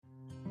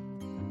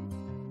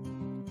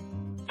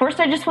First,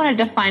 I just want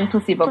to define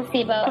placebo.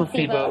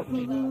 Placebo. Do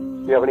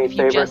you have any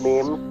favorite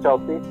memes,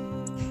 Chelsea?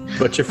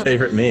 What's your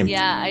favorite meme?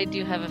 Yeah, I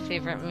do have a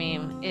favorite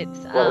meme. It's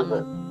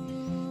What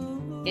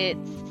is it?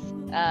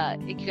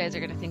 you guys are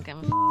gonna think I'm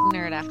a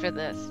nerd after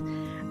this.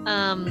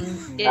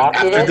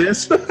 After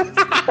this?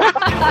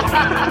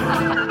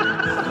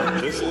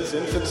 This is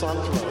Infants on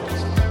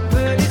Thrones.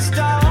 But it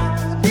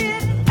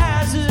started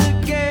as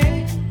a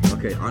game.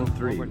 Okay, on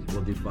 3,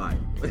 we'll do 5.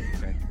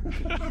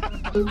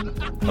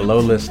 Hello,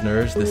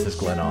 listeners. This is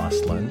Glenn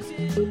Ostland,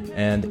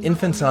 and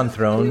Infants on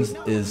Thrones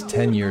is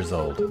 10 years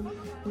old.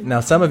 Now,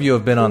 some of you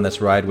have been on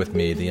this ride with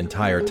me the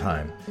entire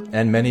time,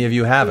 and many of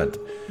you haven't.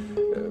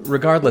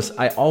 Regardless,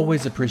 I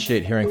always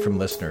appreciate hearing from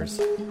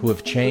listeners who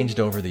have changed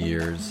over the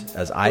years,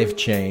 as I've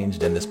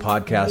changed and this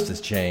podcast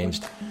has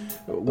changed.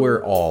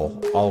 We're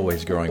all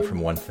always growing from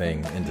one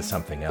thing into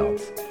something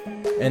else.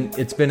 And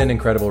it's been an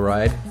incredible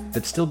ride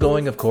that's still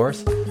going, of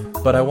course,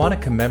 but I want to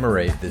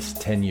commemorate this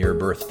 10-year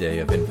birthday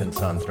of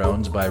Infants on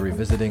Thrones by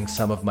revisiting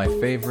some of my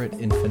favorite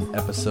infant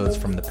episodes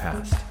from the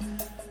past.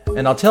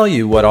 And I'll tell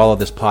you what all of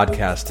this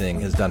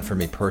podcasting has done for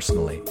me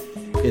personally.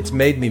 It's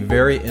made me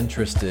very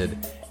interested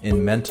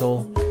in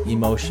mental,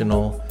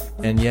 emotional,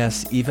 and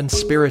yes, even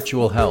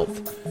spiritual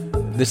health.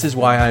 This is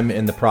why I'm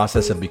in the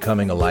process of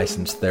becoming a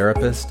licensed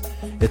therapist.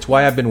 It's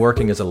why I've been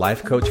working as a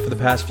life coach for the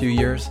past few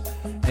years.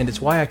 And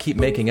it's why I keep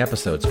making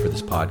episodes for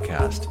this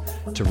podcast,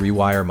 to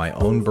rewire my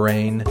own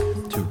brain,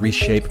 to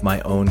reshape my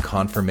own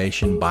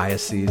confirmation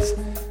biases,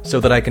 so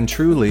that I can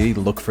truly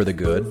look for the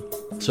good,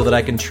 so that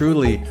I can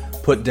truly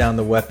put down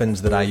the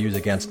weapons that I use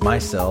against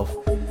myself,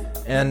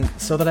 and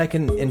so that I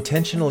can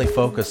intentionally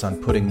focus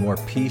on putting more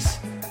peace,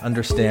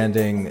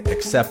 understanding,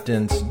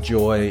 acceptance,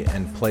 joy,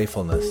 and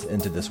playfulness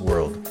into this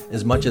world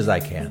as much as I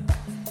can.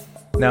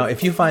 Now,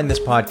 if you find this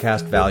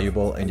podcast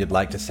valuable and you'd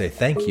like to say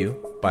thank you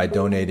by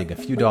donating a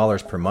few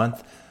dollars per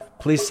month,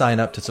 please sign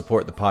up to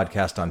support the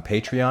podcast on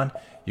Patreon.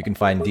 You can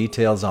find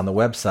details on the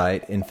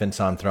website,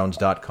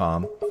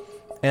 infantsonthrones.com.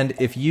 And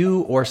if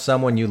you or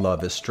someone you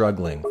love is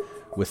struggling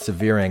with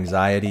severe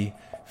anxiety,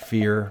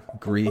 fear,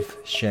 grief,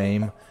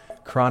 shame,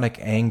 chronic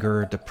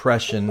anger,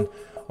 depression,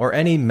 or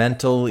any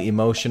mental,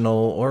 emotional,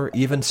 or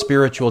even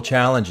spiritual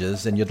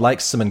challenges, and you'd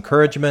like some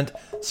encouragement,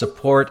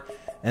 support,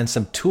 and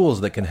some tools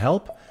that can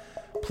help,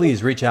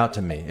 please reach out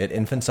to me at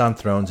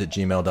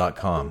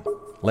infantsonthrones@gmail.com.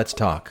 Let's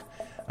talk.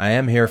 I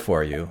am here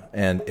for you,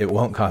 and it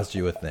won't cost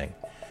you a thing.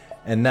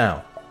 And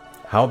now,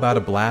 how about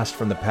a blast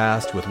from the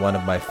past with one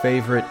of my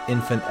favorite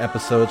infant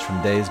episodes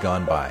from days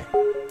gone by?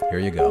 Here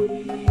you go.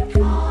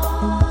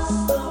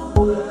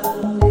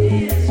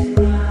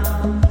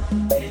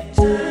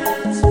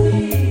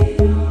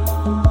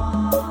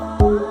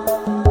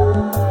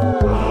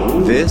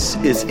 This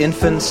is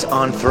Infants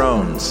on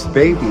Thrones.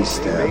 Baby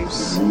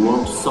steps. You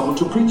want someone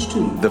to preach to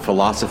you? The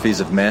philosophies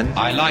of men,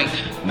 I like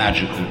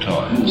magical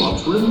toys. You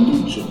want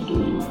religion, do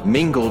you?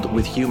 mingled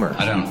with humor.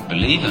 I don't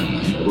believe in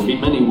them. There will be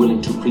many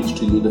willing to preach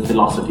to you the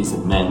philosophies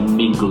of men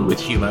mingled with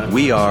humor.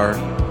 We are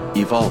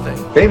evolving.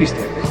 Baby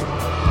steps.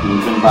 You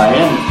can buy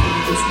anything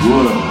in this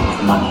world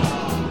of money.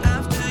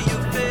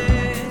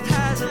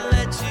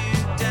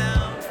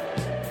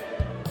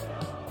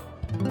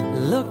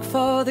 Look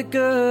for the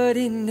good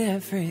in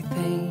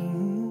everything.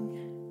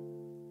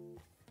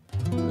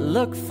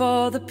 Look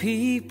for the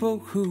people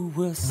who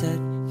will set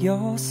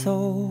your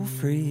soul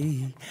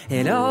free.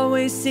 It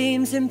always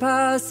seems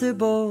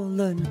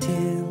impossible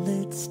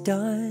until it's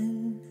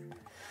done.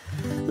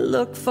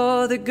 Look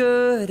for the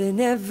good in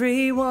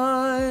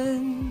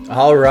everyone.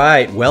 All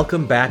right,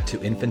 welcome back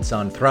to Infants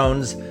on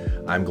Thrones.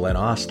 I'm Glenn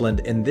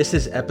Ostland, and this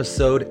is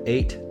episode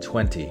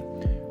 820,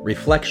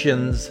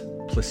 Reflections,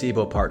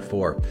 Placebo Part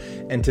 4.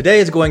 And today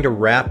is going to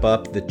wrap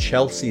up the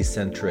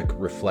Chelsea-centric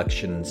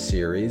reflection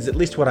series, at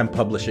least what I'm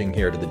publishing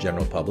here to the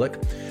general public,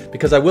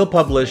 because I will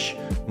publish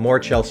more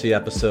Chelsea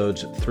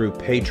episodes through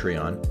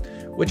Patreon,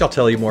 which I'll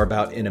tell you more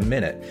about in a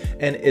minute.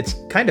 And it's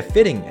kind of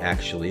fitting,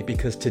 actually,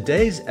 because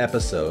today's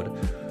episode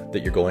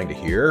that you're going to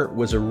hear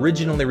was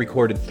originally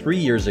recorded 3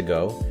 years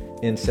ago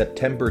in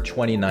September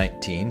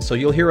 2019. So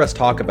you'll hear us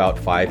talk about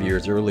 5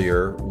 years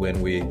earlier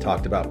when we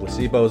talked about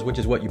placebos, which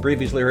is what you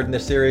previously heard in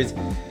this series.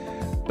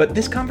 But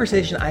this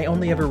conversation I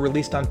only ever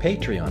released on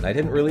Patreon. I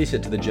didn't release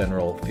it to the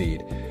general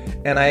feed.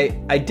 And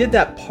I did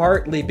that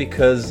partly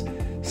because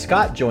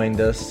Scott joined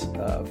us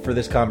for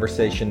this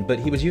conversation, but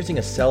he was using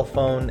a cell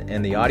phone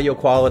and the audio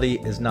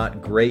quality is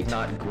not great.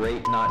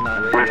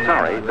 We're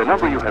sorry, the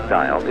number you have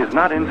dialed is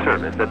not in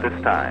service at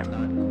this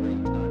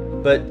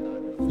time. But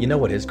you know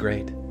what is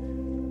great?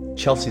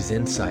 Chelsea's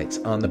insights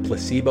on the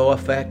placebo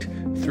effect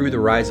through the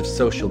rise of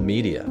social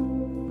media.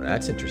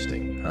 That's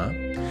interesting, huh?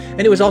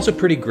 And it was also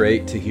pretty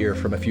great to hear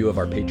from a few of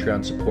our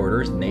Patreon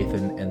supporters,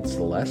 Nathan and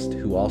Celeste,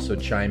 who also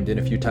chimed in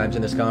a few times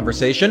in this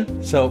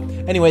conversation. So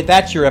anyway,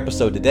 that's your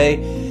episode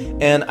today.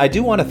 And I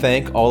do want to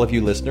thank all of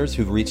you listeners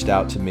who've reached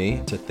out to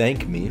me to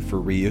thank me for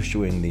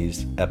reissuing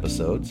these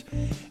episodes.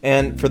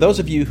 And for those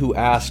of you who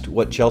asked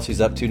what Chelsea's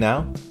up to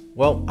now,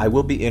 well, I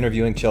will be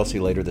interviewing Chelsea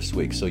later this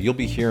week, so you'll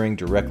be hearing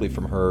directly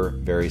from her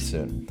very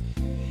soon.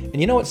 And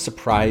you know what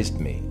surprised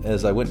me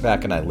as I went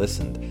back and I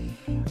listened?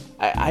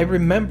 I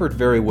remembered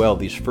very well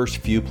these first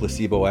few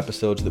placebo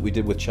episodes that we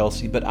did with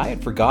Chelsea, but I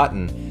had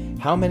forgotten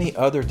how many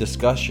other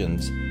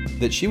discussions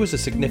that she was a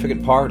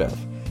significant part of.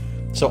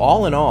 So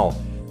all in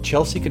all,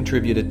 Chelsea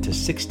contributed to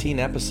 16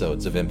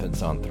 episodes of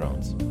Infants on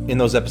Thrones. In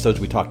those episodes,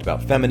 we talked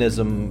about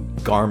feminism,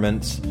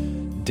 garments,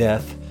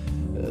 death,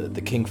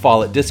 the King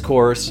Follett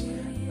discourse,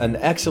 an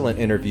excellent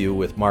interview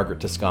with Margaret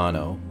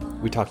Toscano.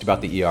 We talked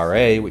about the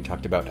ERA, we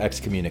talked about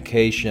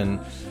excommunication,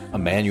 a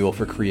manual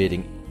for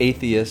creating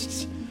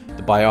atheists,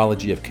 the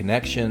biology of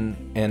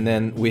connection, and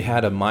then we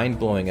had a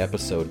mind-blowing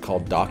episode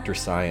called Dr.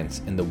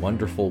 Science in the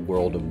Wonderful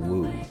World of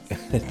Woo.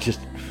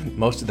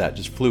 Most of that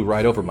just flew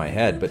right over my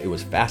head, but it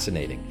was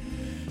fascinating.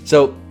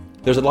 So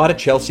there's a lot of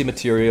Chelsea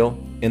material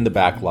in the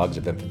backlogs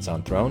of Infants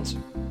on Thrones.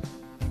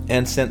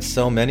 And since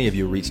so many of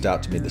you reached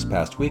out to me this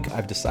past week,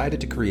 I've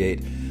decided to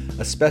create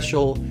a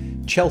special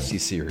Chelsea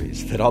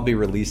series that I'll be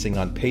releasing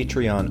on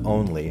Patreon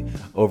only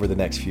over the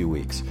next few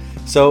weeks.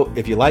 So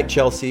if you like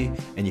Chelsea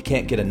and you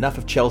can't get enough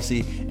of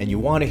Chelsea and you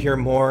want to hear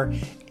more,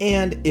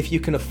 and if you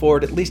can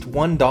afford at least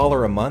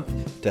 $1 a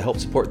month to help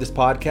support this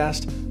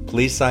podcast,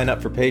 please sign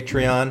up for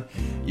Patreon.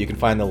 You can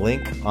find the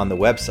link on the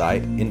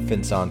website,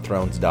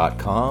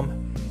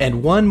 infantsonthrones.com.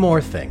 And one more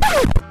thing.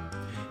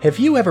 Have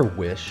you ever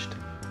wished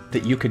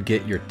that you could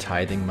get your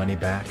tithing money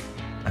back?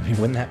 I mean,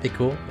 wouldn't that be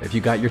cool if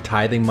you got your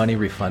tithing money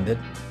refunded?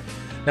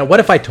 Now,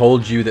 what if I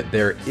told you that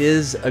there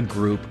is a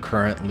group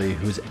currently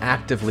who's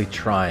actively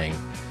trying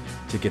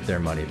to get their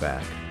money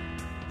back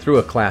through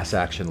a class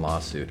action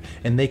lawsuit,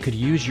 and they could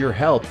use your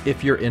help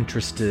if you're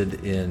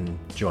interested in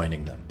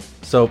joining them?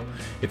 So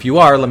if you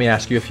are, let me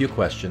ask you a few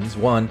questions.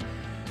 One,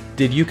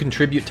 did you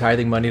contribute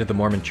tithing money to the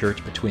Mormon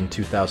Church between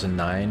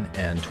 2009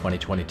 and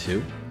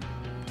 2022?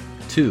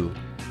 Two,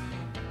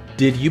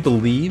 did you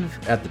believe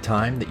at the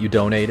time that you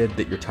donated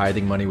that your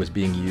tithing money was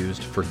being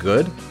used for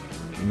good?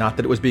 Not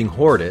that it was being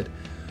hoarded,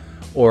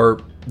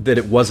 or that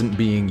it wasn't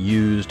being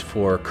used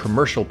for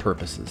commercial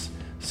purposes,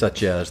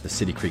 such as the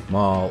City Creek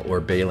Mall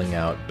or bailing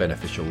out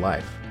Beneficial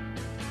Life.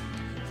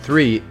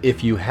 Three,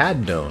 if you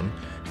had known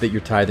that your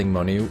tithing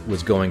money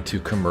was going to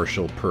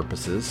commercial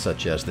purposes,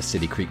 such as the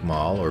City Creek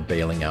Mall or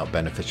bailing out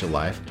Beneficial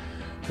Life,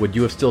 would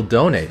you have still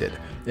donated?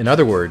 In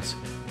other words,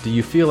 do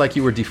you feel like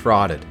you were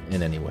defrauded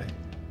in any way?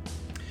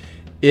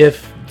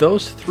 If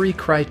those three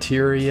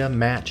criteria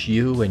match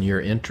you and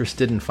you're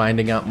interested in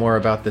finding out more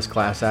about this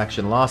class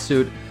action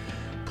lawsuit,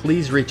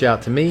 please reach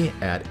out to me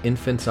at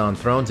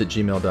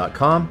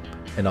infantsonthrones@gmail.com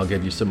and I'll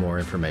give you some more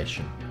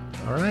information.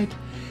 All right?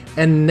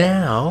 And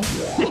now...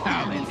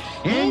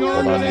 Hang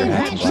on to your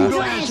hats and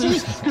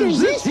glasses, because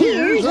this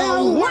here's the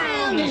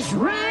wildest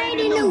ride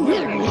in the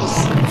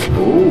wilderness.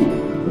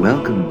 Oh,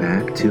 welcome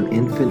back to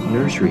Infant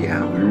Nursery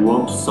Hour. You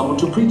want someone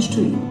to preach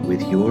to you?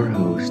 With your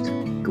host,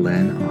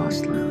 Glenn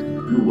Ostland.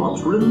 You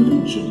want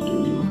religion,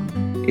 do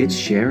you? It's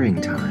sharing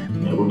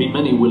time. There will be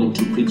many willing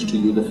to preach to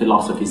you the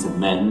philosophies of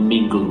men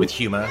mingled with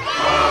humor.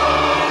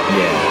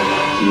 Yeah.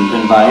 You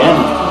can buy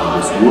anything in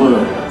this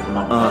world.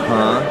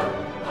 Uh-huh.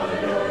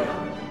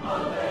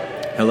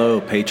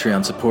 Hello,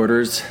 Patreon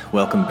supporters.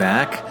 Welcome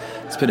back.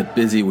 It's been a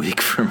busy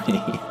week for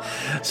me.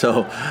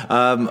 So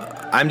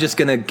I'm just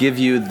going to give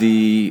you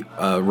the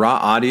raw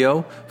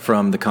audio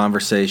from the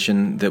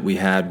conversation that we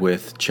had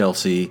with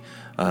Chelsea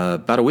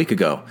about a week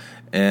ago.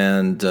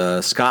 And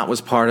Scott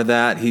was part of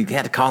that. He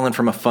had to call in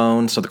from a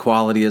phone, so the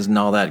quality isn't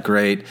all that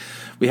great.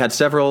 We had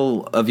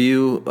several of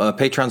you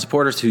Patreon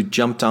supporters who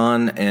jumped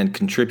on and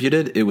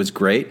contributed. It was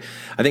great.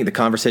 I think the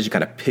conversation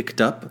kind of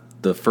picked up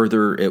the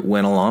further it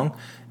went along.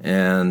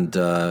 And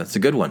it's a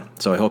good one.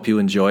 So I hope you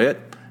enjoy it.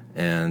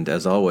 And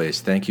as always,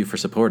 thank you for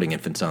supporting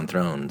Infants on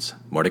Thrones.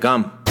 More to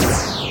come.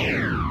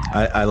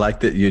 I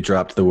like that you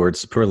dropped the word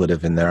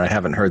superlative in there. I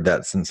haven't heard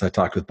that since I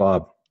talked with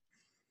Bob.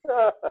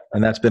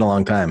 And that's been a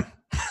long time.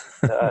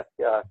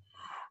 Yeah.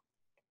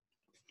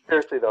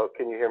 Seriously, though,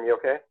 can you hear me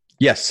okay?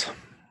 Yes.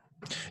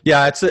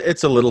 Yeah,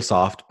 it's a little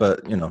soft,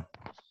 but, you know,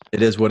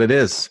 it is what it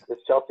is. Is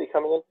Chelsea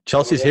coming in?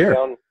 Chelsea's here.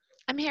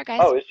 I'm here,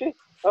 guys. Oh, is she?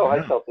 Oh,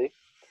 yeah. Hi, Chelsea.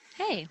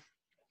 Hey.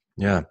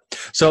 Yeah.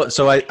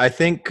 So I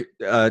think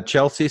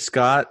Chelsea,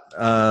 Scott,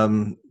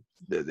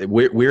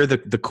 we're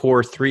the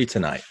core three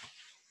tonight.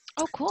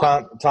 Oh, cool.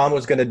 Tom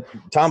was gonna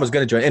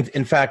join.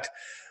 In fact,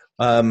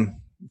 Tom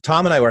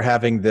and I were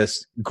having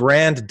this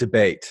grand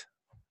debate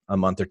a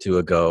month or two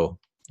ago.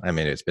 I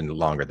mean, it's been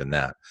longer than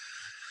that,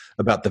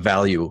 about the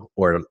value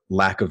or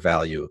lack of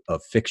value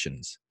of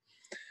fictions.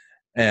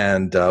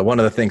 And one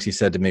of the things he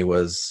said to me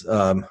was,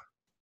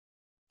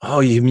 "Oh,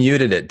 you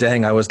muted it.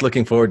 Dang, I was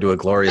looking forward to a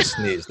glorious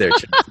sneeze there.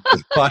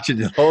 Just watching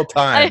the whole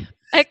time."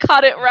 I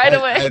caught it right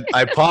away.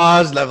 I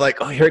paused and I'm like,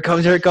 "Oh, here it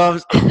comes, here it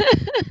comes."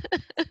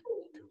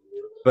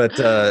 But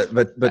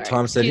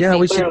Tom said, "Yeah,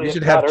 we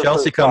should have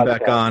Chelsea come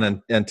back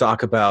on and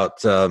talk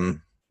about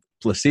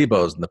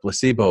placebos and the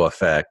placebo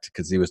effect,"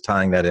 because he was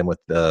tying that in with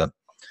the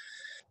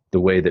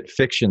way that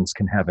fictions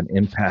can have an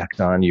impact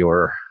on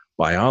your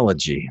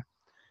biology.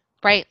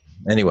 Right.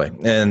 Anyway,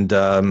 and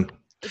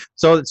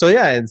So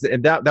yeah,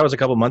 and that was a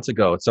couple months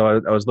ago.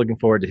 So I was looking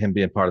forward to him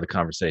being part of the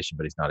conversation,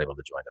 but he's not able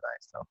to join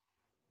tonight. So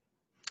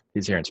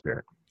he's here in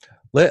spirit.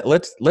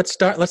 Let's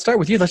start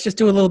with you. Let's just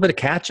do a little bit of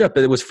catch up.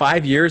 It was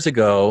 5 years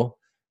ago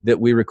that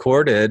we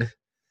recorded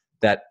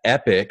that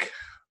epic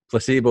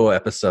placebo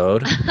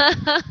episode,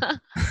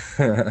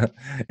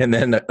 and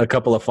then a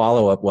couple of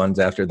follow-up ones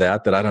after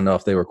that I don't know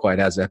if they were quite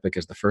as epic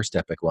as the first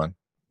epic one.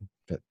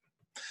 But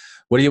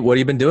what have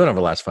you been doing over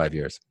the last 5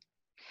 years?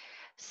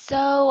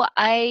 So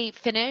I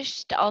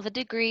finished all the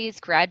degrees,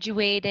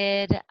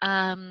 graduated.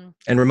 And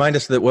remind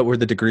us what were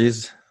the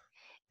degrees?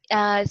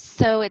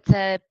 So it's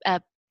a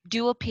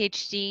dual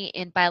PhD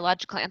in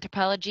biological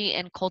anthropology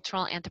and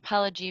cultural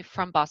anthropology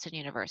from Boston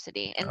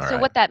University. And so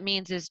what that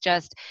means is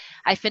just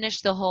I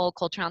finished the whole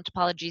cultural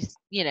anthropology,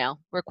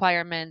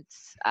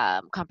 requirements,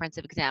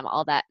 comprehensive exam,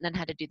 all that, and then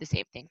had to do the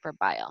same thing for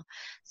bio.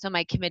 So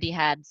my committee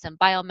had some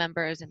bio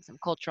members and some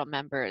cultural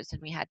members,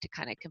 and we had to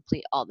kind of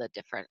complete all the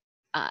different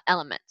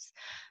elements,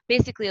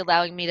 basically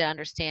allowing me to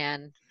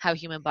understand how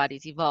human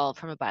bodies evolve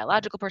from a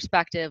biological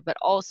perspective, but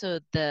also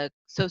the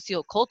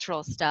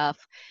sociocultural stuff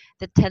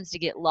that tends to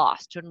get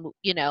lost when,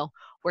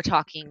 we're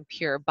talking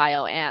pure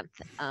bioanth.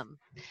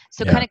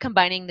 So kind of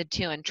combining the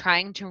two and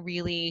trying to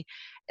really,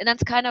 and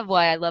that's kind of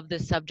why I love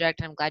this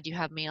subject. I'm glad you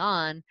have me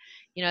on.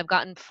 I've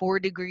gotten 4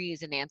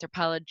 degrees in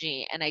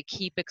anthropology, and I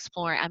keep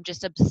exploring. I'm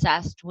just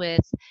obsessed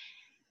with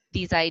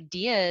these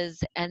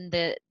ideas, and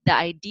the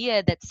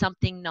idea that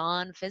something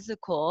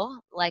non-physical,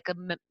 like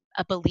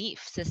a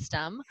belief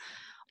system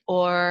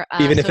or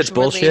even if it's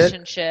bullshit,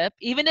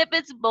 even if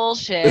it's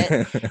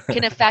bullshit,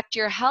 can affect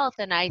your health.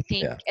 And I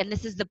think, and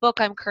this is the book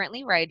I'm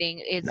currently writing,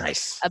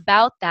 is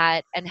about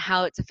that and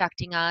how it's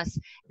affecting us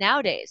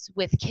nowadays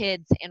with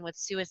kids and with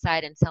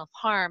suicide and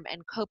self-harm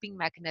and coping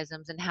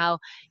mechanisms, and how,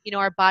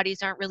 our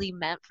bodies aren't really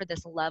meant for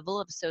this level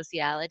of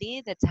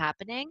sociality that's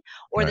happening,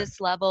 or this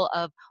level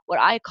of what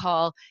I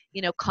call,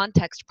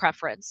 context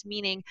preference,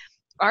 meaning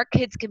our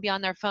kids can be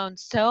on their phone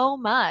so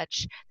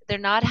much that they're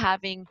not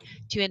having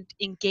to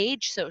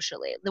engage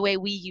socially the way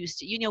we used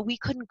to. We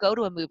couldn't go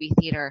to a movie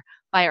theater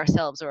by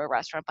ourselves or a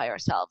restaurant by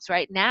ourselves.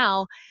 Right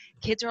now,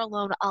 kids are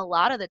alone a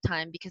lot of the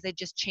time because they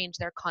just change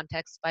their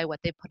context by what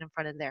they put in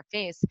front of their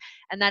face.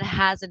 And that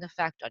has an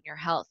effect on your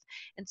health.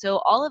 And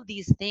so all of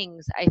these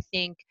things, I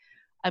think,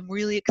 I'm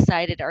really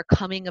excited are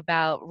coming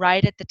about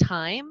right at the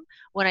time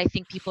when I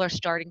think people are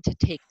starting to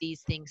take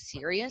these things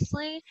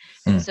seriously.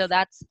 And so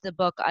that's the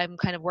book I'm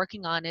kind of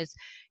working on, is,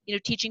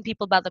 teaching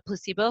people about the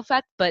placebo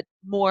effect, but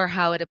more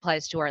how it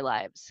applies to our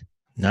lives.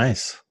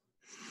 Nice.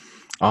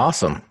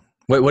 Awesome.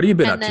 Wait, what have you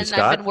been up to, Scott?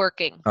 I've been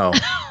working. Oh,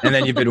 and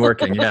then you've been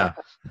working. Yeah.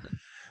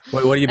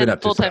 What have you been up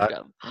to, Scott?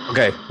 Job.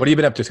 Okay. What have you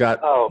been up to, Scott?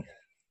 Oh,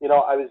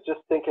 I was just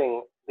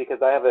thinking, because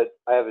I have a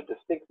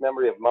distinct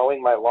memory of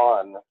mowing my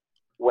lawn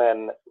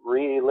when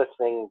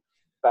re-listening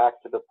back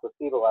to the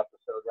placebo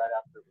episode right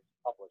after it was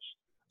published.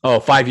 Oh,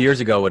 5 years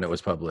ago when it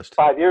was published.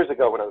 5 years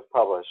ago when it was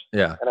published.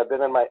 Yeah. And I've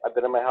been in my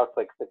house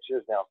like 6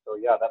 years now. So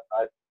yeah,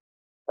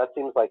 that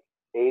seems like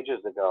ages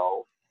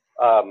ago.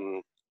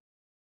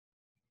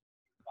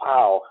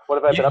 Wow.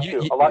 What have I been up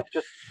to? A lot,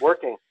 just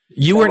working.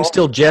 You weren't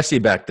still Jesse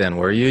back then,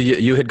 were you?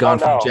 You had gone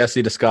from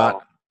Jesse to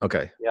Scott? No.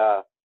 Okay.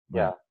 Yeah.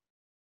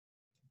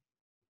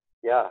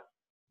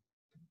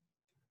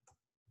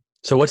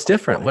 So what's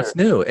different? What's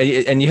new?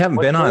 And you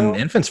haven't been on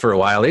infants for a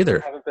while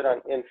either. I haven't been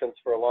on infants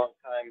for a long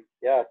time.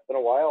 Yeah, it's been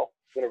a while.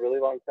 It's been a really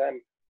long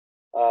time.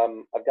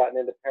 I've gotten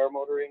into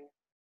paramotoring.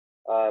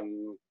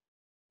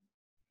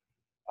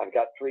 I've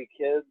got 3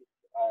 kids.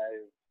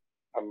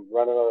 I'm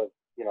running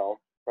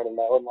running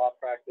my own law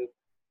practice.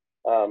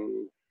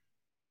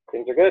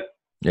 Things are good.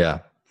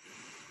 Yeah.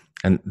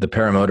 And the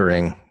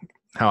paramotoring,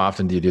 how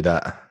often do you do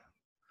that?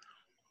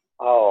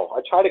 Oh, I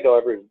try to go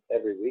every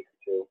week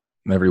or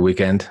 2. Every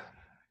weekend?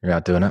 You're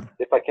out doing it?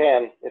 If I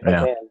can. I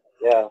can.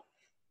 Yeah.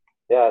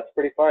 Yeah, it's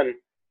pretty fun.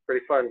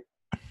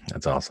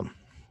 That's awesome.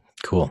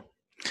 Cool.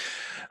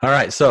 All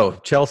right. So,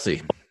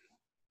 Chelsea,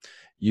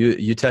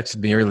 you texted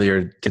me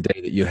earlier today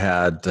that you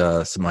had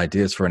some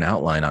ideas for an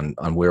outline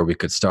on where we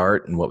could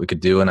start and what we could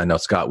do. And I know,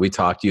 Scott, we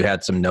talked. You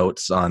had some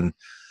notes on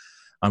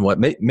what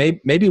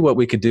maybe what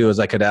we could do is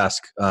I could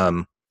ask.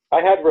 I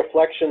had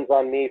reflections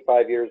on me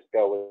 5 years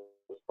ago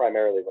was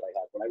primarily what I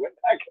had. When I went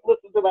back and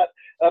listened to that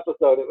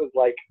episode, it was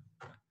like,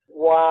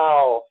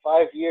 wow,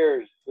 5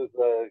 years was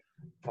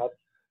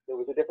it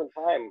was a different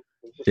time.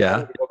 It was just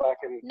fun to go back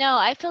and no,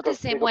 I feel the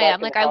same way.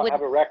 I'm like, I would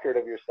have a record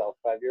of yourself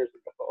 5 years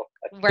ago.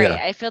 Right.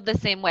 Yeah. I feel the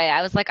same way.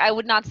 I was like, I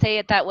would not say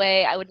it that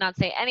way. I would not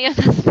say any of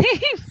those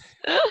things.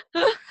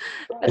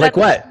 Like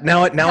what?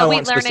 Now I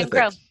want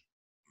specifics.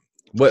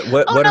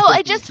 What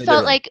I just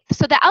felt like,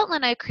 so the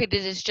outline I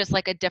created is just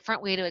like a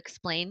different way to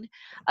explain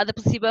the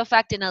placebo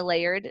effect in a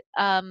layered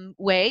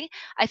way.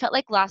 I felt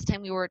like last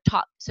time we were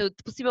taught, so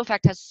the placebo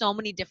effect has so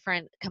many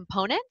different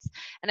components,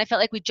 and I felt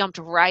like we jumped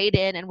right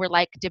in and we're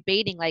like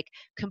debating like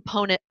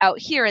component out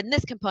here and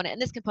this component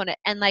and this component,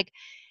 and like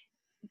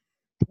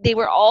they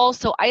were all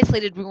so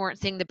isolated, we weren't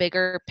seeing the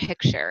bigger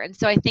picture. And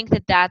so I think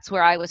that that's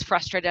where I was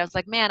frustrated. I was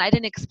like, man, I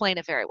didn't explain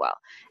it very well.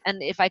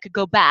 And if I could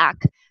go back,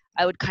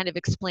 I would kind of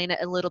explain it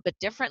a little bit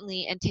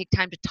differently and take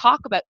time to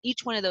talk about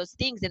each one of those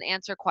things and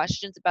answer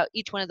questions about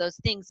each one of those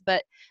things,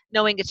 but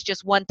knowing it's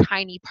just one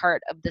tiny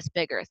part of this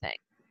bigger thing.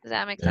 Does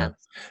that make sense?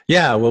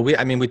 Yeah. Well, we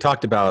were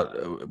talking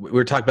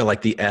about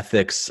like the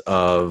ethics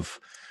of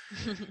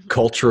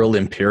cultural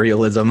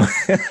imperialism.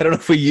 I don't know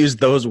if we used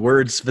those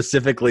words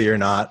specifically or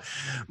not.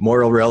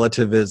 Moral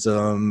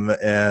relativism,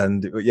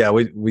 and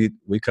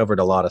we covered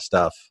a lot of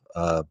stuff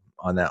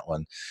on that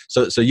one.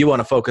 So you want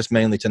to focus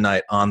mainly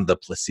tonight on the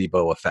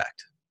placebo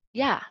effect?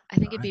 Yeah, I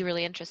think it'd be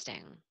really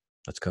interesting.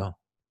 Let's go.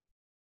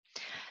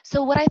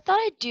 So what I thought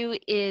I'd do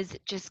is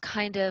just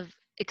kind of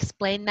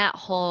explain that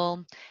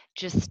whole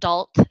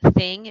gestalt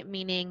thing,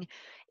 meaning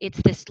it's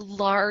this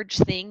large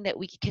thing that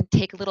we can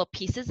take little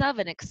pieces of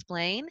and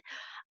explain.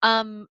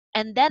 And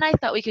then I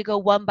thought we could go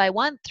one by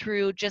one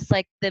through just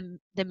like the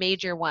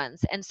major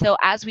ones. And so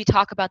as we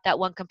talk about that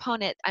one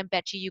component, I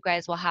bet you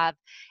guys will have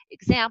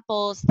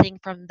examples, things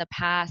from the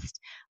past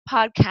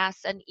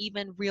podcasts, and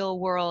even real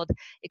world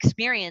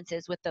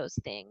experiences with those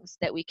things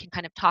that we can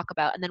kind of talk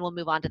about. And then we'll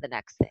move on to the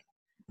next thing.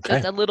 So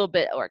it's a little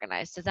bit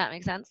organized. Does that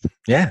make sense?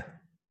 Yeah.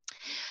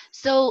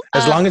 So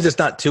as long as it's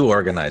not too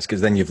organized, because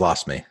then you've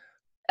lost me.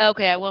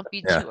 Okay, I won't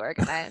be too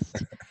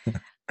organized.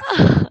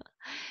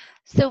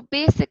 So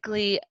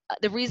basically,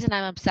 the reason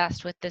I'm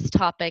obsessed with this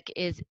topic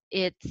is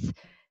it's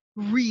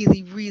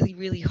really, really,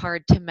 really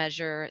hard to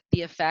measure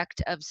the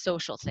effect of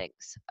social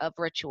things, of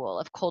ritual,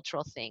 of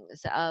cultural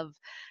things, of,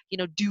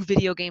 do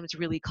video games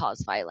really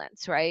cause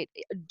violence, right?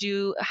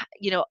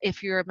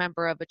 If you're a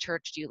member of a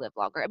church, do you live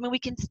longer? I mean, we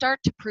can start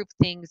to prove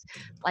things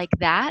like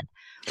that,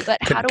 but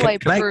how do I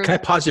prove? Can I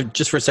pause you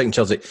just for a second,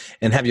 Chelsea,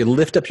 and have you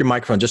lift up your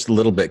microphone just a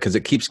little bit, because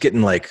it keeps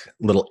getting like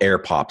little air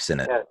pops in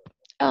it.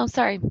 Oh,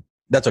 sorry.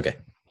 That's okay.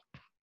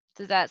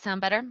 Does that sound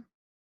better?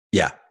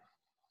 Yeah.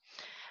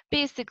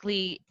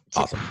 Basically,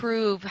 to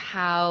prove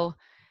how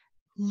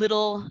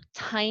little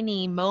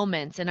tiny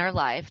moments in our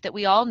life that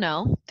we all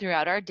know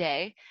throughout our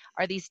day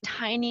are these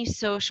tiny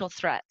social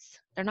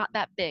threats. They're not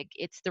that big.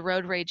 It's the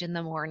road rage in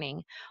the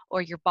morning,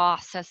 or your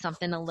boss says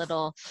something a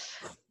little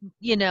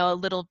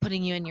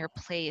putting you in your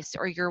place,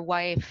 or your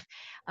wife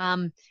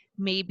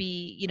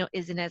maybe,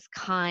 isn't as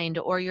kind,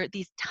 or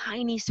these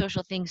tiny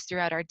social things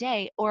throughout our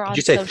day, or on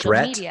social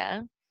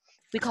media.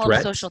 We call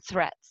them social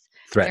threats.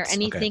 They're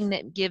anything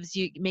that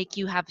make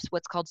you have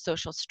what's called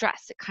social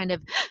stress. It kind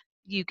of,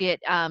 you get,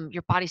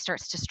 your body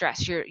starts to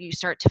stress. You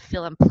start to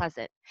feel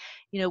unpleasant.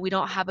 We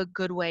don't have a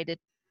good way to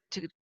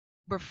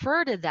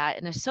refer to that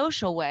in a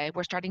social way.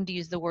 We're starting to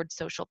use the word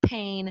social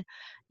pain,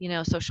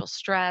 social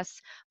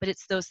stress, but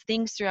it's those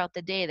things throughout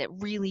the day that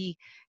really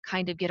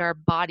kind of get our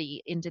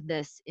body into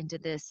this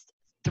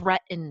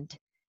threatened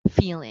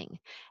feeling.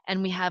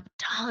 And we have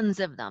tons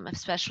of them,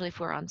 especially if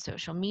we're on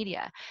social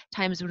media.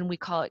 Times when we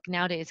call it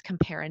nowadays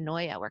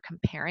comparanoia, we're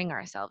comparing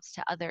ourselves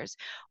to others,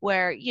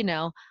 where,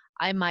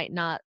 I might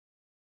not,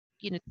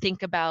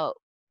 think about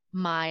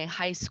my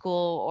high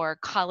school or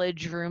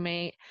college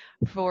roommate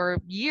for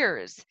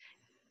years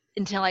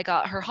until I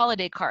got her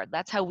holiday card.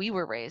 That's how we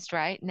were raised,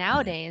 right?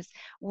 Nowadays,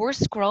 we're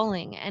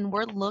scrolling and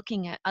we're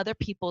looking at other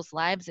people's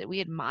lives that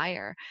we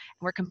admire,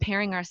 and we're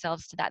comparing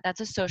ourselves to that.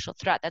 That's a social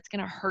threat. That's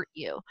going to hurt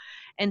you.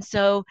 And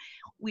so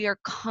we are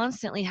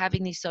constantly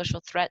having these social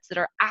threats that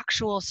are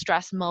actual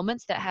stress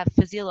moments that have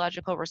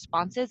physiological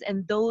responses.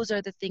 And those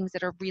are the things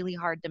that are really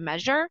hard to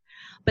measure,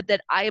 but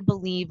that I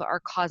believe are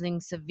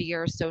causing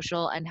severe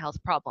social and health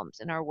problems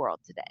in our world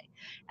today.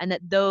 And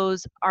that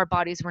our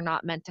bodies were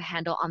not meant to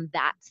handle on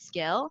that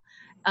scale.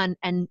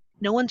 And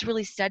no one's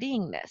really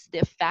studying this, the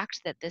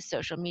effect that this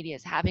social media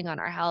is having on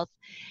our health.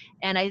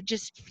 And I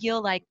just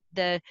feel like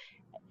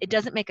it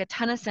doesn't make a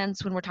ton of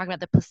sense when we're talking about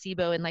the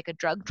placebo in like a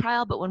drug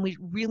trial, but when we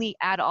really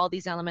add all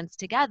these elements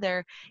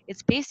together,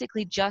 it's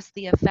basically just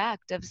the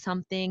effect of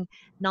something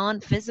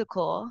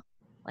non-physical,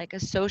 like a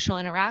social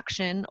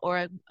interaction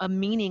or a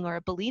meaning or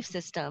a belief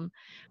system,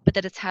 but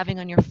that it's having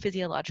on your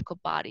physiological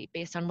body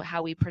based on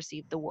how we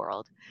perceive the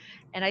world.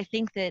 And I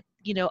think that,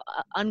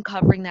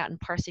 uncovering that and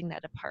parsing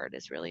that apart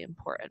is really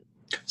important.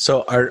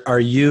 So are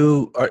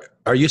you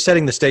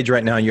setting the stage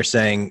right now? You're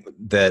saying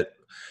that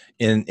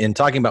in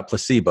talking about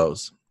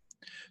placebos,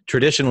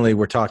 traditionally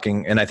we're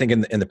talking, and I think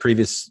in the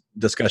previous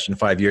discussion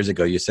 5 years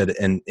ago, you said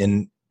an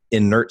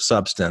inert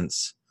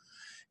substance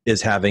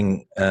is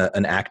having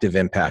an active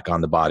impact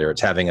on the body, or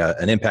it's having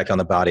an impact on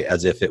the body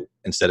as if it,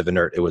 instead of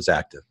inert, it was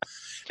active.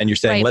 And you're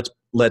saying, right,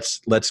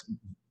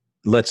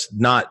 let's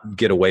not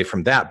get away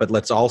from that, but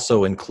let's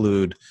also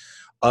include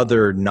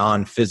other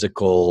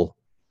non-physical.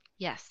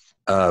 Yes.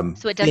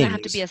 So it doesn't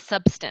have to be a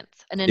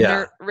substance, an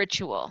inert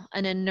ritual,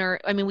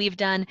 we've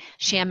done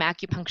sham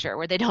acupuncture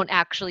where they don't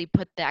actually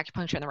put the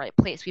acupuncture in the right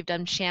place. We've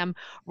done sham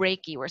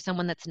Reiki where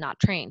someone that's not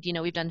trained,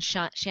 we've done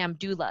sham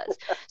doulas.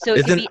 So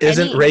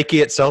isn't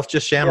Reiki itself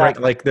just sham? Yeah. Right?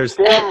 Like there's.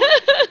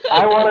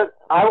 I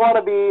want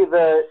to be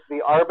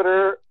the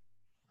arbiter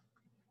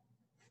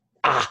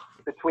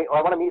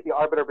the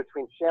arbiter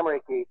between sham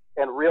Reiki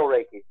and real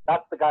Reiki.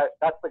 That's the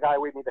guy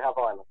we need to have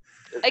on.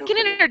 I can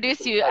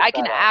introduce you. I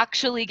can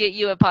actually get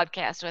you a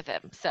podcast with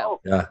him.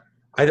 So yeah,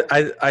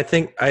 I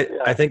think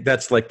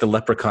that's like the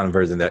leprechaun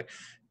version. That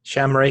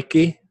sham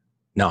Reiki.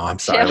 No, I'm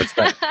sorry.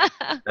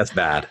 That's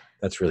bad.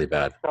 That's really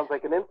bad. Sounds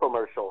like an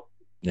infomercial.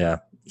 Yeah,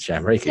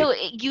 sham Reiki. So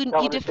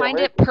you defined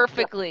it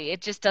perfectly.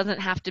 It just doesn't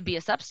have to be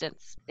a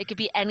substance. It could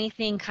be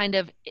anything kind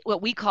of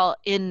what we call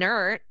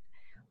inert,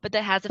 but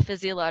that has a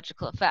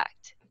physiological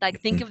effect. Like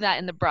think of that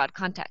in the broad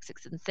context.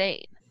 It's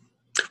insane.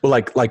 Well,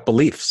 like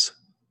beliefs.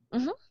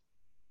 Mm-hmm.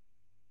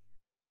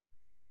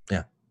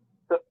 Yeah.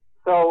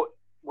 So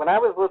when I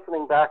was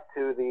listening back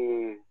to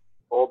the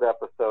old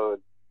episode,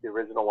 the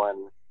original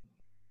one,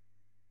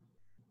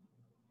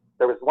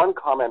 there was one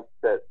comment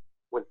that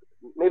was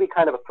maybe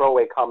kind of a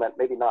throwaway comment,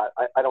 maybe not.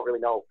 I don't really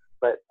know,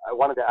 but I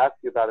wanted to ask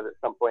you about it at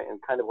some point, and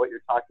kind of what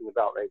you're talking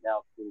about right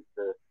now seems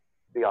to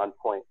be on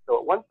point. So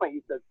at one point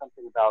you said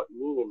something about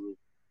memes,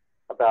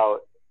 about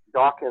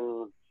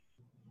Dawkins.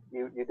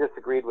 You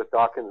disagreed with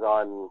Dawkins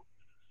on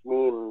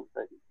memes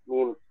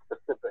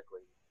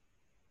specifically,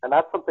 and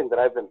that's something that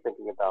I've been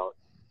thinking about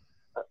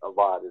a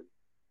lot. Is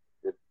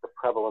the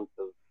prevalence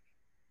of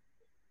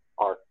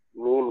our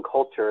meme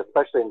culture,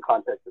 especially in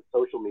context of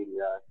social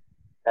media,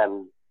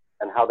 and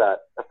how that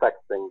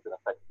affects things and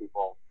affects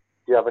people.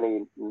 Do you have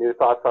any new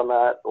thoughts on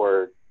that,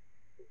 or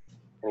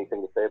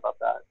anything to say about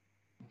that?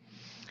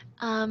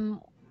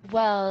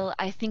 Well,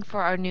 I think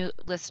for our new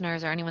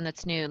listeners or anyone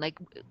that's new, like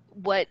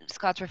what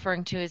Scott's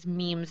referring to is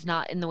memes,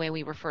 not in the way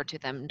we refer to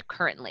them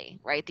currently,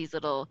 right? These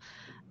little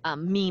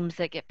memes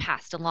that get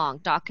passed along.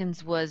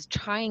 Dawkins was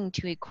trying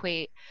to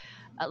equate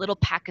little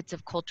packets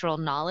of cultural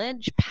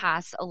knowledge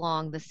pass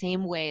along the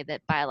same way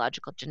that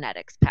biological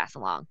genetics pass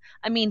along.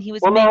 I mean, he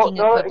was making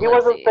equivalencies. He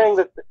wasn't saying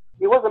that.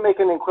 He wasn't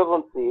making an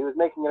equivalency. He was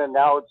making an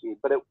analogy,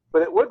 but it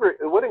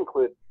would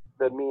include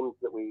the memes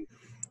that we.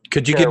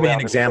 Could you give me an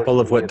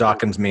example of what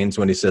Dawkins means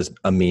when he says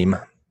a meme?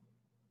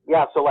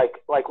 Yeah, so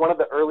like one of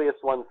the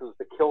earliest ones is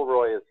the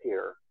Kilroy is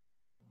here.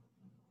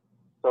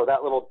 So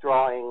that little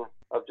drawing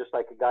of just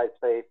like a guy's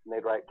face, and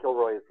they'd write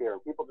Kilroy is here,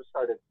 and people just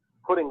started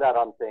putting that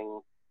on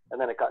things, and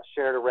then it got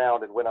shared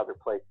around and went other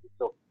places.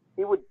 So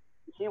he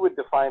would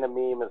define a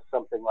meme as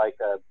something like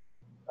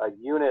a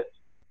unit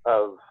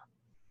of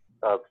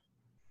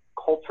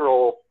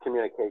cultural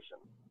communication.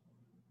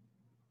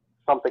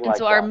 Something like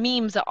that. And so our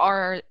memes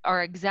are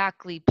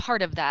exactly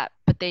part of that,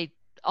 but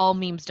all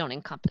memes don't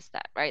encompass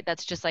that, right?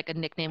 That's just like a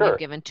nickname we've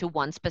given to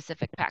one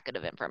specific packet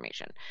of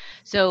information.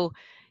 So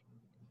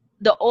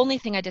the only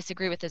thing I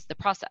disagree with is the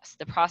process.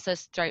 The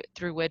process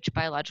through which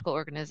biological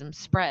organisms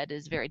spread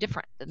is very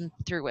different than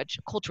through which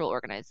cultural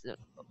organisms,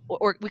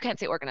 or we can't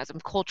say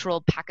organisms,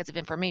 cultural packets of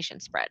information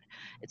spread.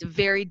 It's a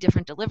very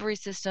different delivery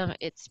system.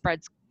 It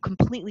spreads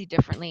completely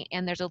differently,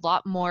 and there's a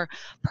lot more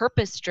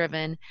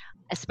purpose-driven,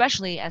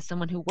 especially as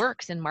someone who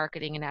works in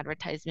marketing and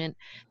advertisement.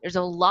 There's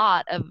a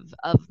lot of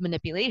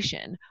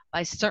manipulation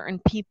by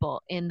certain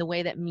people in the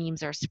way that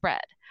memes are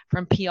spread,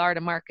 from PR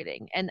to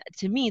marketing. And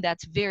to me,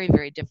 that's very,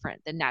 very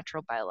different than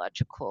natural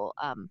biological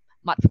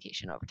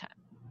modification over time.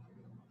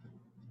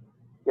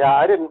 Yeah,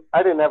 I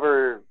didn't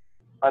ever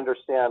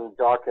understand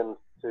Dawkins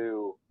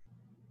to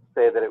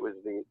say that it was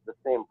the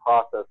same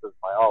process as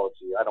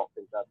biology. I don't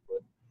think that's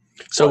what.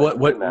 So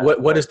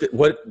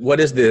what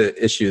is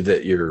the issue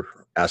that you're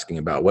asking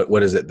about?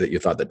 What is it that you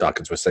thought that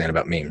Dawkins was saying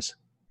about memes?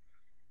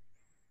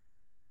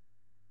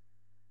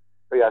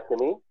 Are you asking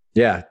me?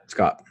 Yeah,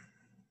 Scott.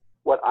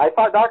 What I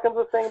thought Dawkins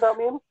was saying about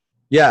memes?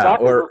 Yeah,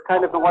 Dawkins was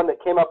kind of the one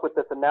that came up with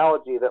this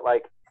analogy that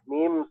like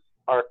memes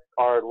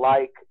are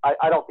like,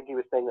 I don't think he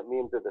was saying that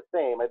memes are the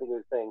same. I think he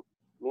was saying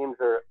memes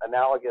are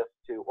analogous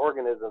to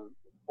organisms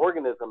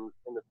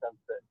in the sense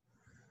that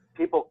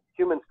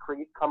humans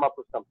come up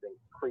with something,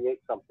 create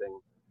something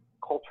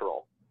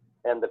cultural.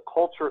 And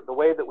the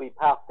way that we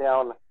pass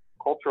down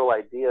cultural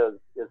ideas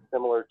is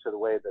similar to the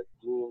way that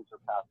genes are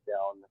passed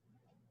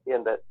down,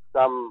 in that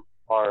some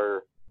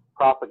are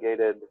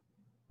propagated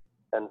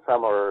and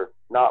some are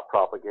not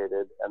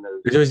propagated. And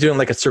he was doing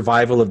like a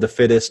survival of the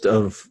fittest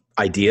of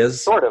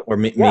ideas, sort of, or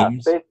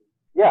memes.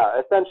 Yeah,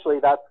 essentially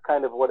that's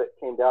kind of what it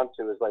came down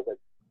to, is like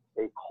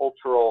a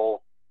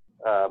cultural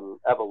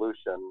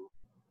evolution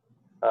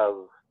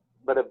of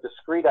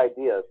discrete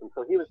ideas. And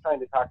so he was trying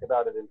to talk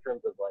about it in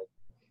terms of like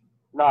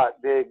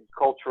not big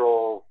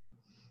cultural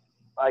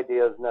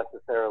ideas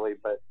necessarily,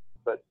 but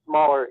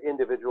smaller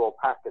individual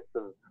packets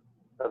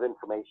of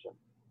information,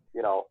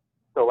 you know.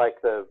 So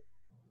like the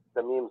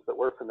memes that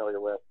we're familiar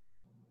with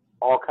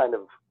all kind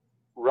of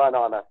run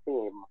on a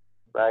theme,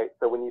 right?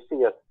 So when you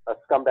see a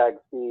scumbag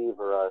Steve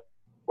or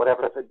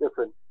whatever the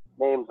different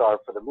names are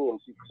for the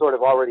memes, you sort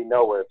of already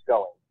know where it's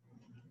going.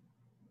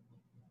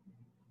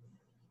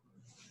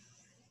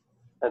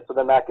 And so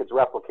then that gets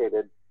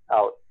replicated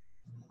out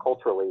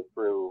culturally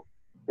through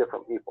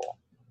different people.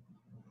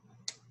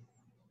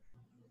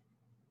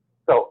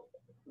 So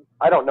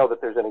I don't know that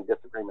there's any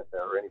disagreement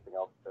there or anything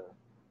else to.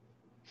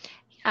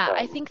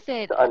 I think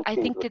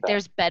that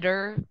there's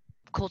better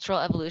cultural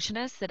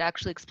evolutionists that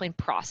actually explain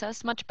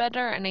process much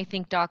better. And I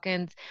think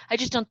Dawkins, I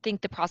just don't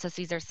think the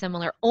processes are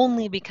similar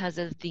only because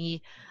of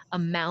the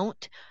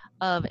amount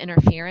of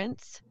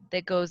interference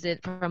that goes in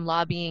from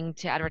lobbying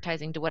to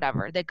advertising to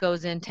whatever, that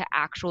goes into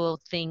actual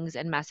things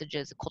and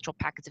messages, cultural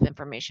packets of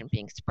information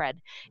being spread.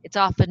 It's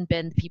often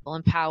been the people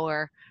in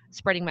power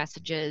spreading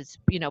messages,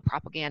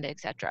 propaganda,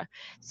 etc.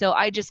 So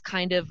I just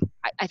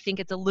I think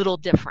it's a little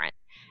different.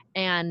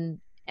 And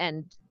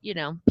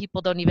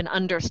people don't even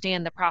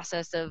understand the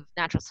process of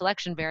natural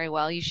selection very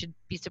well. You should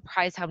be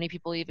surprised how many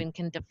people even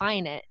can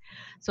define it.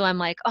 So I'm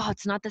like, oh,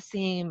 it's not the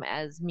same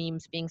as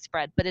memes being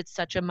spread, but it's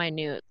such a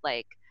minute,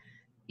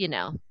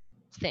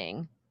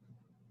 thing.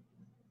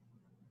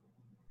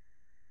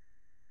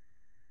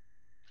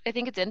 I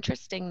think it's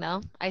interesting,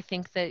 though. I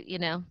think that,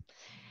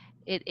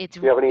 it's.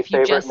 Do you have any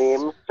favorite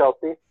memes,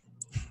 Chelsea?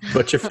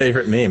 What's your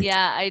favorite meme?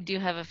 Yeah, I do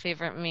have a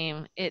favorite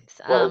meme.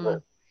 It's what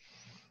is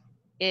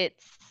it?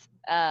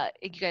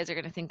 You guys are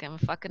gonna think I'm a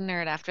fucking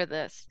nerd after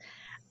this.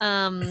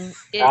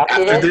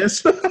 After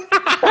this?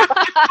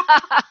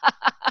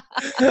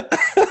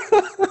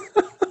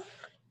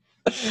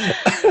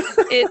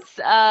 It's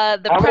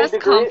the press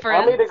conference.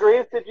 How many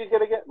degrees did you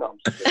get? No.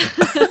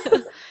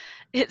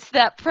 It's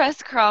that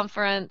press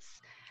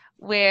conference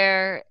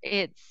where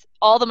it's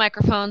all the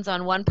microphones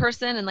on one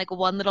person and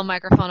one little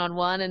microphone on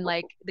one, and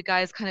the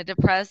guy's kind of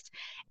depressed,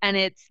 and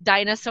it's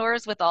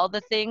dinosaurs with all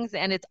the things,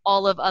 and it's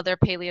all of other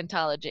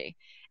paleontology,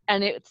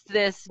 and it's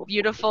this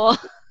beautiful.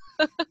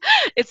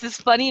 It's this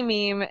funny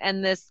meme,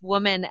 and this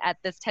woman at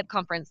this TED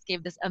conference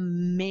gave this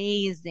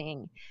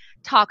amazing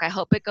talk. I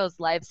hope it goes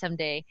live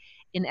someday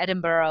in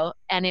Edinburgh,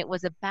 and it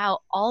was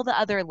about all the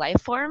other life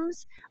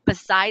forms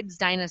besides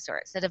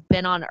dinosaurs that have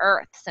been on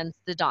Earth since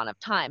the dawn of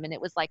time. And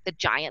it was like the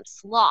giant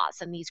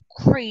sloths and these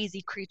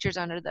crazy creatures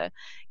under the,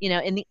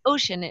 in the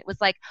ocean. It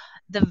was like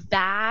the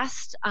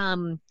vast,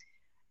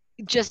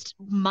 just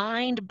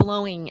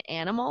mind-blowing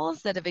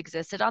animals that have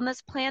existed on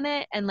this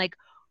planet, and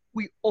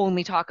we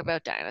only talk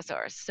about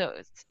dinosaurs, so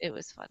it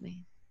was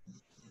funny.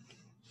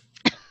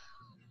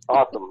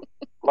 Awesome.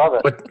 Love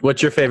it.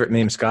 What's your favorite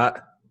meme,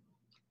 Scott?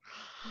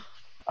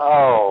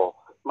 Oh,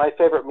 my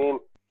favorite meme.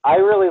 I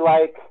really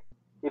like,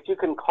 if you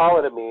can call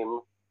it a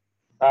meme,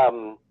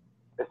 I'm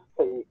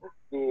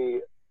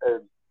going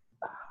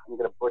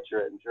to butcher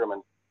it in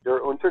German.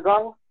 Der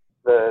Untergang.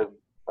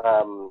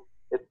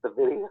 It's the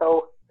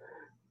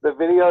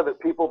video that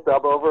people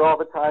dub over all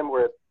the time,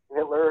 where it's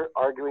Hitler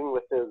arguing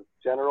with his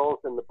generals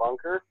in the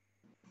bunker.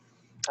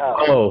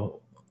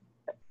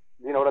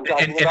 You know what I'm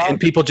talking about? And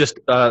people just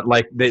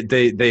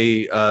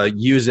they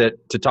use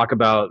it to talk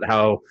about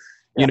how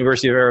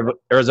University of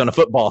Arizona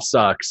football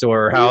sucks,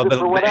 or how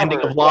the ending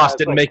of Lost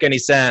didn't make any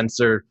sense,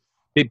 or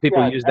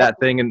people use that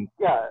thing. And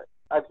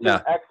I've seen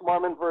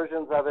ex-Mormon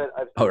versions of it.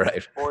 I've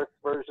seen sports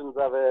versions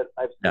of it.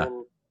 I've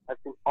seen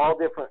all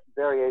different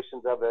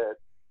variations of it.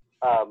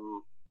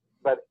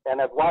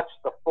 And I've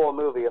watched the full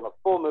movie, and the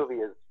full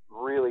movie is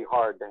really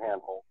hard to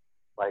handle.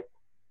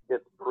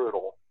 It's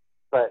brutal.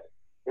 But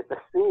the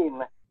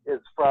scene is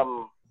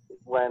from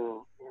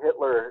when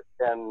Hitler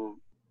and,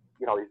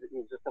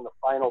 he's just in the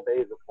final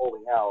days of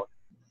holding out.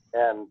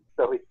 And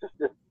so he's just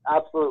this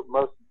absolute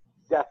most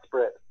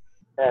desperate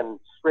and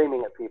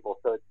screaming at people.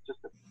 So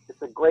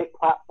it's a great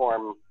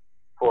platform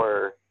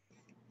for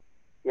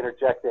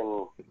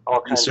interjecting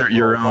all kinds insert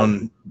your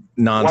own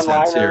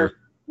nonsense here.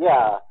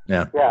 Yeah.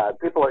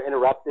 People are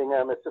interrupting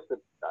him. It's just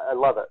I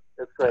love it.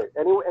 It's great.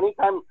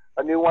 Anytime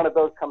a new one of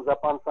those comes up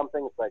on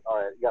something, it's like, all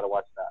right, you got to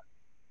watch that.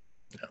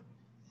 Yeah.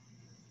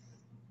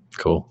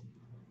 Cool.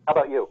 How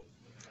about you?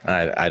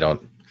 I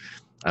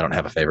don't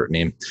have a favorite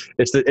meme.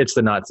 It's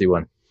the Nazi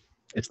one.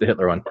 It's the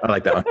Hitler one. I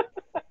like that one.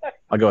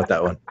 I'll go with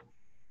that one.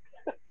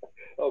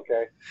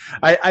 Okay.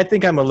 I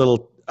think I'm a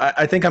little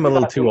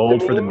too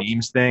old for the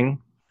memes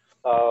thing.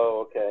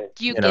 Oh, okay.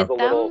 Do you get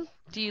them?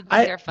 Do you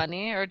think they're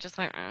funny, or just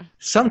like?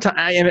 Sometimes,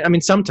 I mean,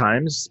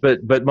 sometimes,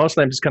 but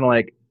mostly I'm just kind of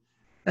like,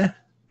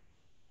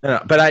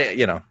 But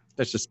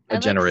that's just a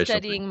generation. I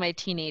like studying my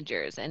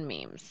teenagers and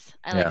memes.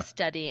 I like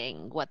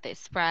studying what they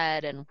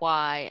spread and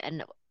why.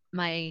 And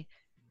my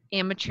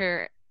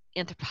amateur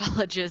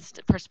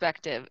anthropologist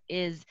perspective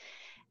is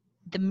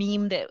the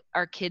meme that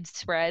our kids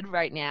spread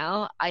right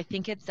now. I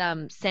think it's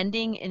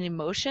sending an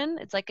emotion.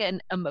 It's like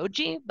an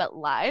emoji, but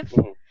live.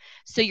 Mm-hmm.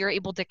 So you're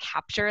able to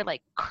capture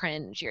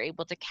cringe. You're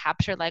able to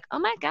capture oh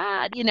my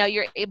God,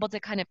 you're able to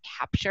kind of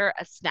capture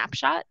a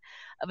snapshot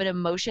of an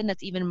emotion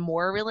that's even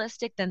more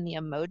realistic than the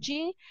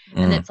emoji.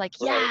 And it's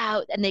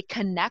and they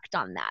connect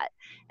on that.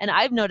 And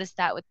I've noticed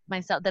that with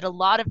myself, that a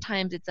lot of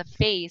times it's a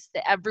face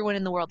that everyone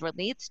in the world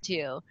relates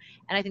to.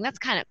 And I think that's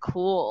kind of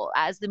cool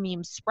as the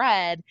memes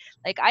spread.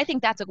 I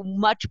think that's a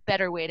much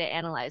better way to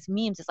analyze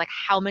memes. It's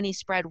how many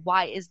spread?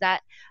 Why is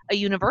that a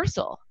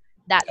universal?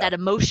 That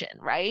emotion,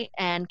 right?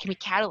 And can we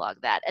catalog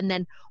that? And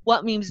then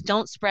what memes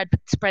don't spread but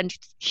spread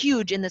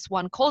huge in this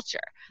one culture?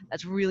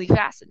 That's really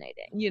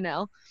fascinating,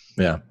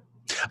 Yeah.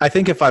 I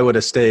think if I would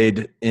have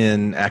stayed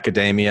in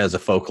academia as a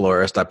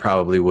folklorist, I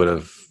probably would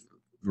have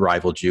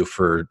rivaled you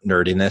for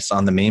nerdiness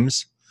on the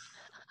memes.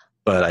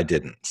 but I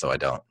didn't, so I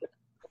don't.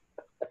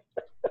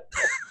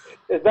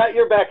 Is that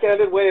your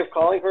backhanded way of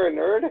calling her a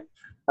nerd?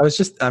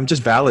 I'm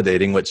just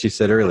validating what she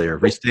said earlier,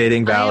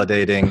 restating,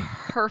 validating.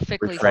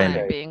 Perfectly reframing.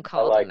 fine being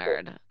called a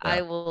nerd. Yeah.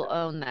 I will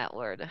own that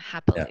word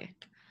happily.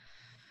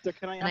 So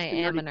can I ask I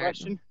am a nerd.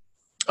 question?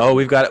 Oh,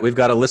 we've got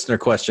a listener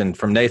question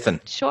from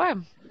Nathan. Sure.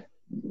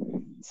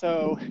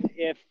 So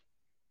if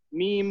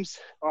memes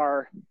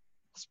are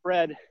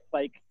spread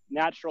like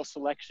natural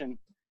selection,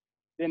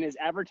 then is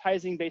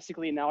advertising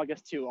basically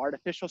analogous to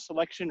artificial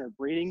selection or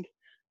breeding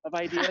of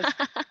ideas?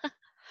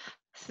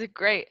 It's a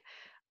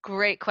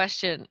great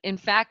question. In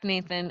fact,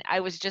 Nathan, I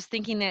was just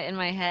thinking that in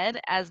my head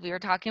as we were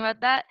talking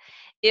about that.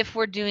 If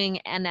we're doing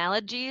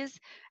analogies,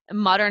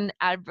 modern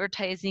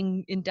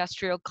advertising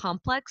industrial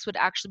complex would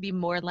actually be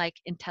more like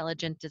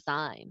intelligent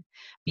design,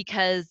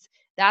 because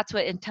that's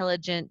what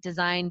intelligent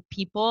design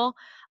people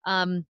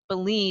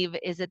believe,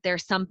 is that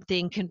there's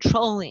something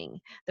controlling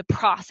the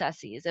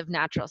processes of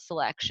natural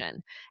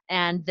selection,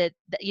 and that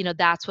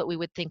that's what we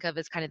would think of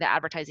as kind of the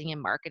advertising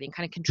and marketing,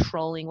 kind of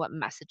controlling what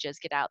messages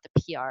get out,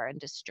 the PR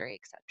industry,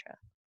 etc.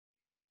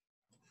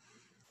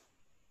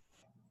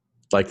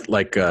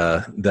 Like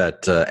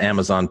that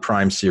Amazon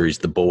Prime series,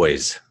 The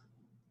Boys.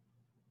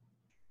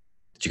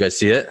 Did you guys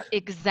see it?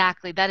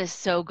 Exactly. That is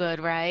so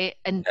good, right?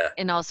 And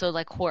also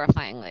like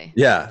horrifyingly.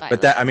 Yeah,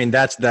 violent. but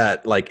that's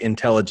that like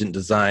intelligent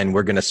design.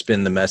 We're going to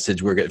spin the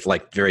message. We're going to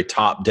like very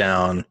top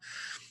down.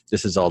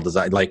 This is all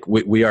designed. Like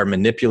we are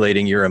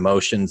manipulating your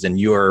emotions and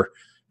you're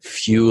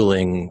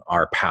fueling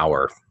our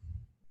power.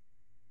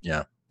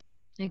 Yeah.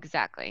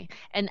 Exactly.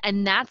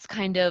 And that's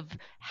kind of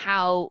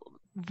how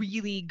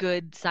really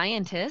good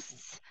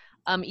scientists,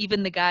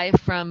 even the guy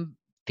from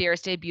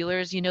Ferris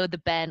Bueller's,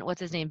 the Ben,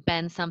 what's his name?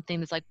 Ben something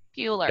that's like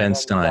Bueller. Ben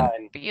Stein.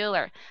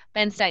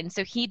 Ben Stein.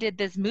 So he did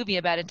this movie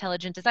about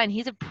intelligent design.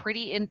 He's a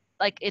pretty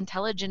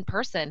intelligent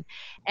person.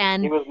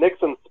 And he was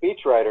Nixon's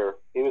speechwriter.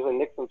 He was in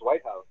Nixon's White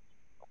House.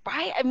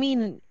 Right. I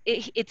mean,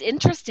 it's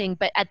interesting,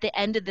 but at the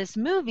end of this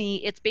movie,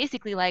 it's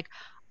basically like,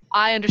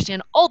 I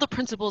understand all the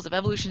principles of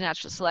evolution and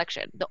natural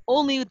selection. The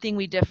only thing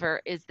we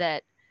differ is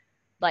that,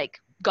 like,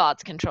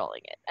 God's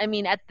controlling it. I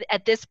mean,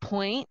 at this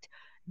point,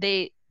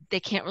 they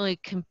can't really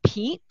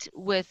compete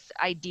with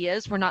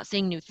ideas. We're not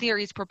seeing new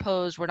theories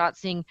proposed. We're not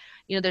seeing,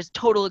 there's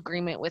total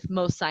agreement with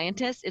most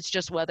scientists. It's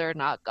just whether or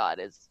not God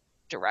is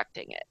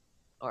directing it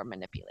or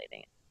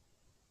manipulating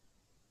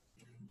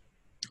it.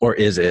 Or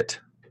is it?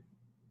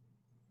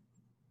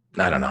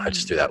 I don't know. I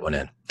just threw that one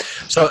in.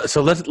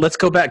 So let's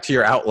go back to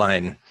your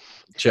outline,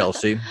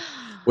 Chelsea,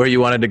 where you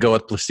wanted to go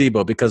with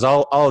placebo, because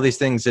all of these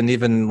things, and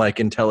even like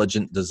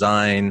intelligent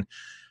design,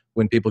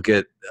 when people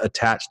get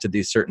attached to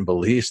these certain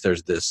beliefs,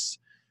 there's this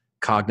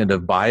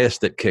cognitive bias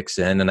that kicks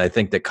in. And I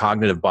think that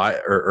cognitive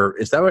bias, or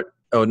is that what?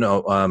 Oh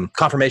no,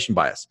 confirmation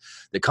bias.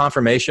 The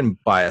confirmation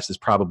bias is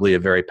probably a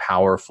very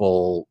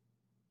powerful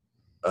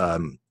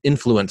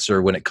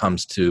influencer when it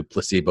comes to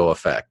placebo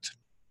effect.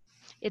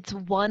 It's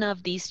one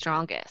of the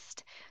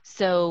strongest.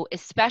 So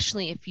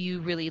especially if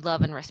you really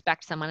love and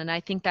respect someone, and I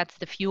think that's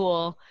the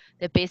fuel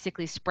that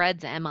basically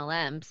spreads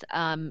MLMs.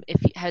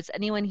 Has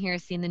anyone here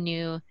seen the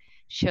new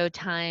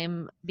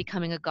Showtime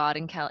Becoming a God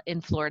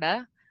in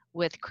Florida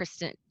with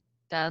Kristen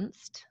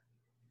Dunst?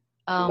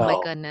 Oh no.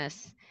 My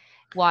goodness.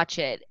 Watch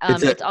it.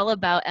 It's all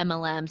about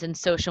MLMs and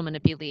social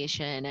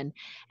manipulation and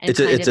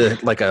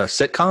it's like a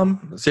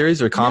sitcom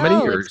series or comedy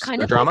or it's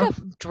kind of drama? like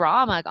a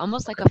drama,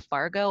 almost like a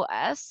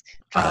Fargo-esque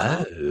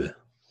drama. Oh.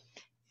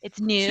 It's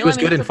new. She was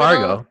good in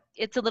Fargo.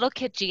 It's a little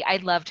kitschy. I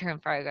loved her in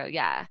Fargo,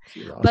 yeah.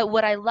 Awesome. But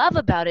what I love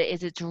about it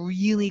is it's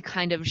really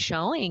kind of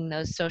showing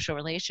those social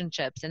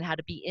relationships and how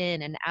to be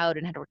in and out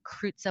and how to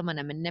recruit someone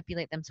and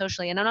manipulate them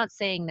socially. And I'm not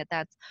saying that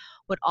that's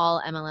what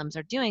all MLMs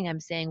are doing. I'm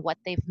saying what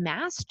they've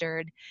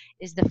mastered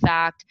is the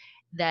fact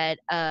that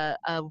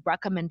a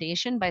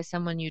recommendation by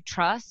someone you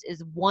trust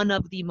is one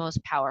of the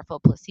most powerful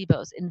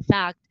placebos. In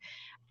fact,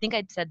 I think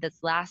I said this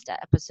last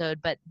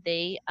episode, but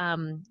they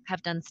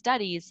have done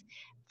studies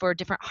for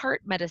different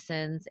heart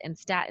medicines and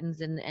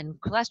statins and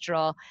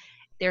cholesterol.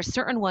 There's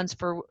certain ones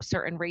for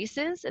certain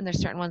races, and there's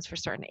certain ones for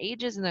certain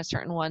ages, and there's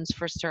certain ones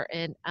for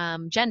certain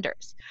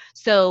genders.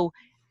 So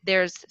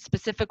there's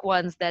specific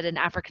ones that an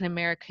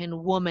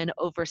African-American woman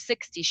over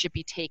 60 should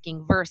be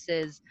taking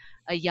versus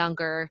a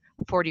younger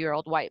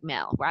 40-year-old white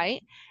male,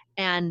 right?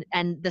 And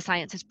the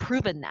science has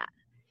proven that.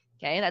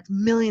 Okay, that's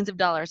millions of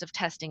dollars of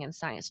testing and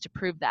science to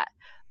prove that.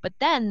 But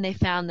then they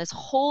found this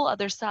whole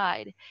other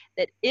side,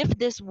 that if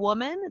this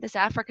woman, this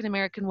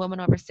African-American woman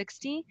over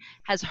 60,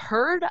 has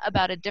heard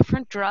about a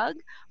different drug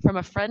from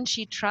a friend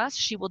she trusts,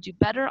 she will do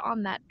better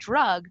on that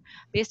drug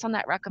based on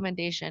that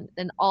recommendation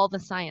than all the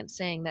science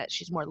saying that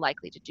she's more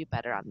likely to do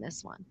better on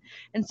this one.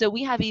 And so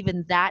we have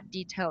even that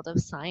detailed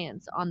of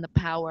science on the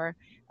power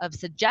of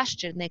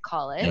suggestion, they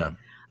call it,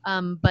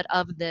 but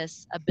of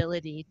this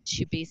ability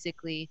to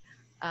basically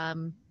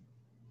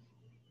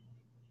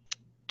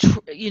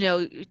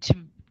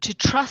to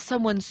trust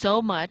someone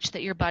so much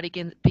that your body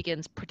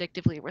begins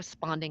predictively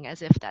responding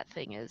as if that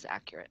thing is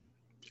accurate.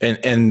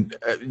 And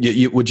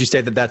would you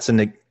say that that's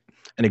an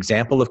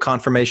example of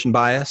confirmation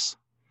bias?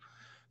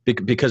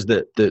 because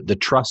the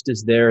trust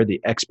is there,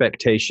 the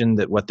expectation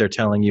that what they're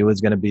telling you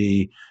is going to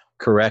be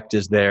correct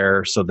is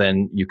there. So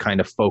then you kind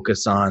of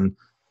focus on,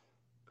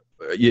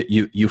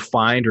 you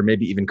find or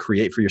maybe even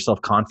create for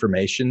yourself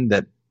confirmation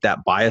that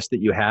bias that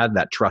you had,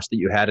 that trust that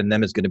you had in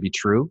them is going to be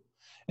true.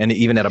 And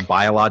even at a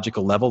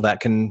biological level, that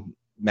can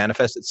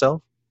manifest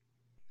itself?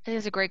 That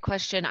is a great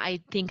question. I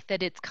think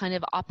that it's kind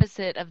of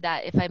opposite of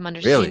that, if I'm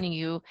understanding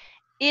you,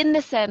 in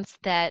the sense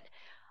that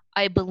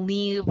I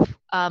believe,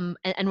 and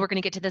we're going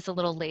to get to this a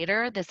little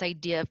later, this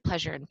idea of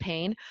pleasure and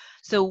pain.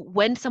 So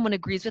when someone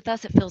agrees with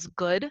us, it feels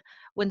good.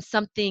 When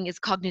something is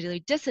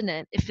cognitively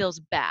dissonant, it feels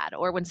bad.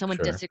 Or when someone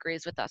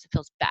disagrees with us, it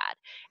feels bad.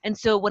 And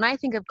so when I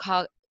think of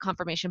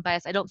confirmation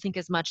bias, I don't think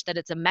as much that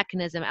it's a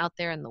mechanism out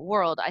there in the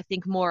world. I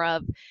think more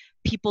of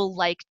people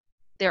like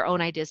their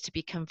own ideas to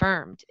be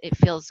confirmed. It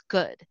feels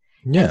good.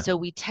 Yeah. And so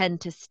we tend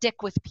to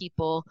stick with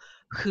people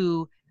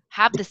who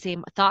have the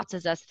same thoughts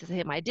as us, the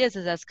same ideas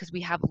as us, because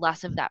we have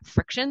less of that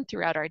friction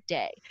throughout our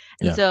day.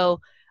 And so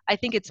I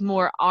think it's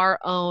more our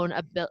own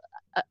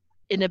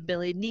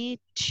inability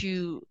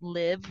to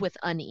live with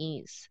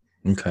unease.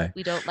 Okay.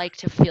 We don't like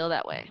to feel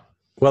that way.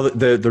 Well,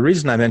 the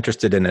reason I'm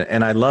interested in it,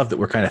 and I love that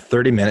we're kind of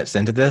 30 minutes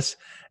into this,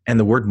 and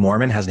the word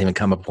Mormon hasn't even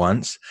come up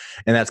once.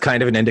 And that's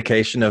kind of an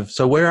indication of,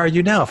 so where are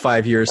you now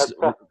 5 years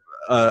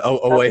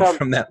away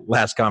from that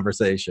last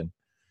conversation?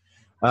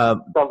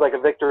 Sounds like a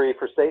victory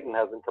for Satan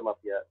hasn't come up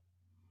yet.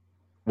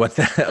 What's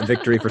that? A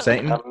victory for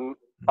Satan?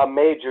 A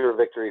major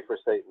victory for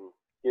Satan.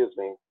 Excuse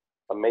me.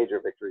 A major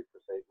victory for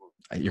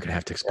Satan. You're going to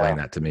have to explain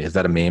that to me. Is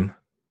that a meme?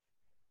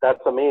 That's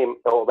a meme.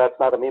 Oh, that's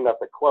not a meme.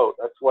 That's a quote.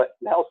 That's what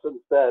Nelson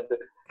said.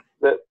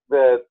 That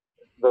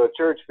the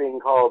church being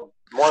called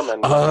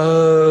Mormon.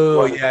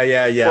 Oh,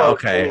 yeah.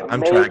 Okay.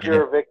 I'm tracking.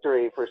 Major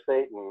victory for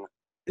Satan.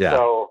 Yeah.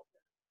 So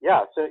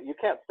you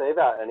can't say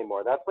that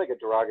anymore. That's like a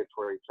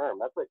derogatory term.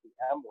 That's like the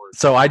M word.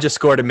 So I just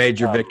scored a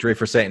major victory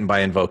for Satan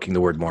by invoking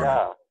the word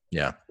Mormon.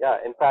 Yeah.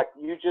 In fact,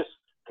 you just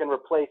can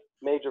replace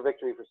major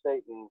victory for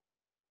Satan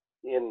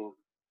in,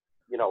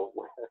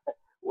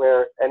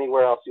 where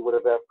anywhere else you would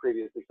have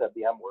previously said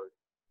the M word.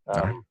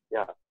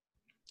 Yeah.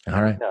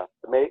 All right. Yeah.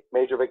 The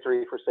major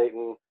victory for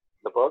Satan,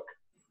 the book.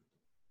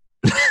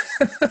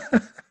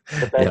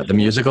 The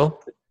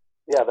musical.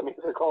 Yeah, the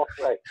musical,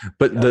 right.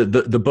 But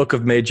the book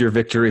of Major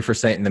Victory for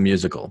Satan, the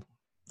musical.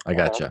 I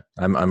gotcha.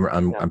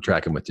 I'm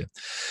tracking with you.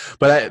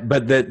 But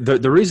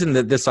the reason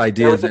that this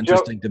idea is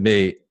interesting to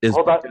me is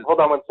hold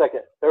on 1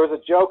 second. There was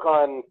a joke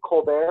on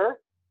Colbert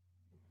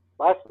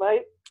last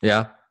night.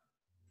 Yeah.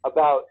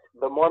 About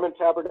the Mormon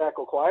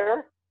Tabernacle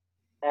Choir,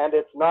 and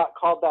it's not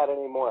called that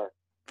anymore.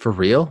 For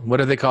real? What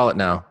do they call it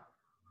now?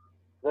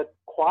 The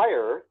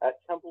choir at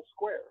Temple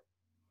Square.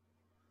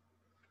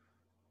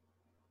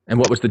 And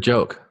what was the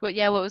joke? What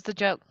was the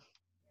joke?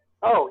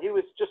 Oh, he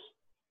was just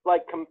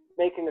like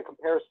making a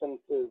comparison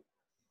to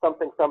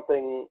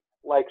something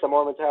like the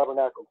Mormon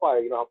Tabernacle Choir.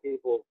 You know how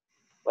people,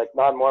 like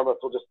non-Mormons,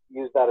 will just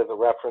use that as a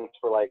reference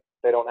for like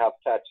they don't have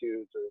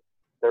tattoos or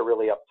they're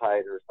really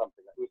uptight or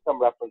something. There was some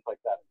reference like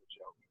that in the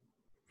joke.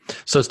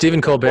 So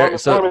Stephen Colbert.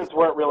 Mormons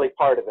weren't really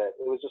part of it.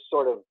 It was just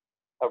sort of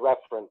a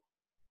reference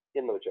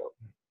in the joke.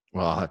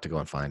 Well, I'll have to go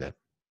and find it.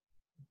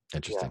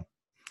 Interesting.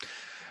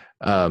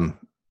 Yeah.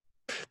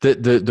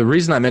 The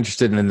reason I'm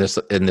interested in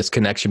this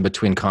connection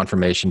between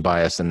confirmation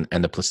bias and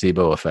the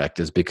placebo effect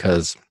is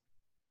because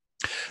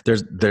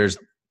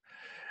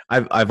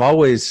I've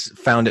always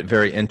found it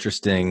very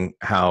interesting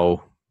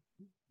how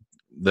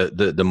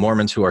the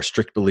Mormons who are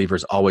strict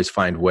believers always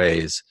find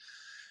ways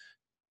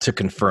to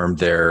confirm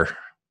their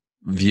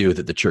view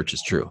that the church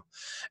is true.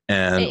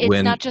 And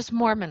it's not just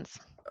Mormons.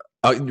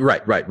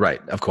 Right.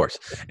 Of course.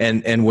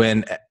 And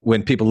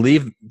when people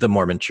leave the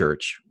Mormon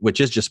church, which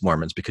is just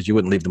Mormons, because you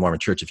wouldn't leave the Mormon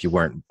church if you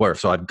weren't.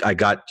 So I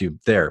got you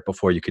there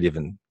before you could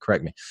even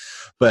correct me.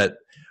 But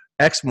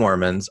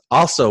ex-Mormons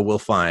also will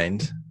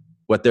find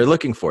what they're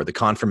looking for, the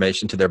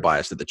confirmation to their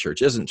bias that the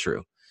church isn't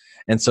true.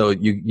 And so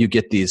you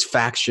get these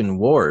faction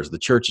wars. The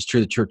church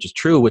is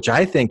true, which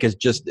I think is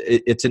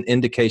it's an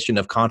indication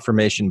of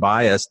confirmation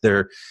bias.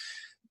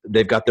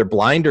 They've got their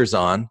blinders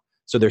on.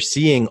 So they're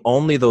seeing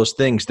only those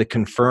things that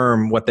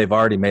confirm what they've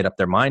already made up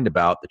their mind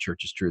about. The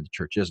church is true, the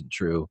church isn't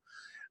true,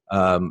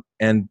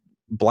 and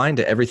blind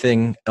to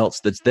everything else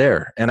that's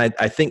there. And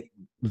I think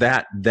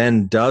that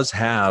then does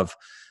have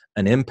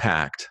an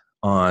impact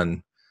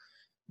on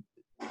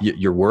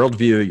your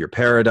worldview, your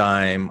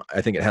paradigm.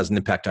 I think it has an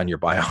impact on your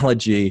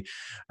biology.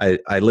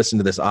 I listened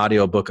to this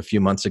audiobook a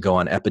few months ago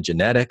on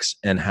epigenetics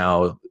and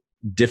how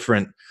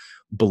different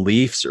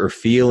beliefs or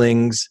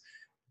feelings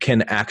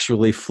can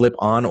actually flip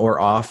on or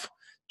off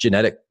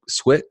genetic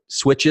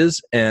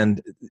switches.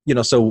 And,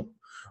 so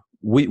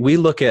we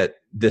look at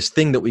this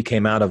thing that we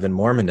came out of in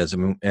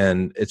Mormonism,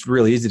 and it's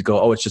really easy to go,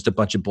 oh, it's just a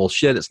bunch of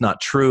bullshit. It's not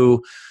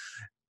true.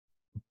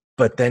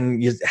 But then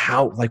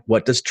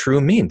what does true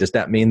mean? Does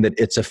that mean that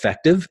it's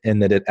effective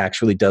and that it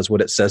actually does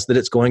what it says that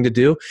it's going to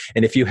do?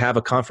 And if you have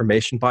a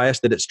confirmation bias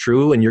that it's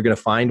true and you're going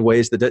to find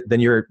ways that then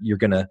you're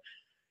going to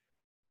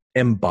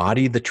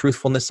embody the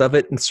truthfulness of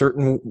it in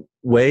certain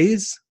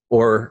ways,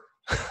 or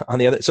on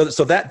the other,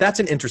 so that's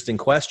an interesting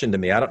question to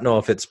me. I don't know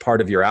if it's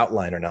part of your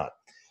outline or not.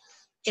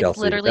 Chelsea, it's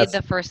literally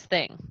the first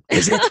thing.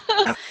 Is it?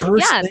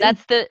 First yeah, thing?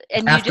 That's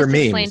and After you just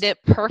memes. explained it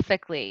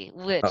perfectly,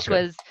 which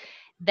was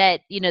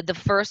that,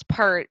 the first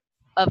part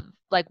of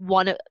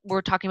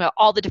we're talking about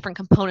all the different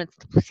components of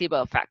the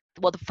placebo effect.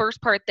 Well, the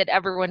first part that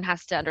everyone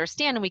has to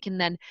understand, and we can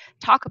then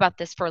talk about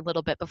this for a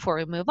little bit before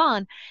we move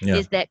on,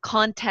 is that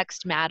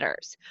context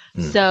matters.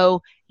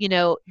 So,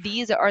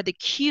 these are the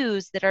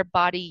cues that our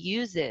body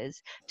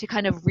uses to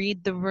kind of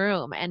read the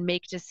room and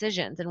make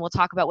decisions. And we'll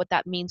talk about what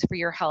that means for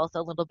your health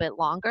a little bit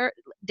longer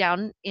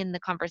down in the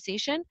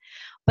conversation.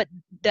 But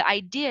the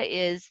idea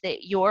is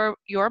that your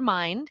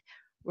mind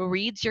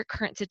reads your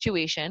current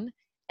situation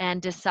and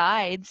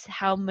decides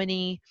how am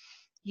I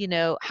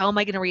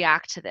going to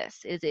react to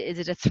this? Is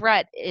it a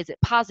threat? Is it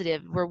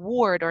positive,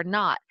 reward, or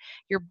not?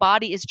 Your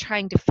body is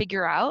trying to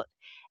figure out,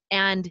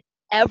 and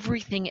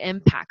everything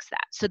impacts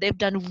that. So they've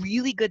done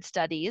really good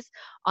studies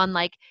on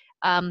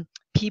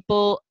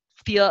people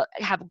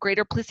have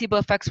greater placebo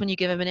effects when you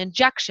give them an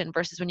injection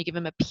versus when you give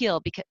them a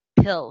pill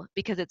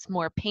because it's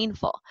more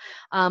painful.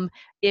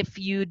 If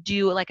you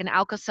do like an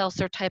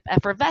Alka-Seltzer type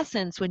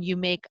effervescence when you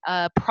make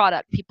a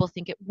product, people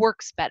think it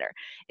works better.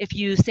 If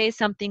you say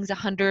something's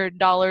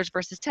 $100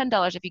 versus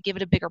 $10, if you give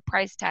it a bigger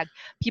price tag,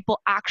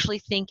 people actually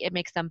think it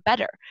makes them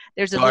better.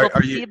 There's a little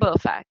placebo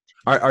effect.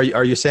 Are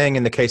you saying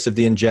in the case of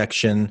the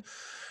injection,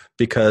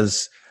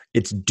 because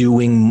it's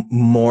doing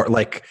more,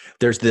 like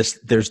there's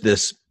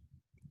this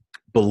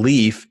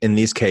belief in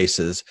these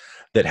cases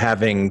that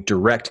having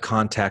direct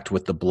contact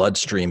with the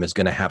bloodstream is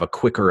going to have a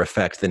quicker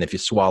effect than if you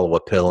swallow a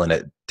pill and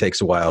it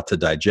takes a while to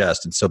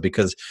digest. And so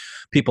because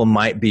people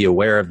might be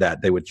aware of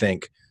that, they would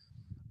think,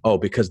 oh,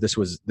 because this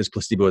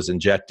placebo was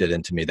injected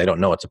into me, they don't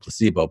know it's a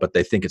placebo, but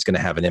they think it's going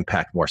to have an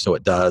impact more. So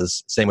it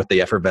does. Same with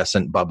the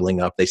effervescent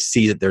bubbling up. They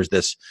see that there's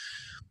this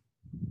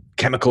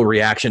chemical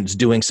reaction. It's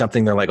doing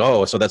something. They're like,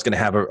 oh, so that's going to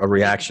have a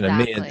reaction in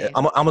me. And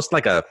almost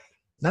like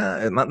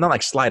not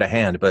like sleight of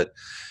hand, but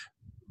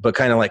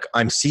kind of like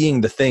I'm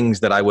seeing the things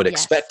that I would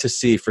expect to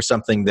see for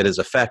something that is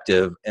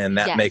effective, and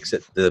that makes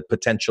it the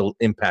potential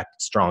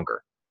impact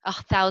stronger.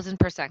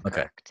 1,000%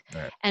 correct.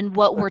 All right. And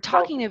what we're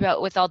talking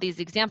about with all these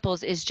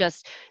examples is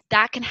just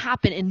that can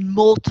happen in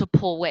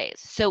multiple ways.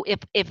 So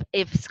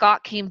if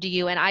Scott came to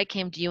you and I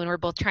came to you and we're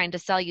both trying to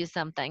sell you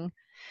something,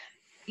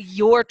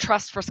 your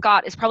trust for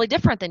Scott is probably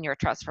different than your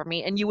trust for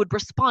me, and you would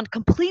respond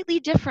completely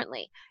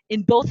differently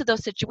in both of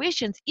those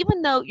situations,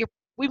 even though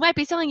we might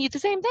be selling you the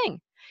same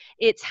thing.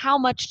 It's how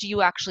much do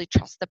you actually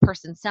trust the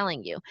person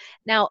selling you.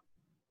 Now,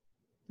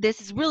 this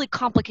is really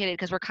complicated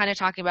because we're kind of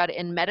talking about it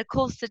in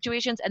medical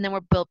situations, and then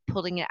we're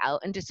pulling it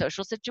out into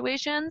social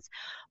situations.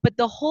 But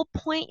the whole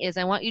point is,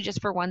 I want you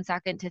just for 1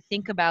 second to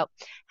think about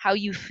how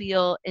you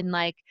feel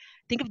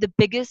think of the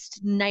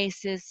biggest,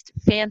 nicest,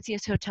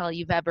 fanciest hotel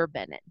you've ever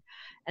been in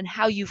and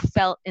how you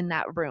felt in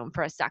that room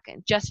for a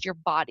second, just your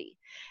body.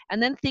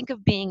 And then think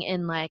of being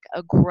in like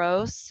a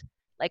gross,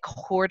 like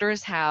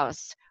hoarder's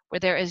house where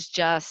there is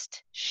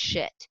just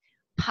shit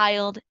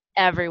piled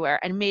everywhere,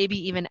 and maybe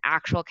even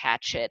actual cat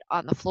shit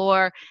on the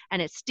floor,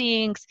 and it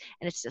stinks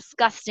and it's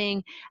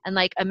disgusting. And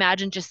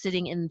imagine just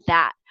sitting in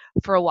that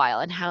for a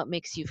while and how it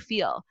makes you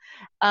feel.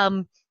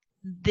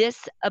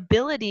 This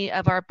ability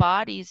of our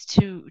bodies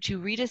to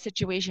read a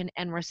situation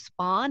and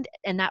respond,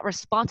 and that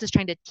response is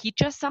trying to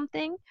teach us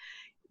something,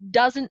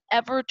 doesn't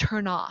ever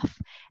turn off.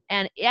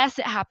 And yes,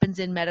 it happens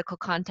in medical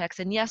context,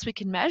 and yes, we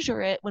can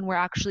measure it when we're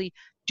actually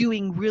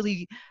doing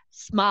really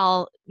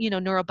small,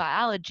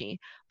 neurobiology.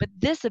 But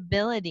this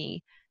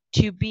ability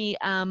to be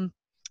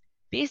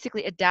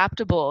basically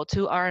adaptable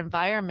to our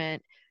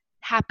environment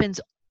happens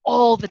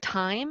all the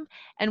time.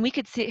 And we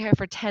could sit here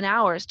for 10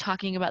 hours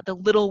talking about the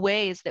little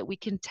ways that we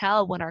can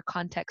tell when our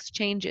context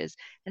changes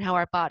and how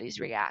our bodies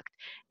react.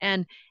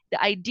 And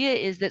the idea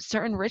is that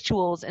certain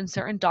rituals and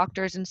certain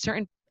doctors and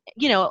certain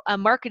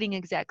marketing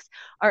execs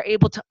are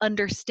able to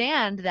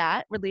understand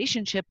that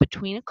relationship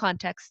between a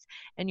context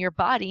and your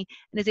body,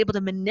 and is able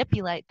to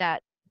manipulate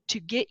that to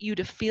get you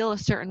to feel a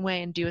certain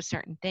way and do a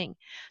certain thing.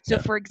 So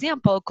for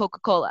example,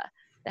 Coca-Cola,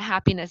 the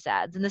happiness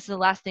ads, and this is the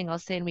last thing I'll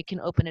say, and we can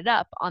open it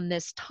up on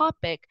this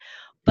topic,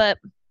 but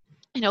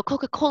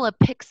Coca-Cola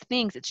picks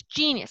things. It's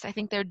genius. I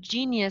think they're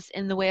genius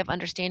in the way of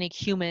understanding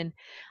human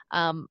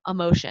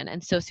emotion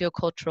and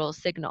sociocultural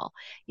signal.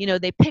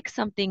 They pick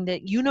something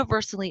that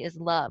universally is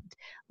loved,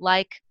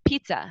 like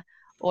pizza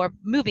or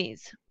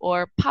movies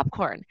or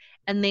popcorn,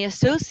 and they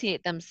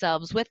associate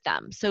themselves with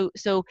them. So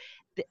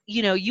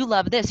you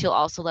love this, you'll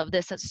also love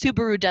this.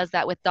 Subaru does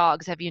that with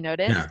dogs. Have you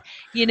noticed?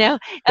 Yeah.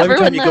 Every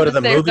time you go to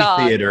the movie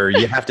theater,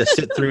 you have to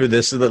sit through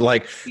this.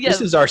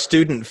 This is our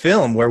student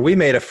film where we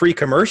made a free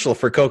commercial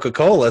for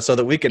Coca-Cola so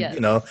that we could,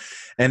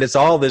 And it's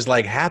all this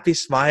like happy,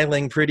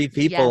 smiling, pretty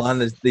people on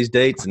these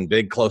dates and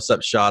big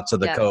close-up shots of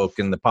the Coke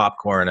and the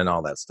popcorn and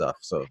all that stuff.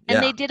 So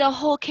and they did a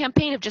whole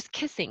campaign of just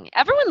kissing.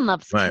 Everyone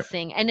loves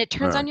kissing, and it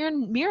turns on your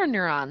mirror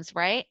neurons,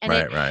 right? And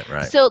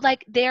right. So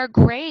like they're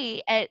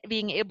great at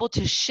being able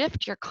to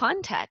shift your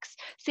context.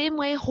 Same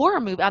way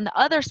horror movie on the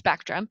other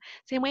spectrum.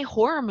 Same way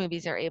horror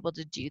movies are able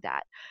to do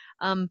that.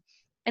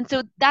 And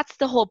so that's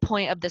the whole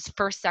point of this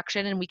first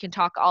section, and we can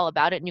talk all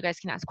about it, and you guys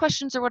can ask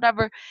questions or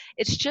whatever.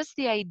 It's just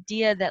the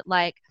idea that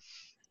like,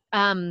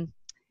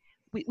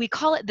 we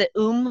call it the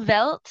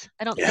Umwelt.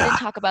 We didn't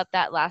talk about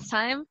that last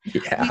time.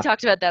 Yeah. We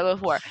talked about that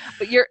before.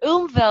 But your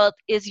Umwelt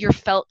is your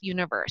felt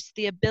universe,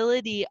 the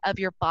ability of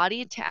your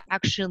body to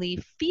actually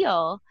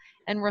feel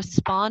and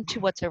respond to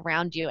what's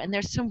around you. And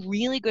there's some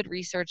really good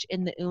research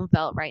in the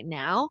Umwelt right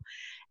now.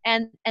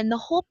 And the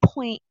whole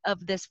point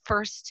of this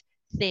first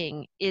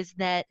thing is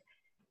that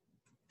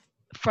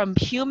from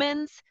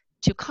humans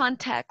to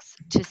context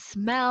to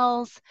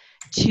smells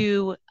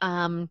to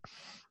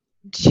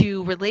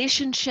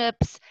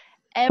relationships,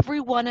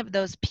 every one of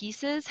those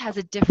pieces has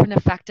a different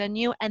effect on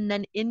you. And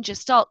then in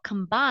Gestalt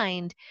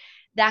combined,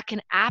 that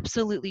can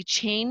absolutely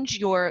change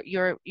your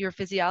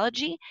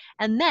physiology.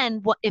 And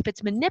then if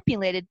it's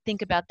manipulated,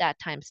 think about that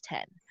times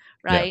 10.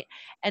 Right.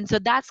 Yeah. And so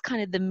that's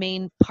kind of the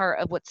main part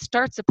of what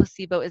starts a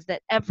placebo, is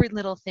that every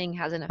little thing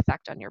has an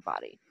effect on your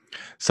body.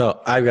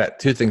 So I've got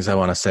two things I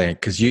want to say,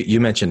 because you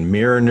mentioned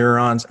mirror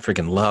neurons. I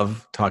freaking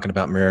love talking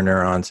about mirror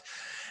neurons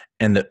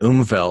and the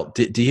Umwelt.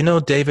 Do you know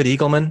David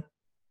Eagleman?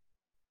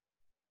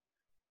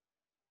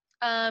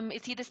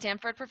 Is he the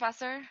Stanford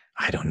professor?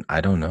 I don't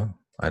know.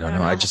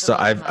 I just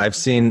saw, I've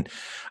seen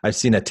a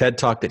TED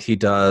talk that he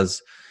does.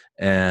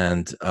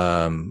 And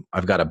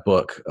I've got a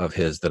book of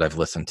his that I've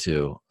listened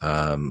to,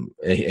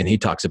 and he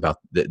talks about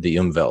the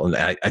Umwelt. And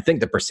I think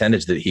the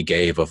percentage that he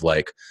gave of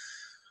like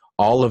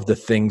all of the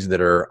things that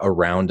are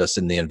around us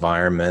in the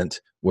environment,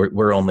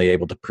 we're only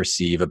able to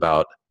perceive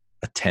about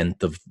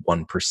 1/10 of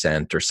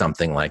 1% or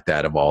something like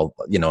that of all,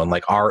 and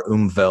like our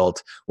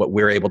Umwelt, what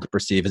we're able to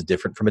perceive is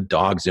different from a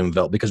dog's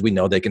Umwelt, because we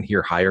know they can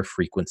hear higher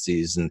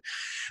frequencies. And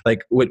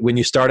like when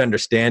you start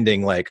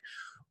understanding, like,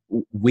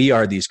 we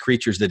are these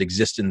creatures that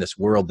exist in this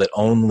world that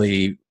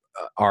only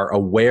are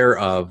aware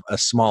of a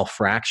small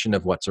fraction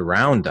of what's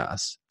around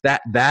us.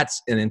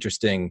 That's an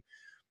interesting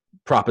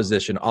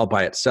proposition all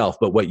by itself.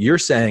 But what you're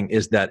saying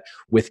is that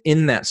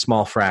within that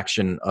small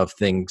fraction of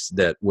things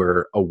that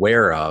we're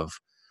aware of,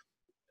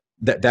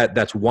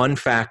 that's one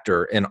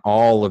factor in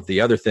all of the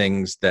other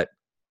things that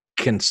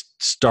can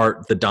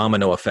start the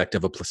domino effect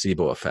of a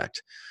placebo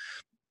effect.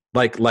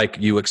 Like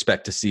you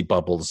expect to see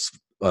bubbles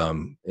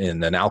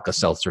in an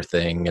Alka-Seltzer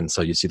thing, and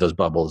so you see those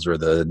bubbles, or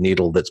the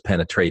needle that's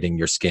penetrating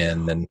your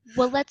skin. And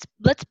well, let's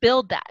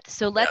build that.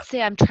 So let's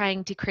say I'm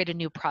trying to create a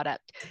new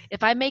product.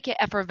 If I make it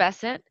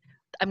effervescent,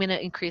 I'm going to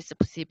increase the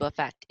placebo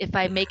effect. If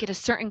I make it a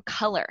certain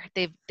color,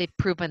 they've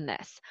proven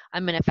this,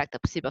 I'm going to affect the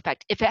placebo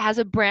effect. If it has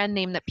a brand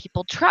name that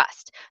people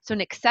trust, so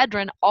an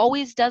Excedrin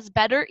always does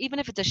better, even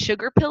if it's a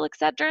sugar pill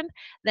Excedrin,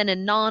 than a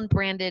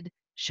non-branded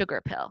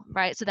sugar pill,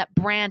 right? So that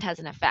brand has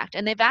an effect.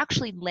 And they've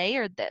actually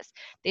layered this.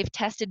 They've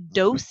tested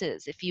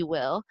doses, if you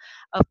will,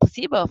 of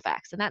placebo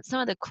effects. And that's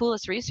some of the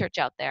coolest research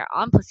out there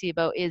on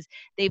placebo, is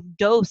they've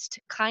dosed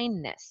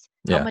kindness.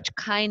 Yeah. How much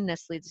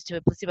kindness leads to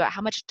a placebo,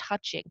 how much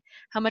touching,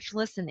 how much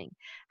listening,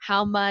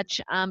 how much,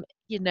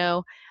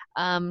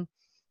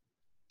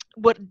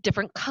 what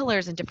different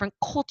colors and different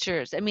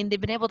cultures. I mean, they've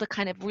been able to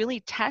kind of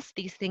really test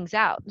these things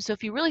out. So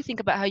if you really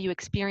think about how you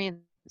experience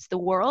the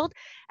world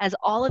as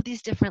all of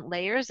these different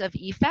layers of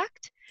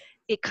effect,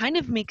 it kind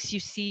of makes you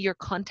see your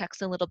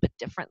context a little bit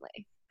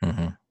differently.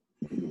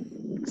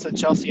 Mm-hmm. So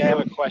Chelsea, I have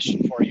a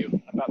question for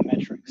you about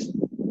metrics.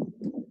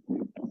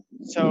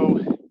 So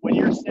when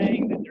you're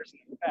saying that there's an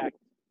effect,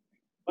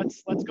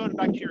 let's go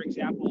back to your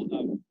example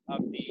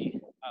of the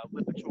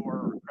Lipitor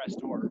or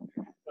Crestor,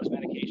 those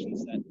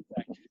medications that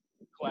affect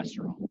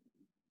cholesterol.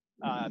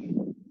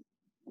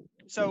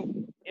 So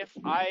if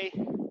I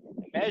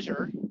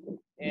measure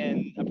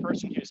in a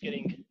person who's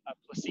getting a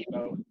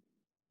placebo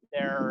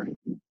their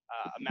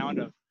amount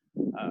of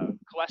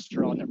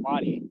cholesterol in their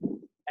body,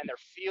 and they're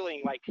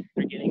feeling like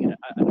they're getting an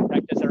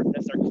effect, does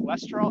their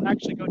cholesterol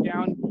actually go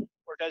down,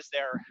 or does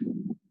their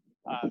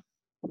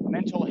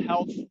mental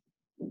health,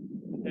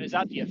 is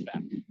that the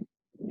effect?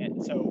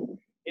 And so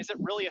is it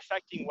really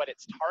affecting what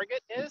its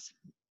target is,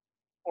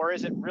 or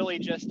is it really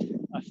just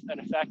an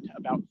effect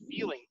about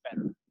feeling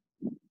better?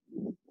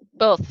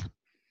 Both.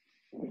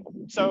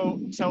 So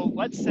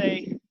let's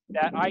say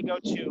that I go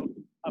to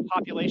a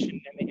population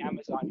in the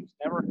Amazon who's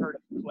never heard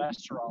of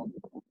cholesterol,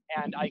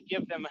 and I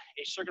give them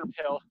a sugar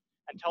pill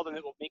and tell them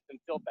it will make them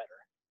feel better.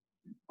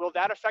 Will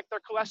that affect their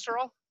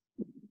cholesterol?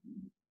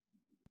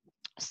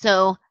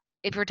 So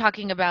if we're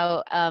talking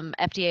about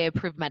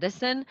FDA-approved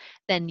medicine,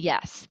 then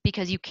yes,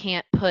 because you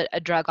can't put a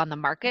drug on the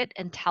market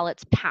until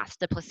it's passed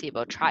the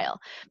placebo trial,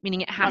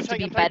 meaning it has to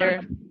be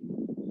better.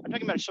 I'm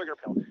talking about a sugar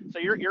pill. So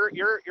your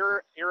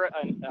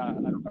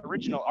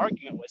original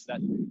argument was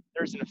that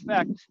there's an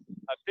effect,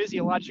 a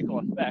physiological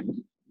effect,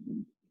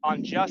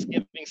 on just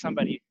giving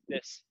somebody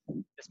this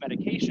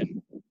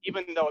medication,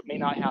 even though it may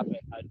not have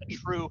a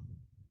true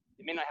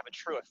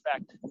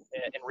effect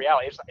in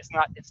reality. It's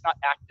not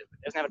active.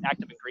 It doesn't have an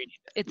active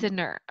ingredient. It's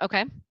inert.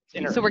 Okay. It's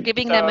inert. So we're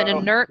giving them an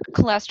inert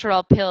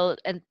cholesterol pill,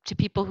 and to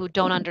people who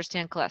don't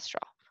understand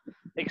cholesterol.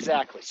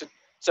 Exactly.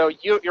 So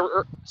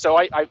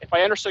if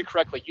I understood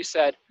correctly, you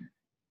said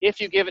if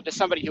you give it to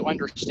somebody who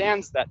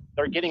understands that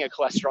they're getting a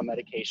cholesterol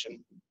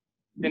medication,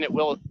 then it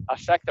will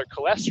affect their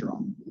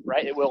cholesterol,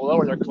 right? It will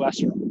lower their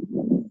cholesterol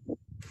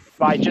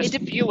by just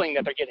feeling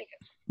that they're getting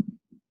it.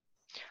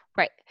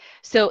 Right.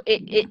 So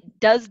it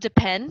does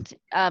depend.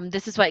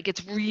 This is why it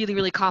gets really,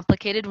 really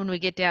complicated when we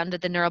get down to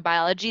the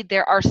neurobiology.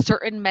 There are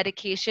certain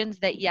medications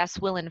that, yes,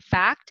 will in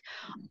fact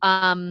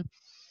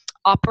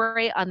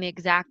operate on the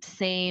exact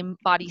same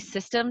body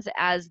systems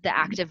as the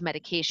active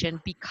medication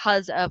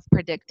because of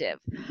predictive.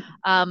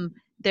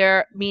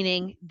 They're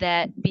meaning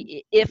that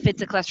if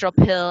it's a cholesterol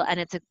pill and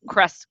it's a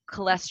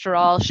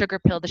cholesterol sugar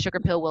pill, the sugar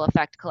pill will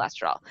affect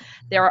cholesterol.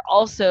 There are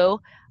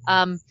also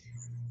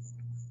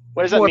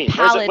what does that mean?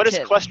 What is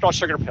cholesterol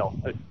sugar pill?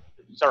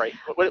 Sorry,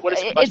 what is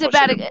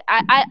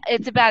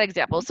it's a bad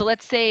example. So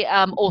let's say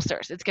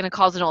ulcers. It's going to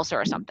cause an ulcer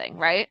or something,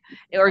 right?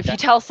 Or if you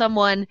tell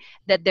someone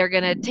that they're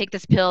going to take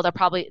this pill,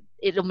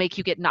 it'll make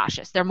you get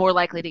nauseous. They're more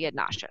likely to get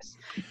nauseous.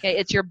 Okay?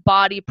 It's your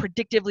body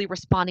predictively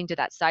responding to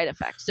that side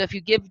effect. So if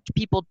you give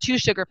people 2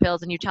 sugar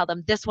pills and you tell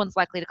them this one's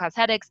likely to cause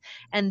headaches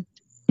and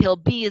pill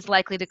B is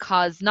likely to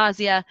cause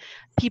nausea,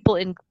 people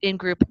in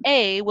group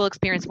A will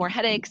experience more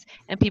headaches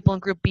and people in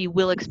group B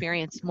will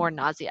experience more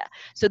nausea.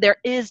 So there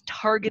is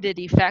targeted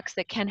effects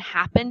that can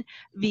happen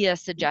via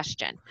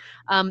suggestion.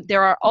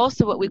 There are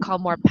also what we call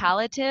more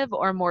palliative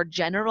or more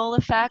general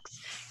effects.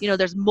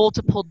 There's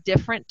multiple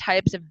different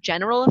types of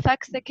general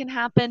effects that can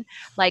happen,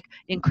 like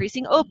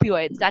increasing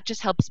opioids. That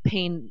just helps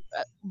pain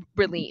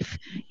relief.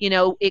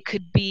 It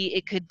could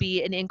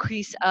be an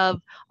increase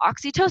of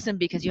oxytocin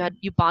because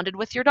you bonded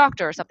with your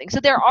doctor or something.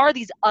 So there are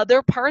these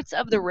other parts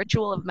of the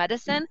ritual of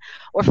medicine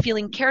or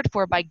feeling cared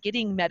for by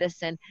getting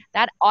medicine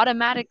that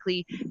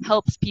automatically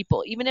helps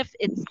people, even if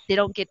they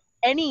don't get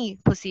any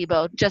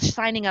placebo. Just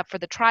signing up for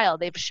the trial,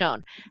 they've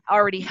shown,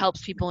 already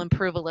helps people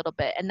improve a little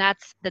bit. And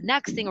that's the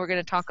next thing we're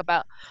going to talk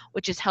about,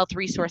 which is health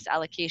resource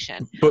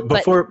allocation. But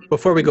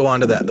before we go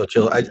on to that, though,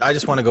 Jill, I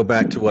just want to go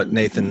back to what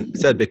Nathan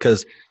said,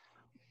 because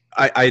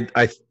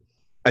I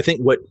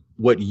think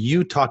what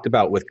you talked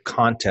about with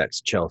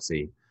context,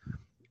 Chelsea,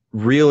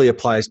 really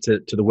applies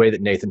to the way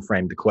that Nathan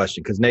framed the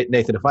question. Because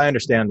Nathan, if I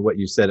understand what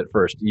you said at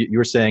first, you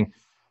were saying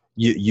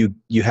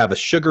you have a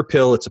sugar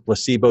pill, it's a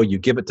placebo, you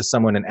give it to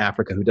someone in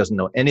Africa who doesn't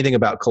know anything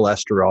about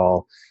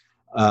cholesterol,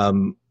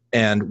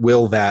 and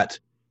will that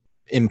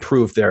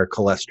improve their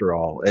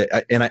cholesterol?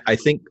 And I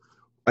think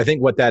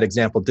what that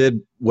example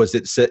did was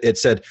it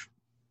said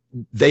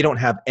they don't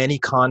have any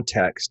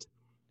context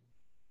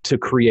to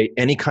create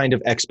any kind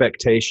of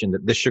expectation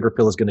that this sugar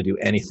pill is going to do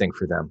anything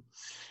for them.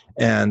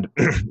 And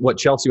what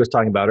Chelsea was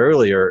talking about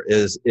earlier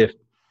is if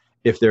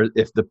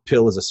the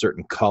pill is a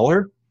certain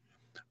color,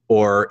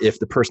 or if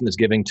the person that's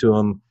giving to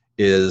them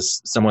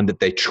is someone that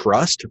they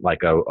trust,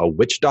 like a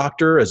witch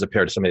doctor, as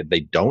opposed to somebody that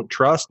they don't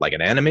trust, like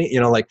an enemy,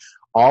 like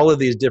all of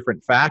these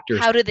different factors.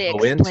 How do they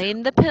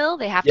explain the pill?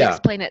 They have to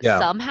explain it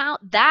somehow.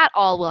 That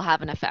all will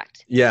have an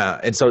effect.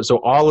 Yeah, and so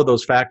all of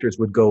those factors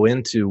would go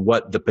into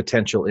what the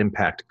potential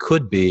impact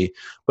could be.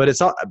 But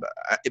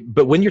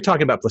but when you're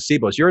talking about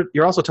placebos,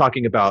 you're also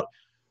talking about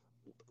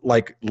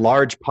like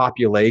large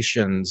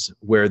populations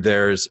where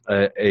there's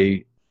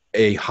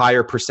a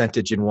higher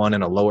percentage in one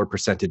and a lower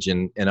percentage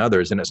in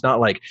others. And it's not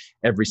like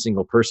every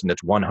single person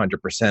that's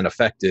 100%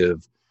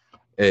 effective.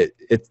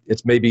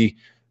 It's maybe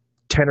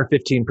 10 or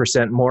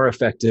 15% more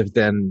effective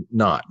than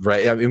not,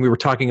 right? I mean, we were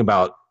talking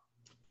about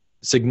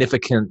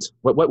significant,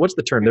 what's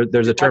the term?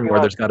 There's a term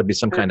where there's got to be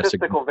some kind of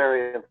statistical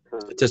variance.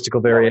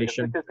 Statistical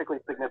variation. Statistically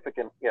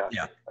significant,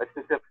 yeah.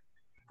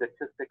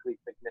 Statistically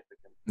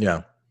significant.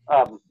 Yeah.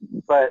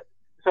 But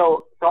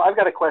so I've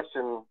got a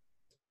question,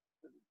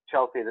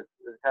 Chelsea, that's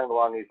kind of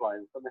along these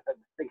lines, something I've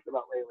been thinking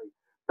about lately.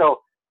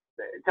 So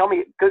tell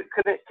me,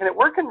 can it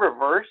work in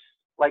reverse?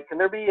 Like, can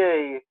there be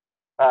a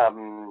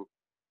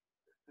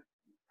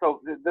so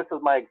this is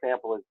my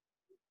example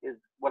is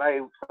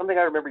something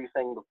I remember you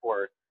saying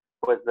before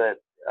was that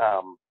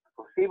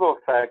placebo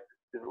effect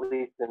is, at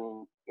least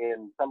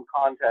in some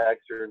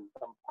context or in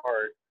some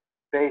part,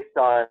 based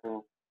on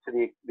to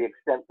the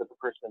extent that the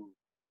person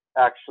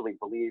actually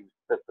believes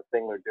that the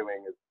thing they're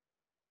doing is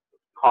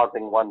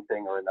causing one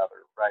thing or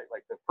another, right?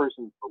 Like the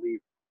person's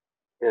belief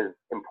is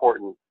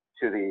important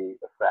to the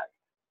effect.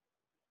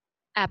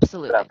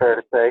 Absolutely. Is that fair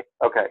to say?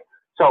 Okay.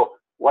 So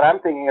what I'm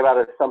thinking about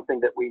is something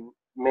that we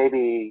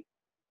maybe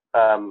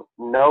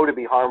know to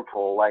be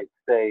harmful, like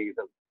say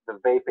the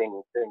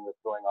vaping thing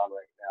that's going on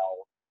right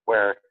now,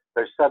 where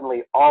there's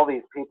suddenly all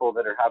these people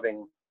that are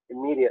having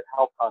immediate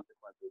health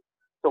consequences.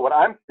 So what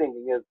I'm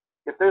thinking is,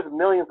 if there's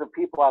millions of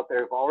people out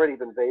there who've already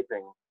been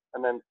vaping,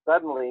 and then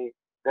suddenly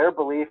their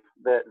belief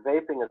that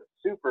vaping is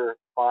super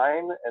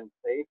fine and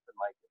safe and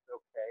like it's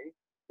okay,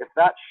 if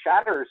that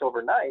shatters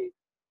overnight,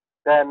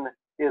 then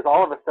is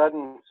all of a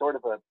sudden sort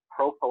of a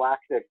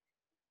prophylactic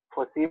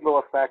placebo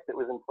effect that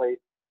was in place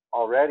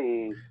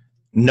already.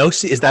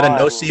 Is that a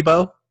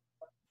nocebo?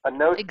 A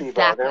nocebo.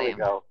 Exactly. There we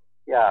go.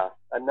 Yeah,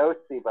 a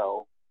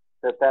nocebo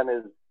that then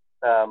is,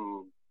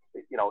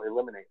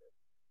 eliminated,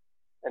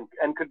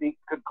 and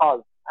could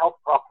cause health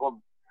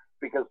problems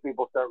because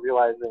people start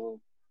realizing,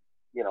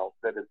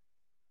 that it's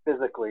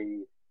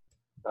physically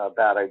a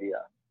bad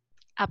idea.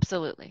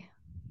 Absolutely.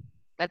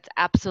 That's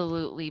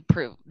absolutely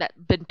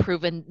been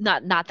proven,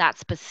 not that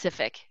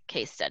specific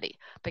case study,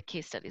 but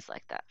case studies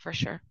like that for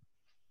sure.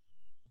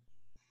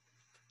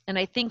 And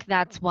I think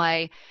that's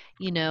why,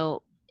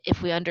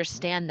 if we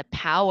understand the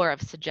power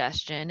of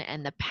suggestion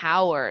and the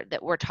power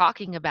that we're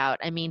talking about,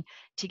 I mean,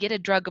 to get a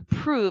drug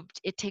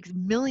approved, it takes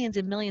millions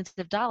and millions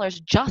of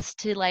dollars just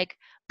to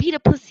beat a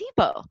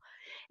placebo.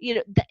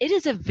 It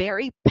is a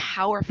very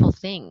powerful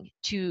thing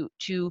to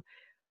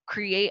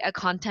create a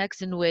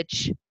context in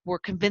which we're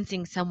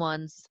convincing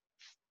someone's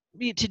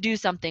to do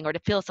something or to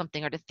feel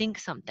something or to think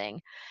something.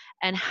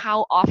 And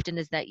how often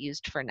is that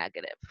used for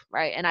negative,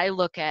 right? And I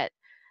look at,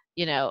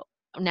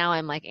 now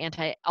I'm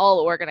anti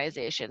all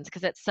organizations,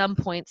 because at some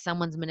point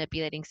someone's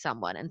manipulating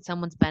someone and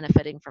someone's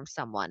benefiting from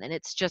someone. And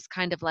it's just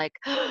kind of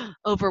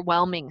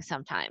overwhelming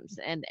sometimes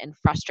and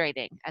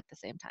frustrating at the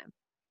same time.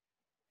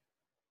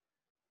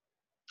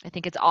 I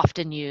think it's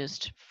often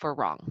used for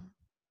wrong.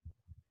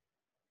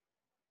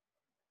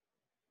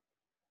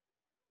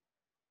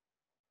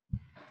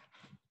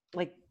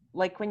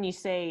 Like when you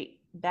say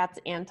that's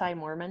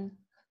anti-Mormon?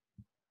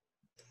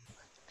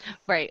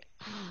 Right.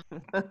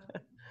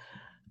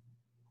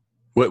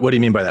 What do you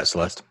mean by that,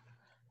 Celeste?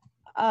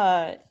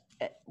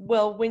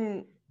 Well,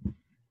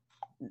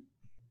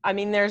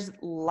 there's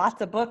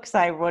lots of books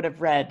I would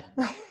have read.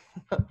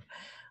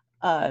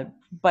 But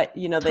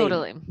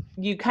totally.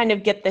 You kind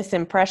of get this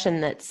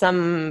impression that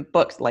some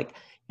books,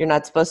 you're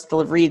not supposed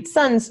to read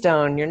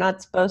Sunstone, you're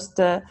not supposed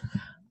to,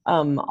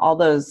 all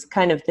those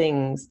kind of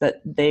things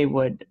that they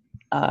would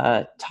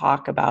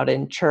talk about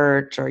in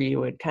church, or you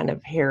would kind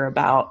of hear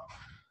about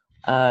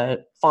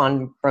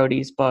Fawn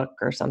Brody's book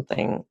or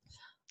something.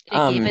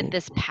 It gave it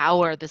this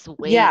power, this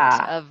weight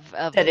of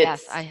that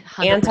it's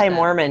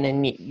anti-Mormon,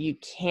 and you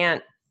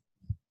can't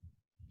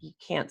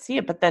see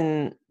it. But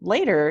then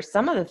later,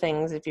 some of the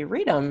things, if you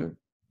read them,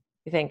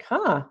 you think,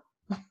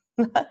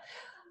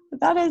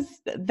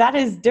 that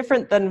is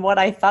different than what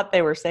I thought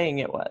they were saying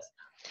it was.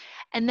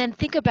 And then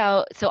think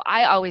about, so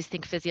I always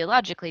think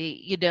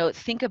physiologically,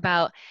 think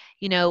about,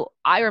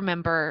 I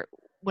remember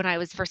when I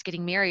was first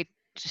getting married,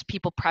 just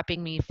people prepping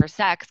me for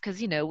sex,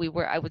 because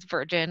I was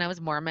virgin, I was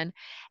Mormon,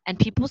 and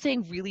people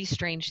saying really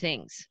strange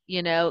things,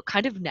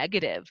 kind of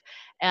negative,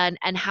 and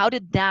how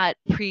did that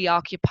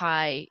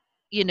preoccupy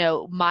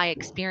my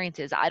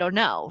experiences? I don't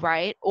know,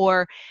 right?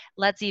 Or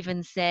let's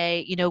even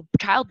say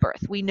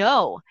childbirth. We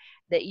know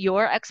that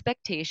your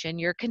expectation,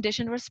 your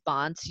conditioned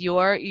response,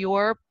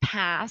 your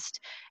past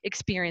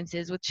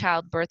experiences with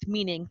childbirth,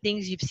 meaning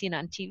things you've seen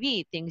on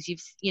TV, things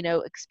you've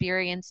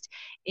experienced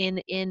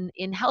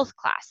in health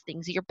class,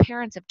 things that your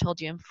parents have told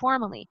you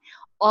informally,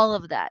 all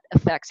of that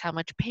affects how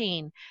much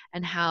pain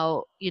and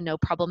how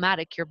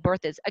problematic your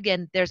birth is.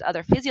 Again, there's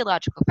other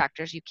physiological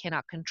factors you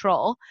cannot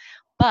control,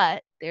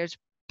 but there's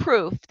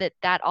proof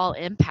that all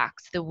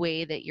impacts the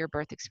way that your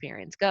birth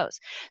experience goes.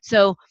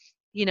 So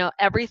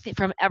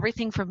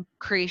everything from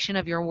creation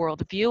of your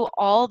worldview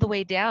all the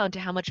way down to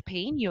how much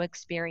pain you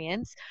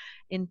experience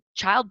in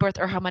childbirth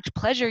or how much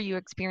pleasure you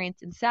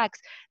experience in sex.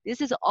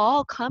 This is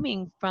all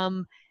coming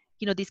from,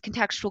 these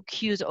contextual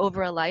cues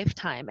over a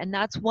lifetime. And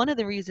that's one of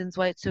the reasons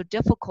why it's so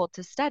difficult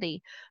to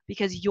study,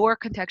 because your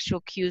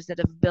contextual cues that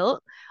have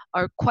built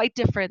are quite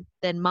different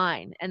than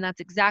mine. And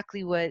that's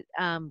exactly what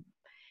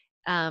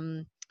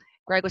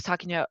Greg was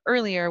talking about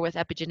earlier with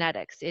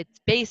epigenetics. It's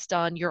based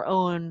on your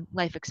own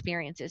life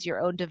experiences, your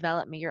own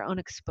development, your own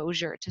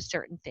exposure to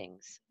certain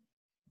things.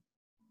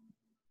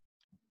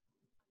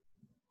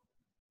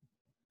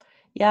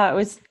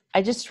 Yeah,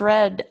 I just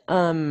read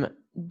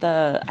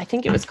I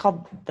think it was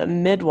called The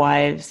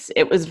Midwives.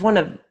 It was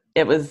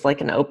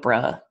like an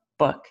Oprah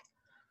book.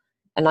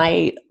 And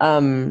I,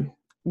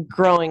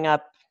 growing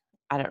up,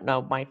 I don't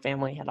know, my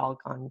family had all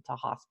gone to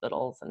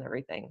hospitals and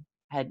everything.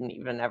 I hadn't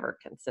even ever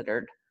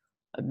considered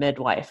a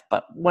midwife.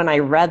 But when I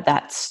read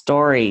that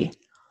story,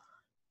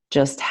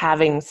 just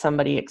having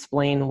somebody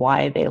explain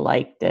why they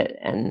liked it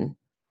and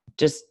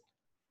just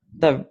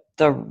the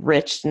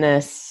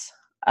richness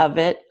of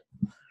it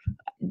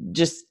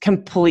just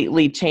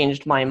completely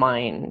changed my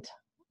mind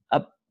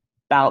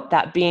about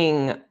that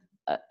being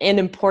an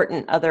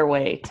important other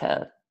way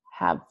to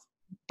have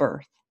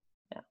birth.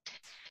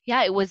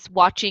 Yeah, it was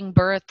watching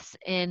births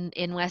in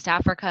West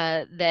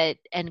Africa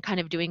and kind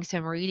of doing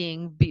some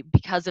reading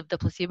because of the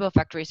placebo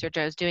effect research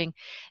I was doing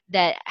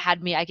that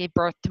I gave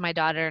birth to my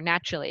daughter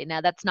naturally.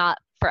 Now that's not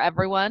for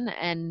everyone,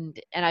 and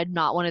I'm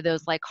not one of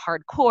those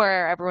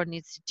hardcore, everyone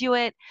needs to do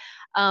it.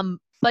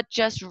 But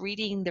just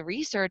reading the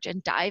research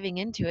and diving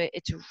into it,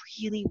 it's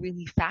really,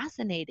 really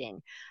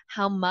fascinating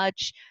how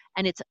much,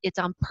 and it's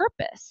on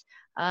purpose.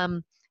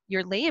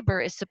 your labor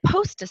is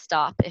supposed to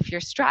stop if you're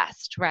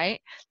stressed,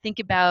 right? Think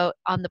about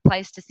on the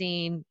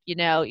Pleistocene, you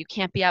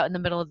can't be out in the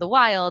middle of the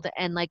wild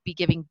and like be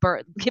giving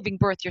birth.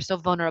 You're so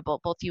vulnerable,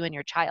 both you and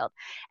your child.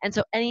 And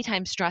so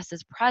anytime stress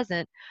is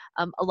present,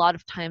 a lot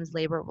of times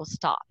labor will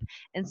stop.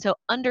 And so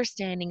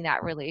understanding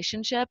that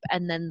relationship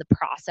and then the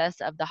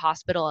process of the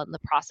hospital and the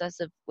process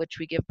of which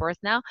we give birth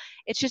now,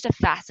 it's just a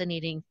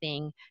fascinating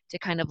thing to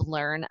kind of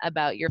learn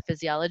about your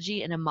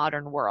physiology in a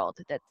modern world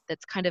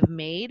that's kind of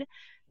made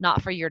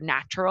not for your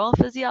natural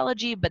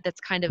physiology, but that's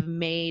kind of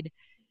made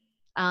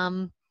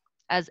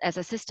as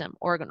a system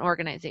or an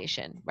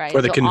organization, right?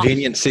 For the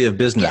conveniency of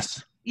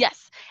business.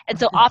 Yes. And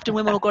so often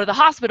women will go to the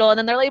hospital and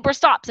then their labor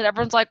stops and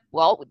everyone's like,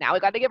 well, now we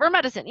got to give her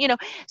medicine,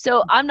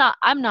 So I'm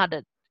not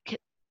a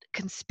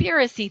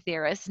conspiracy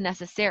theorist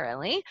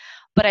necessarily,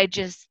 but I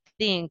just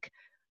think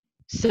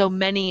so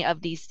many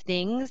of these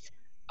things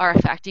are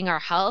affecting our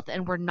health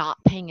and we're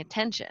not paying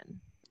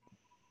attention.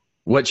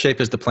 What shape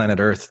is the planet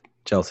Earth,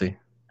 Chelsea?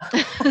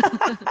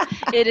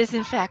 It is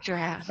in fact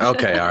round.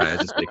 Okay, all right.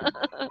 Just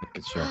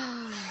making sure.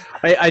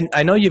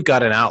 I know you've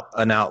got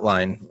an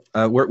outline.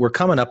 We're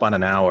coming up on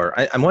an hour.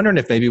 I'm wondering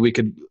if maybe we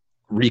could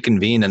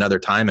reconvene another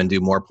time and do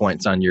more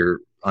points on your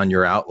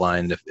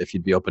outline, if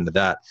you'd be open to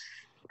that.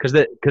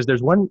 Because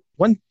there's one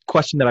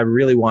question that I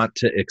really want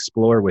to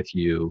explore with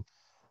you,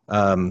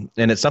 and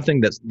it's something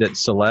that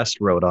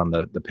Celeste wrote on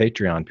the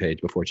Patreon page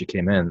before she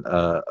came in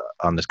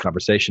on this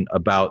conversation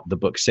about the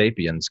book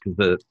Sapiens.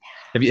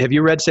 Have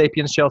you read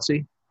Sapiens,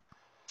 Chelsea?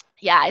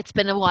 Yeah, it's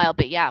been a while,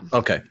 but yeah.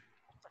 Okay.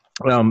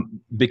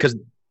 Because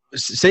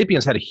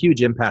Sapiens had a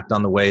huge impact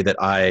on the way that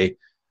I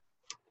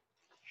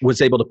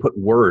was able to put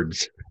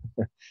words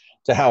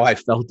to how I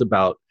felt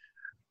about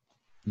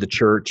the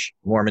church,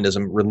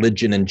 Mormonism,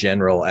 religion in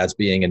general as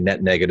being a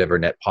net negative or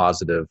net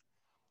positive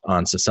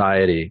on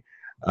society.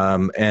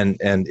 And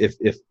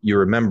if you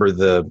remember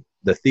the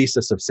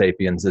thesis of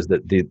Sapiens is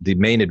that the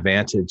main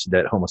advantage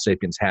that Homo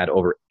sapiens had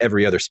over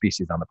every other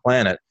species on the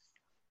planet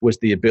was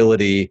the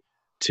ability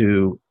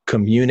to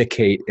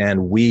communicate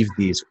and weave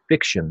these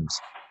fictions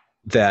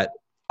that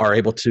are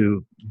able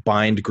to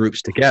bind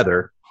groups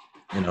together.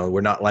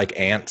 We're not like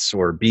ants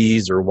or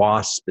bees or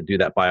wasps that do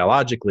that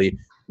biologically.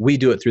 We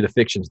do it through the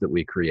fictions that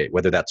we create,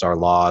 whether that's our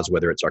laws,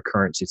 whether it's our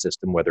currency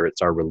system, whether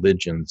it's our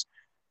religions.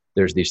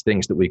 There's these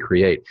things that we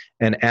create.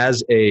 And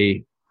as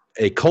a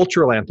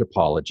cultural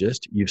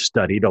anthropologist, you've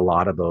studied a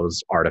lot of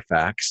those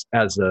artifacts.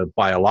 As a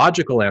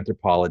biological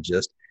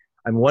anthropologist,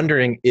 I'm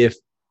wondering if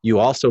you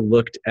also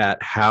looked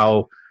at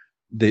how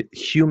the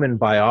human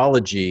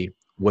biology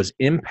was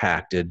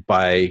impacted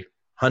by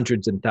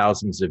hundreds and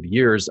thousands of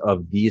years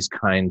of these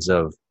kinds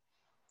of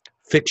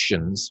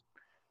fictions.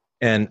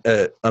 And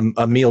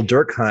Emil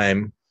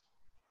Durkheim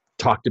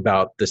talked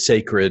about the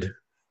sacred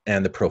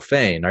and the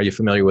profane. Are you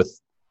familiar with?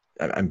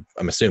 I'm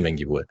assuming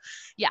you would.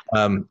 Yeah.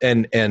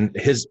 And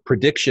his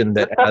prediction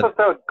that this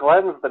episode,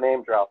 Glenn's the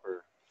name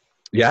dropper.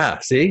 Yeah.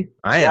 See,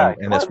 I am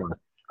in this one.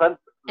 And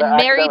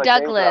Mary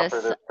Douglas.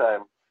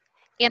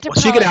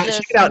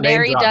 Anthropologist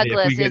Mary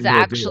Douglas is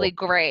actually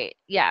great.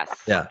 Yes.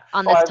 Yeah.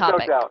 On this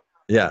topic. No doubt.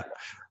 Yeah.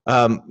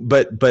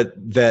 But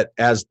that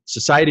as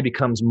society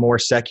becomes more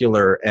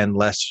secular and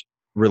less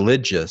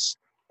religious,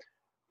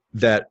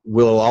 that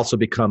will also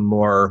become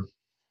more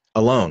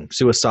alone,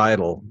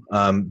 suicidal.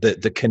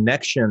 The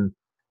connection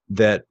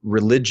that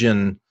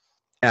religion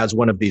as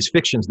one of these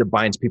fictions that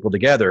binds people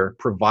together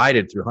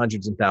provided through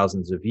hundreds and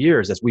thousands of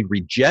years, as we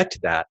reject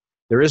that,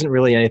 there isn't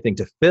really anything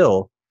to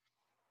fill,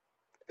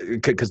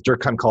 because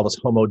Durkheim called us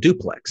homo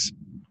duplex.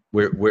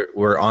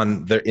 We're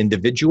on the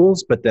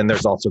individuals, but then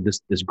there's also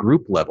this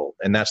group level,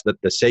 and that's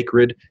the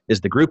sacred is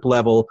the group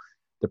level,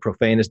 the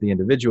profane is the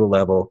individual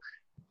level,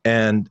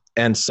 and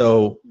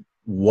so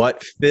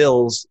what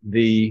fills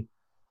the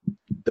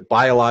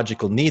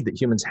biological need that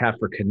humans have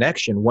for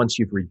connection once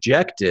you've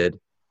rejected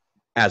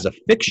as a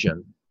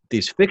fiction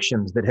these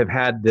fictions that have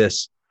had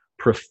this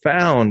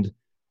profound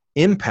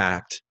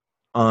impact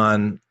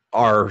on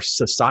our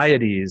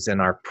societies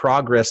and our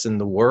progress in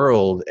the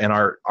world and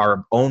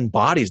our own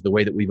bodies, the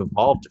way that we've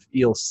evolved to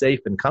feel safe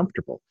and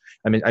comfortable.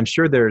 I mean, I'm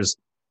sure there's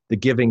the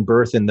giving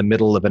birth in the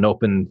middle of an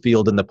open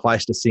field in the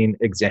Pleistocene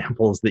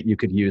examples that you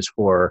could use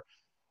for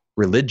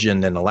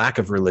religion and a lack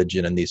of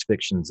religion in these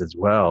fictions as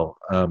well.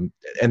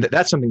 And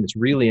that's something that's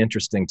really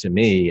interesting to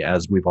me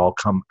as we've all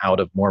come out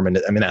of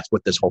Mormonism. I mean, that's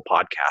what this whole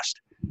podcast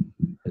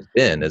has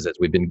been, is that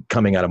we've been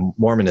coming out of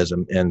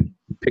Mormonism and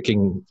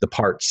picking the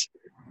parts,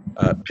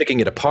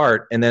 picking it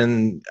apart. And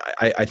then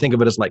I think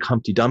of it as like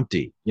Humpty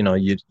Dumpty. You know,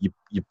 you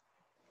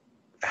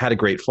had a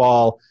great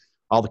fall.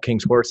 All the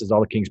king's horses, all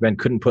the king's men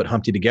couldn't put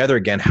Humpty together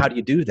again. How do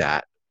you do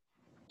that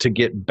to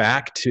get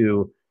back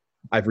to,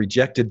 I've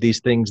rejected these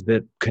things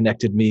that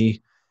connected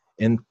me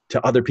into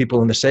other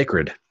people in the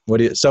sacred?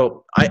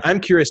 So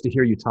I'm curious to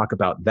hear you talk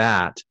about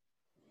that,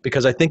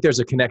 because I think there's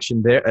a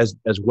connection there as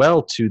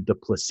well to the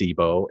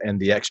placebo and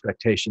the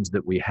expectations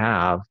that we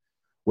have,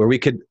 where we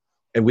could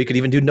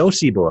even do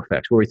nocebo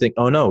effects, where we think,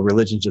 oh no,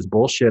 religion's just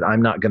bullshit,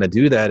 I'm not going to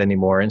do that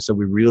anymore. And so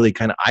we really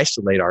kind of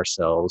isolate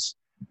ourselves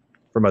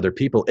from other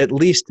people, at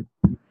least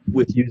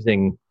with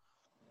using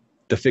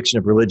the fiction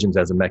of religions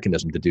as a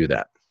mechanism to do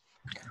that.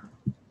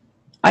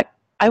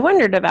 I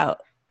wondered about,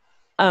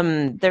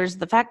 there's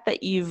the fact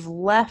that you've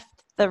left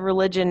the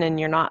religion and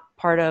you're not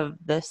part of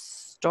this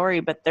story,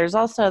 but there's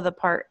also the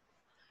part,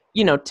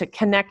 to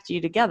connect you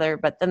together.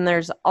 But then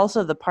there's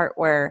also the part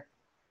where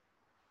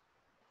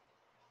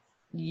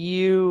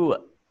you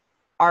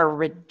are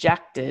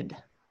rejected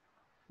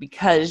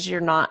because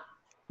you're not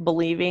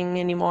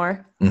believing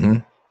anymore. Mm-hmm.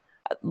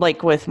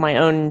 Like with my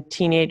own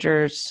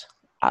teenagers,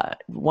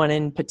 one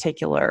in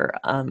particular,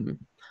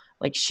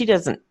 like she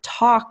doesn't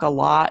talk a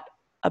lot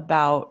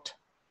about,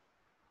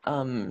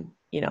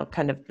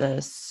 kind of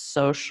the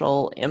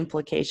social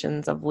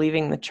implications of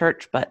leaving the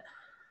church, but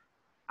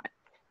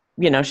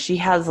she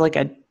has like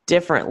a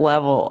different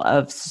level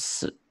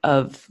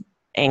of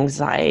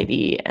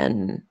anxiety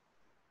and,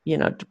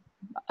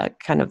 a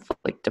kind of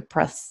like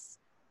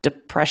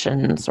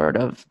depression sort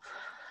of,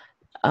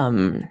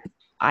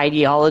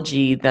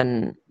 ideology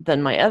than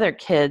my other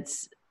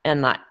kids.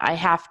 And I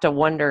have to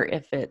wonder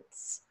if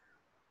it's,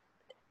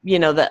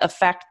 the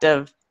effect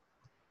of,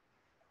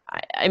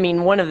 I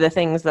mean, one of the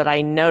things that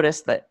I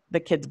noticed that the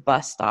kids'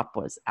 bus stop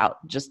was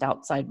just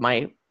outside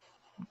my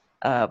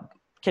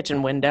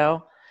kitchen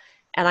window.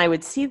 And I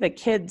would see the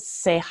kids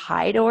say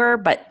hi to her,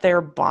 but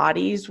their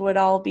bodies would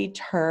all be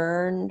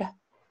turned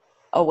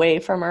away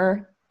from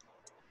her.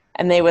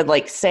 And they would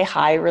like say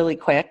hi really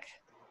quick.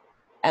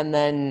 And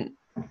then,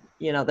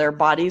 their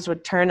bodies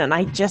would turn. And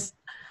I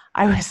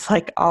was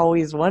like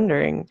always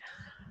wondering,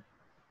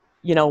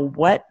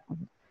 what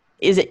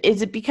is it?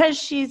 Is it because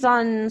she's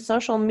on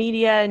social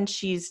media and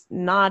she's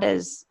not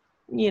as,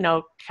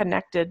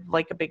 connected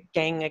like a big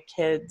gang of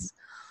kids?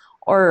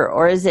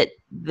 Or is it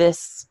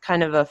this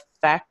kind of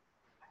effect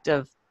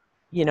of,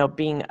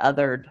 being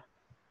othered?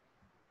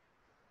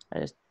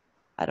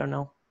 I don't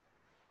know.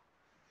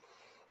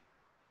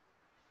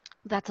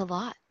 That's a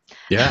lot.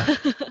 Yeah.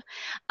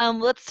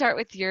 Let's start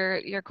with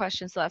your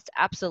question, Celeste.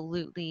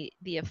 Absolutely,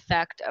 the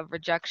effect of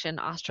rejection,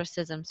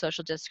 ostracism,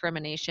 social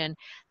discrimination,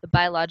 the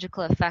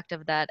biological effect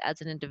of that as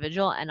an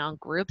individual and on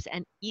groups,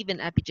 and even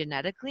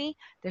epigenetically,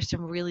 there's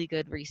some really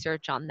good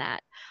research on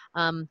that.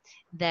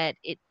 That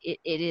it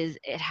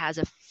has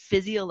a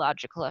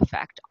physiological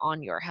effect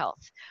on your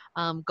health.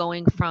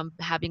 Going from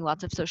having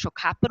lots of social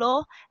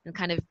capital and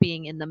kind of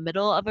being in the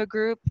middle of a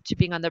group to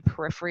being on the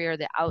periphery or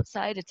the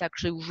outside, it's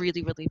actually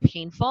really, really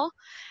painful.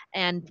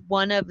 And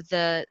one of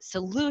the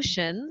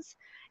solutions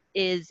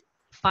is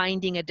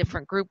finding a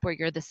different group where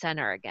you're the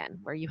center again,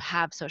 where you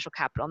have social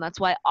capital. And that's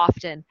why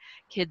often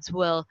kids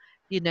will,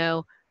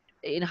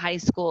 in high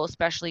school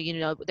especially,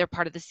 they're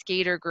part of the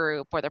skater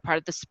group, or they're part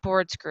of the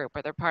sports group,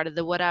 or they're part of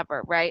the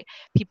whatever, right?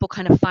 People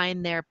kind of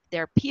find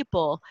their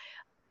people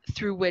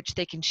through which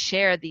they can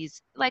share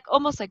these, like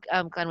almost like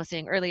Glenn was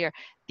saying earlier,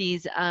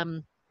 these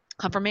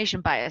confirmation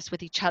bias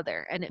with each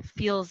other, and it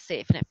feels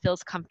safe and it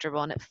feels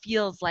comfortable and it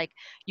feels like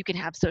you can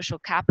have social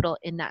capital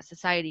in that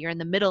society. You're in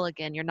the middle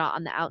again, you're not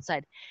on the outside.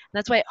 And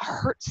that's why it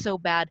hurts so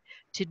bad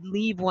to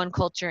leave one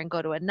culture and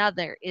go to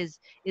another, is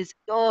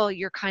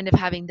you're kind of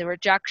having the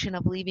rejection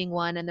of leaving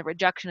one and the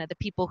rejection of the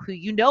people who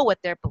what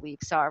their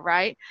beliefs are,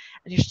 right?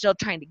 And you're still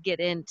trying to get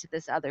into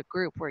this other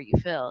group where you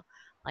feel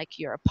like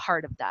you're a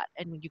part of that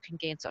and you can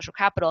gain social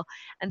capital.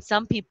 And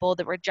some people,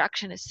 the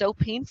rejection is so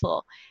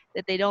painful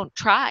that they don't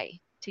try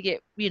to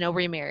get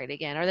remarried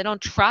again, or they don't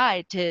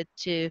try to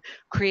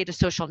create a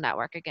social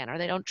network again, or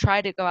they don't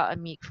try to go out and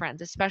meet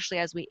friends. Especially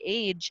as we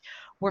age,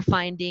 we're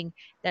finding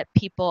that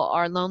people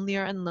are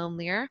lonelier and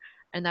lonelier,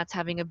 and that's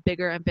having a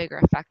bigger and bigger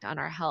effect on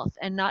our health.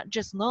 And not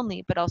just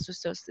lonely, but also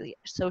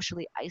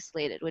socially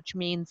isolated, which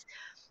means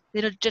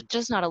they're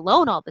just not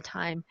alone all the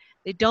time.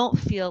 They don't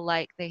feel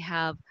like they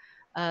have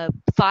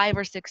 5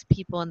 or 6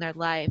 people in their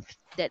life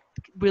that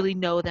really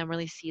know them,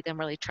 really see them,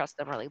 really trust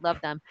them, really love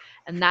them,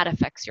 and that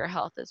affects your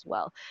health as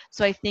well.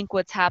 So I think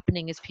what's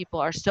happening is people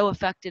are so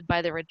affected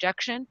by the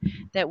rejection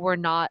that we're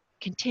not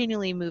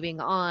continually moving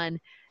on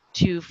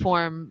to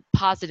form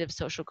positive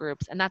social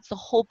groups. And that's the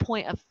whole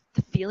point of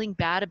the feeling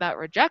bad about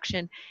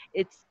rejection.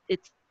 It's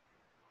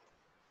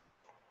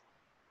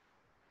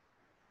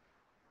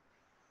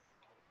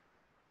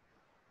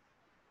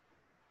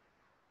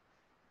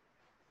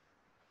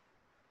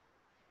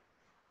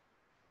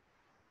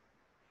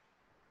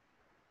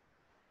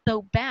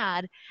so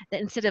bad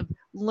that instead of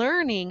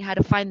learning how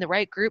to find the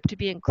right group to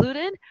be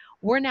included,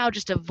 we're now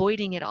just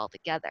avoiding it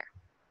altogether.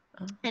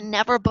 And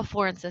never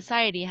before in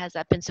society has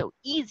that been so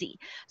easy.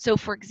 So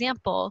for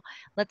example,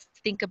 let's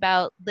think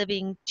about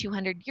living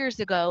 200 years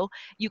ago.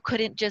 You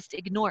couldn't just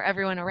ignore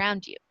everyone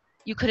around you.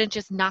 You couldn't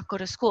just not go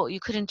to school.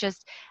 You couldn't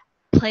just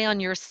play on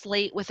your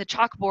slate with a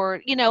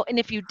chalkboard, and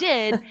if you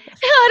did,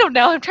 I don't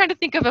know, I'm trying to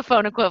think of a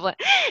phone equivalent.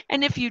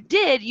 And if you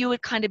did, you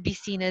would kind of be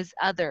seen as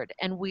othered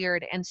and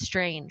weird and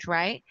strange,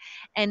 right?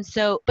 And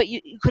so, but you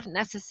couldn't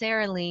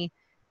necessarily,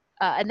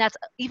 and that's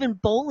even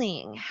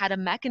bullying had a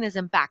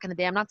mechanism back in the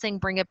day. I'm not saying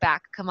bring it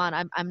back. Come on,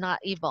 I'm not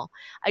evil.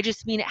 I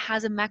just mean it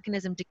has a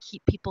mechanism to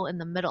keep people in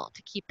the middle,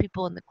 to keep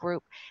people in the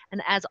group.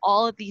 And as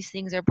all of these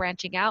things are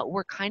branching out,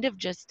 we're kind of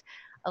just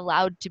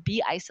allowed to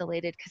be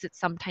isolated because it's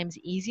sometimes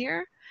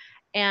easier.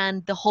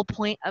 And the whole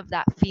point of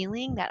that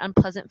feeling, that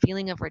unpleasant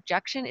feeling of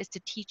rejection, is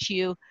to teach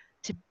you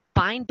to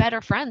find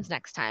better friends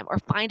next time or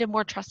find a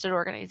more trusted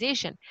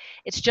organization.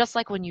 It's just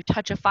like when you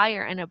touch a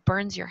fire and it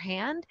burns your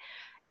hand,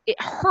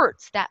 it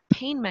hurts. That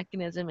pain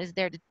mechanism is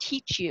there to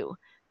teach you,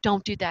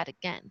 don't do that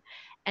again.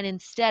 And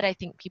instead, I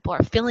think people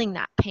are feeling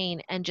that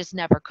pain and just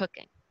never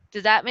cooking.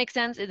 Does that make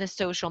sense in a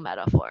social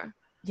metaphor?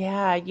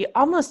 Yeah, you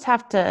almost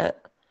have to,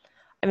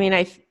 I mean,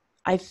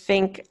 I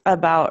think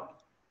about,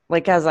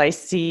 like, as I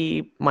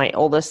see my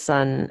oldest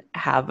son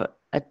have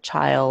a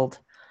child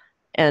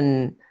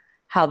and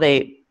how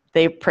they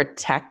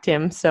protect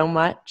him so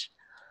much.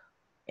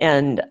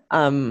 And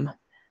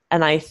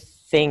I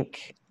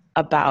think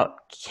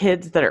about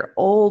kids that are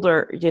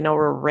older,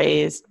 were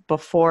raised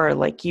before,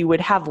 like, you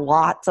would have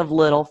lots of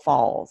little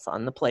falls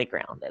on the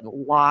playground and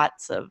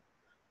lots of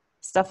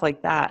stuff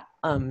like that.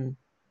 And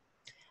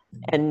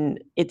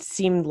it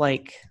seemed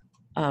like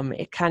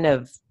it kind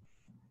of,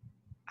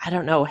 I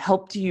don't know,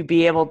 helped you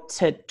be able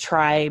to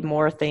try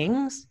more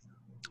things.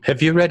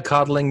 Have you read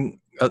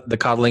The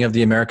Coddling of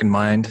the American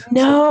Mind?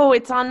 No,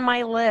 it's on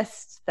my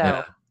list,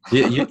 though.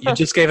 Yeah. You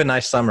just gave a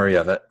nice summary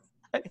of it.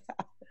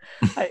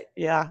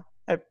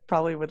 I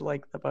probably would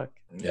like the book.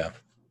 Yeah.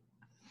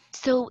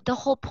 So the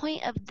whole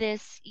point of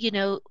this,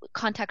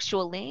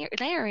 contextual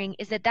layering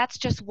is that that's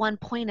just one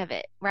point of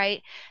it,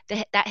 right?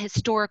 That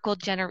historical,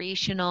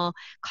 generational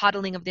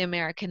coddling of the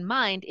American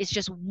mind is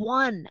just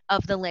one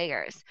of the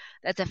layers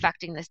that's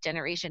affecting this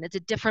generation. It's a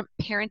different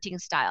parenting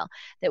style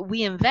that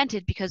we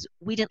invented because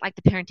we didn't like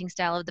the parenting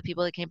style of the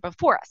people that came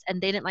before us,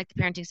 and they didn't like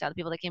the parenting style of the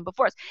people that came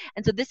before us.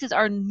 And so this is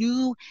our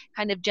new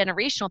kind of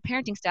generational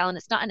parenting style, and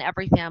it's not in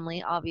every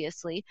family,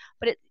 obviously,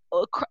 but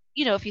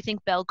if you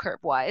think bell curve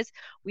wise,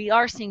 we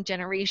are seeing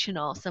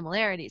generational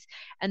similarities,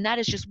 and that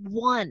is just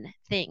one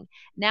thing.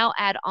 Now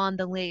add on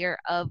the layer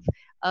of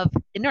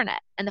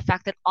internet and the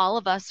fact that all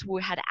of us who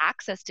had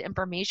access to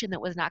information that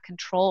was not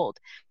controlled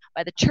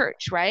by the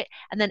church, right?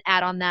 And then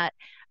add on that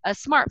a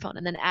smartphone,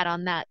 and then add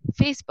on that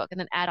Facebook, and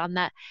then add on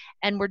that,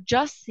 and we're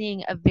just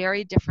seeing a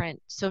very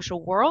different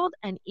social world,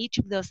 and each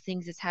of those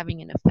things is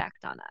having an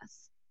effect on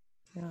us.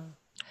 Yeah.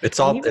 It's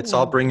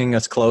all bringing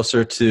us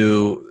closer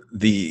to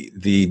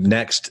the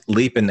next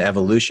leap in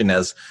evolution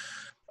as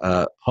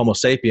Homo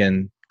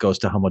sapien goes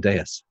to Homo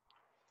Deus,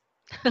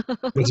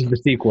 which is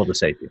the sequel to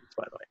Sapiens,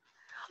 by the way.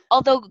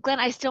 Although, Glenn,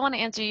 I still want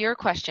to answer your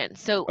question.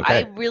 So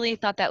okay. I really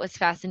thought that was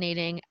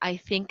fascinating. I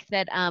think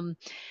that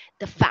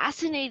the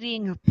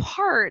fascinating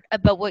part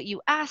about what you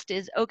asked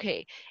is,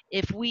 okay,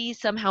 if we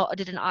somehow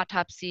did an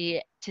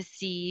autopsy to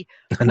see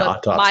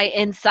what my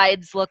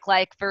insides look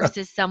like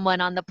versus someone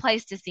on the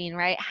Pleistocene,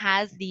 right,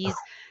 has these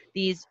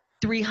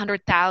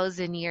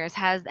 300,000 years,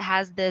 has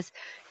this,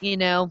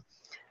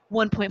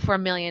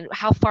 1.4 million,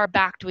 how far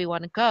back do we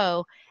want to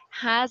go,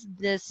 has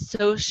this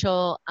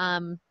social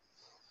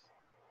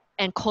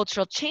and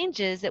cultural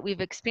changes that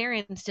we've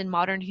experienced in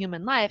modern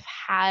human life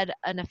had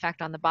an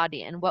effect on the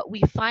body? And what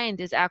we find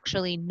is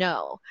actually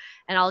no.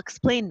 And I'll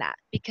explain that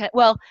because,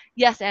 well,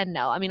 yes and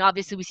no. I mean,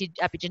 obviously we see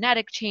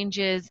epigenetic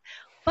changes,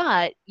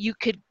 but you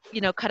could,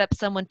 cut up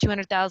someone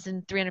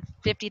 200,000,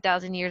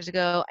 350,000 years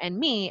ago and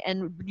me,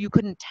 and you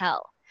couldn't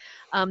tell.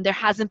 There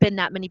hasn't been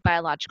that many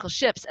biological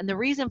shifts. And the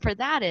reason for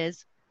that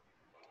is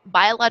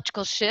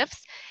biological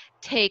shifts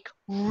take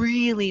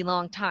really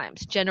long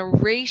times,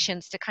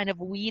 generations, to kind of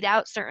weed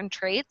out certain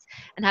traits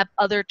and have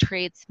other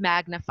traits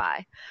magnify.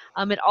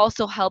 It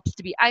also helps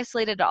to be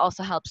isolated. It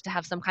also helps to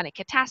have some kind of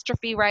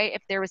catastrophe, right?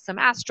 If there was some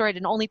asteroid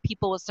and only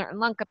people with certain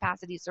lung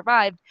capacity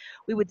survived,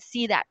 we would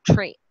see that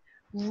trait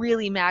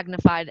really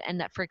magnified, and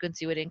that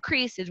frequency would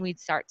increase, and we'd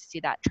start to see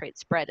that trait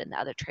spread and the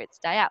other traits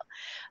die out.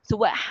 So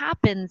what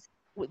happens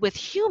with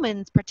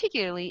humans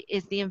particularly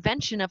is the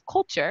invention of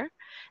culture,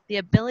 the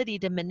ability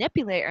to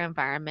manipulate our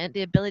environment,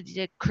 the ability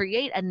to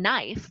create a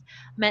knife,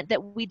 meant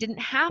that we didn't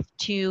have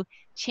to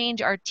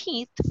change our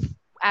teeth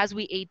as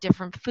we ate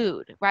different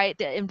food, right?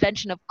 The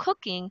invention of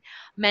cooking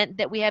meant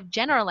that we have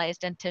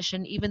generalized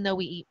dentition even though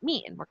we eat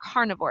meat and we're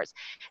carnivores.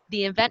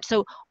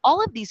 So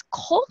all of these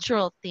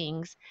cultural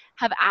things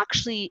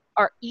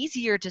are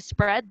easier to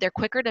spread, they're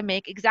quicker to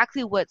make.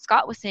 Exactly what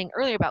Scott was saying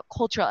earlier about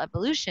cultural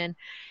evolution,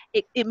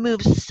 it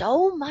moves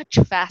so much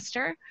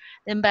faster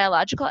than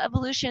biological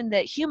evolution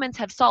that humans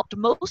have solved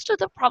most of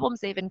the problems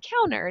they've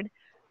encountered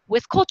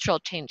with cultural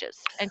changes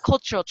and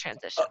cultural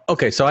transitions.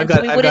 Okay, so I've got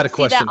a question. We wouldn't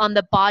see that on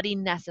the body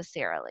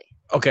necessarily.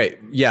 Okay,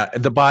 yeah,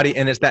 the body,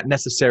 and it's that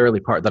necessarily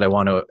part that I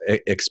want to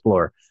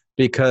explore,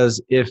 because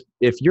if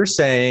you're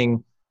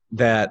saying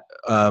that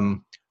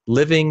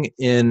living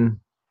in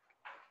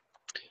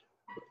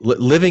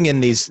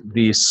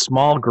these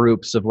small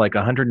groups of like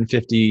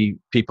 150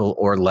 people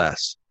or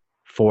less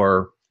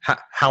for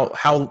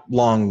how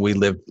long we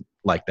lived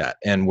like that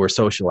and were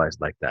socialized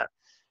like that,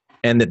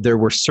 and that there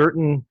were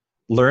certain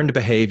learned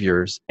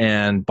behaviors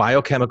and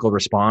biochemical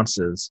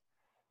responses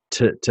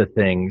to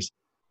things,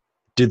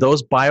 do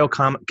those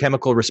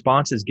biochemical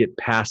responses get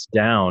passed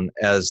down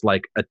as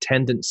like a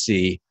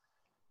tendency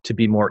to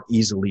be more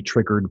easily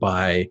triggered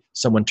by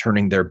someone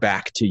turning their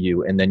back to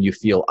you, and then you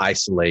feel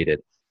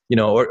isolated.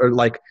 Or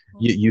like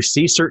you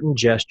see certain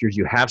gestures,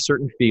 you have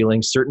certain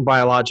feelings, certain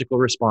biological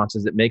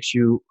responses that makes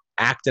you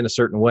act in a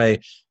certain way.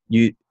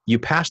 You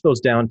pass those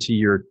down to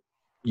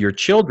your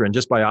children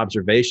just by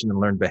observation and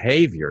learned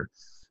behavior.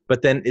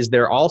 But then is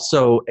there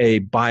also a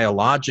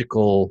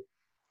biological,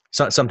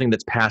 something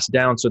that's passed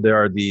down? So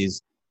there are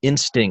these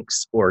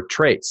instincts or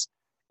traits,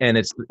 and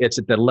it's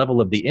at the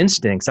level of the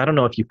instincts. I don't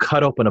know if you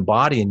cut open a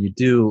body and you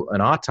do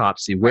an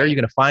autopsy, where are you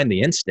going to find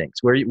the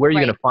instincts? Where are you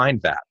going to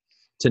find that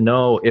to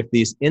know if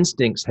these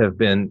instincts have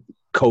been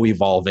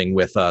co-evolving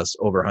with us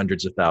over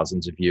hundreds of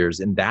thousands of years?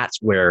 And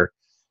that's where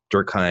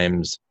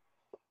Durkheim's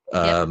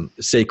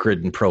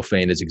sacred and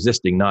profane is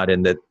existing, not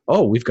in that,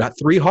 oh, we've got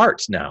 3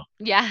 hearts now.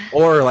 Yeah.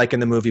 Or like in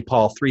the movie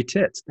Paul, 3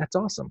 tits. That's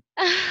awesome.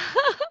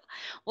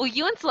 Well,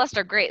 you and Celeste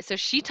are great. So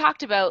she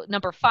talked about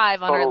number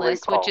 5 on our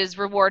list, which is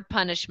reward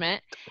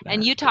punishment.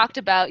 And you just talked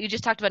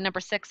about number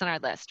 6 on our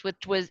list, which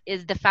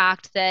is the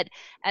fact that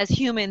as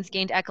humans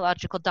gained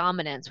ecological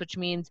dominance, which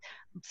means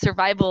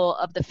survival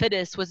of the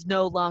fittest was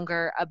no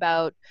longer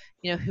about,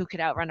 who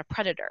could outrun a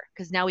predator,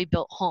 because now we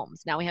built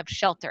homes, now we have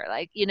shelter.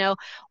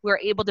 We're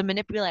able to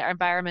manipulate our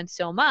environment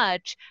so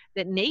much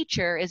that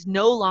nature is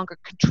no longer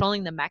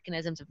controlling the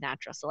mechanisms of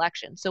natural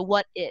selection. So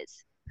what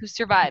is? Who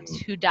survives,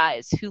 who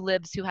dies, who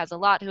lives, who has a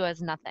lot, who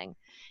has nothing.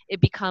 It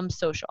becomes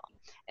social.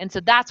 And so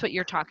that's what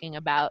you're talking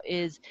about,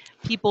 is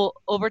people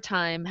over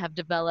time have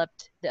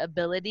developed the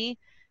ability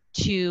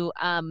to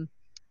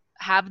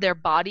have their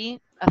body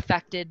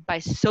affected by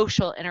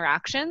social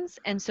interactions.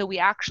 And so we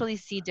actually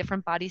see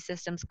different body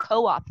systems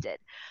co-opted.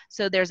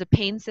 So there's a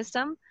pain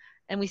system,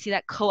 and we see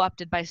that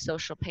co-opted by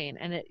social pain,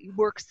 and it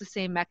works the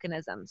same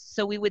mechanisms.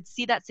 So we would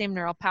see that same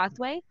neural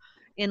pathway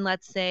in,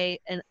 let's say,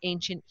 an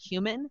ancient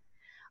human,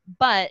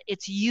 but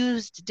it's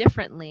used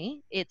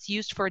differently. It's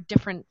used for a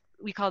different,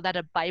 we call that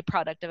a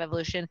byproduct of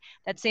evolution.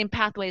 That same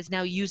pathway is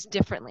now used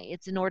differently.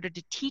 It's in order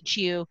to teach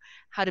you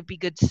how to be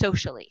good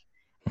socially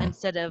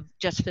instead of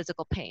just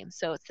physical pain.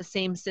 So it's the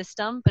same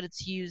system, but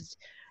it's used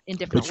in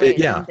different ways.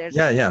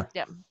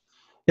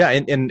 Yeah.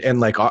 And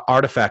like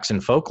artifacts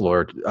in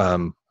folklore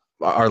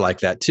are like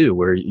that too,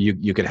 where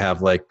you could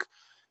have like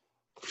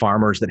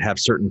farmers that have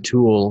certain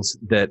tools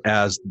that,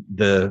 as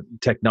the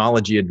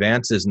technology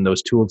advances and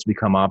those tools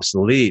become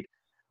obsolete,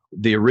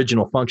 the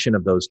original function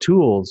of those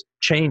tools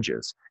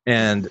changes,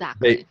 and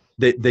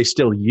they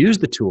still use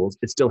the tools.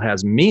 It still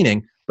has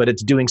meaning, but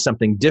it's doing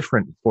something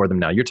different for them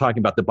now. You're talking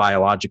about the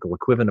biological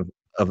equivalent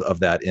of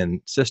that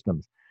in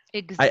systems.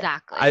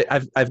 Exactly.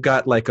 I've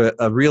got like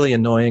a really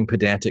annoying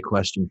pedantic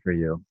question for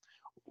you.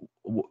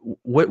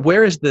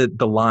 Where is the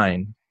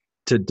line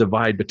to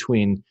divide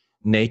between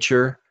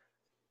nature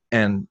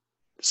and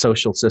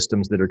social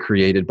systems that are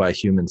created by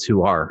humans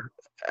who are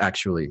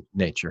actually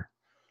nature?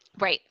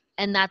 Right.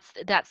 And that's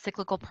that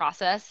cyclical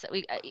process.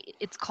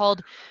 It's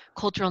called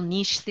cultural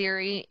niche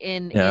theory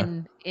in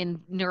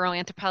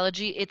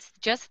neuroanthropology. It's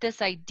just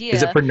this idea.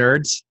 Is it for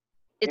nerds?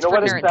 It's for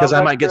nerds. Because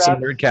I might get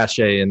some nerd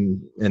cachet in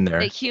there.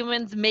 That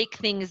humans make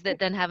things that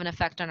then have an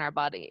effect on our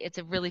body. It's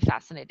a really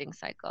fascinating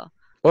cycle.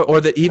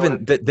 Or that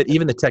even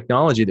the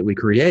technology that we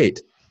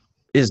create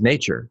is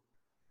nature.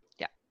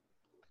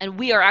 And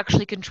we are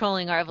actually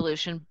controlling our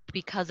evolution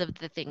because of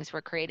the things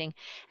we're creating.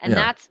 And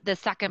that's the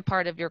second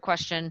part of your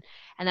question.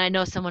 And I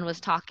know someone was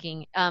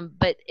talking,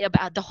 but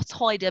about the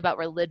whole idea about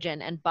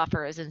religion and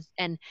buffers.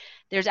 And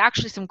there's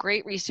actually some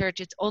great research.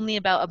 It's only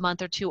about a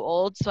month or 2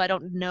 old, so I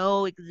don't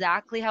know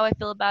exactly how I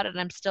feel about it.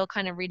 And I'm still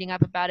kind of reading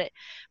up about it.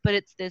 But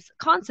it's this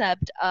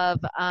concept of,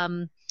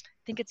 I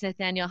think it's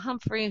Nathaniel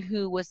Humphrey,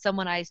 who was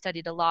someone I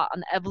studied a lot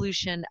on the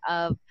evolution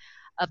of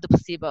the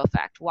placebo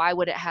effect. Why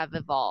would it have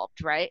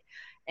evolved, right?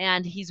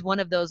 And he's one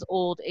of those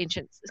old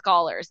ancient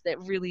scholars that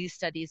really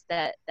studies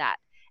that.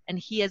 And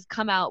he has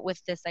come out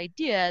with this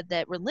idea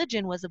that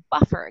religion was a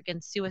buffer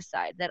against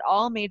suicide, that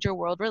all major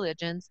world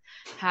religions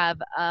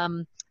have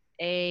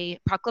a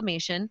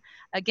proclamation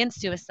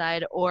against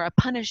suicide or a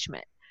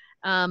punishment.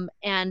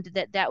 And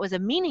that was a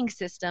meaning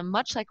system,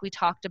 much like we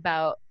talked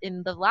about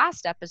in the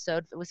last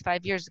episode. It was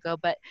 5 years ago,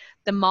 but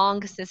the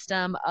Hmong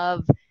system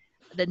of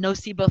the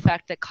nocebo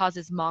effect that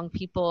causes Hmong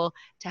people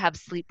to have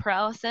sleep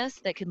paralysis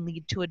that can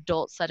lead to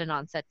adult sudden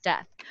onset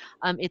death.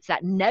 It's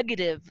that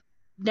negative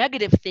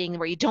thing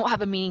where you don't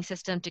have a meaning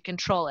system to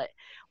control it.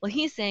 Well,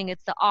 he's saying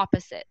it's the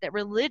opposite, that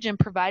religion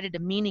provided a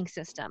meaning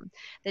system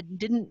that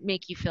didn't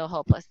make you feel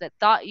hopeless, that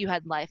thought you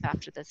had life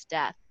after this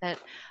death, that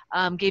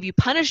gave you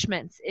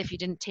punishments if you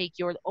didn't take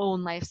your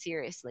own life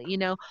seriously.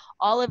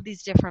 All of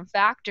these different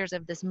factors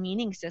of this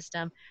meaning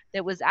system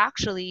that was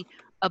actually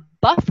a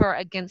buffer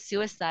against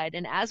suicide.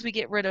 And as we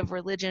get rid of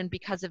religion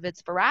because of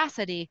its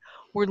veracity,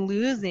 we're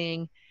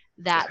losing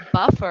that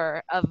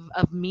buffer of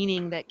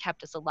meaning that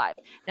kept us alive.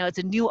 Now, it's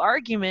a new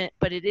argument,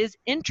 but it is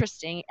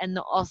interesting. And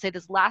I'll say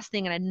this last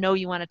thing, and I know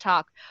you want to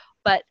talk,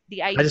 but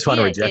the idea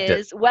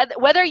is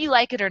whether you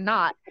like it or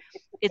not,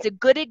 it's a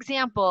good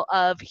example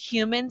of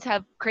humans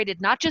have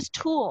created not just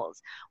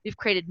tools, we've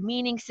created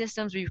meaning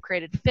systems, we've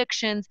created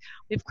fictions,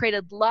 we've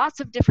created lots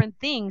of different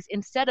things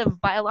instead of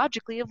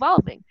biologically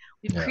evolving.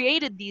 We've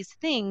created these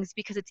things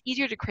because it's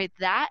easier to create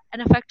that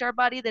and affect our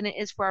body than it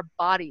is for our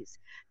bodies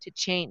to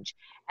change.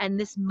 And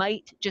this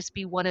might just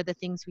be one of the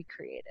things we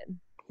created.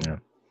 Yeah.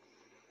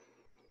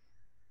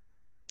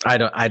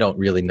 I don't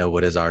really know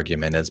what his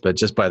argument is, but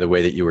just by the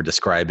way that you were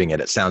describing it,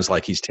 it sounds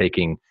like he's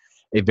taking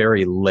a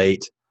very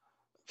late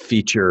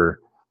feature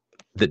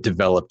that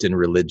developed in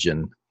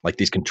religion, like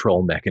these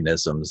control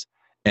mechanisms,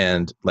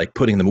 and like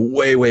putting them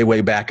way, way, way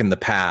back in the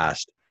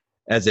past,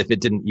 as if it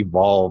didn't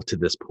evolve to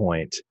this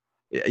point.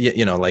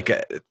 You know, like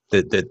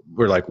that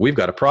we're like, we've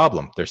got a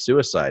problem. There's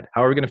suicide.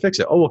 How are we going to fix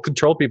it? Oh, we'll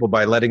control people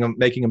by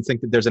making them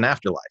think that there's an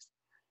afterlife.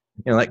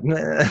 You know, like,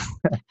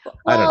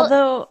 I don't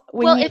know.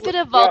 If it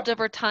evolved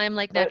over time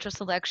like natural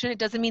selection, it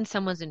doesn't mean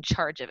someone's in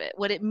charge of it.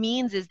 What it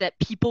means is that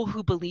people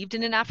who believed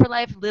in an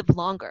afterlife lived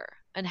longer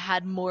and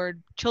had more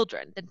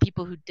children than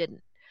people who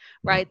didn't,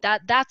 right?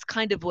 That's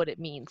kind of what it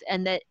means.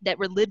 And that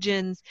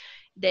religions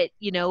that,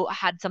 you know,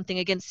 had something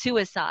against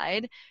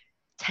suicide,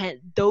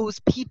 those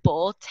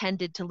people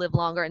tended to live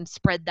longer and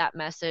spread that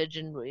message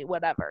and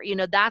whatever. You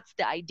know, that's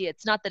the idea.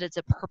 It's not that it's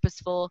a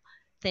purposeful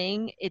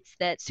thing. It's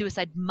that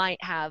suicide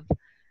might have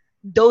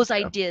those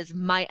ideas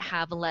might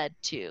have led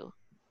to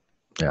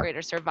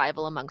greater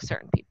survival among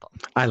certain people.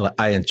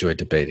 I enjoy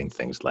debating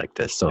things like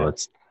this, so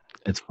it's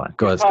fun.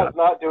 Go ahead, Scott.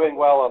 Not doing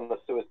well on the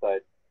suicide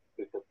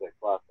statistics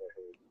last I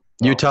heard.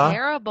 Utah? It's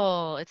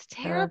terrible. It's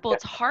terrible.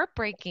 It's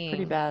heartbreaking.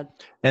 Pretty bad.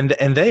 And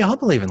they all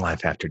believe in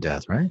life after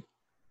death, right?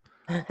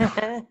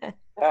 Yeah.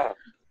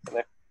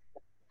 Right.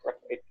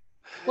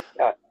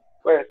 Yeah.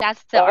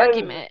 That's the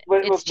argument.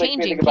 It's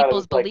changing.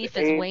 People's belief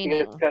is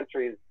waning.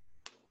 Countries.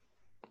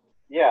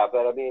 Yeah,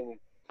 but I mean,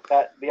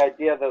 the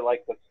idea that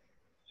like the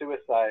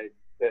suicide,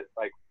 that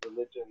like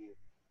religion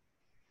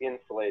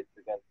insulates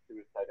against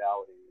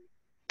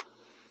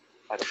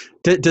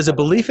suicidality. Does a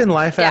belief in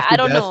life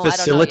after death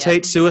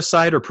facilitate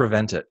suicide or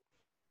prevent it?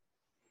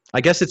 I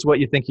guess it's what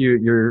you think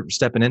you're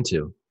stepping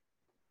into.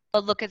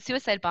 Well, look at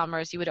suicide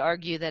bombers. You would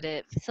argue that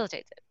it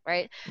facilitates it,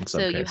 right?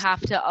 So you have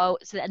to.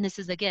 And this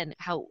is again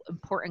how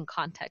important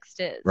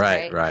context is.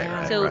 Right.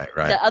 So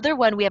the other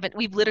one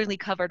we've literally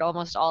covered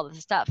almost all of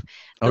the stuff.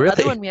 The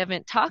other one we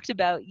haven't talked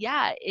about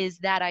yet is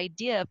that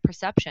idea of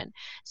perception.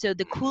 So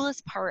the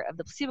coolest part of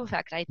the placebo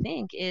effect, I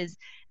think, is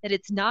that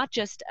it's not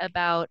just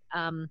about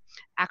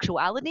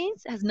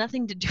actualities. It has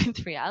nothing to do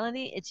with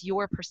reality. It's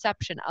your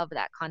perception of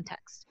that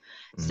context.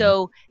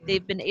 So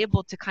they've been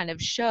able to kind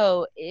of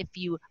show if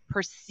you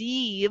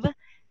perceive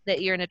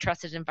that you're in a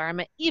trusted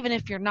environment, even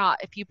if you're not,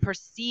 if you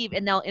perceive,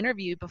 and they'll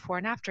interview you before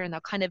and after, and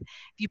they'll kind of, if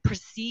you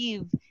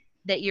perceive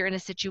that you're in a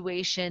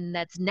situation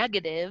that's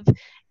negative,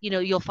 you know,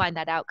 you'll find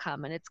that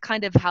outcome. And it's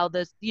kind of how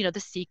The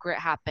Secret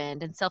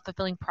happened, and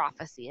self-fulfilling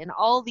prophecy, and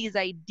all these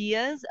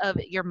ideas of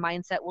your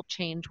mindset will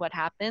change what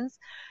happens.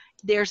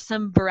 There's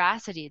some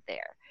veracity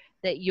there,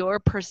 that your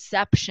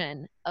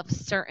perception of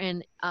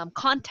certain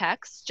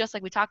contexts, just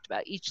like we talked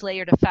about, each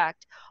layered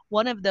effect,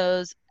 one of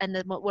those, and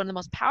one of the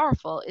most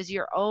powerful, is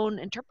your own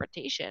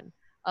interpretation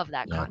of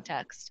that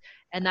context.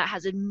 And that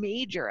has a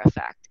major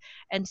effect.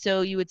 And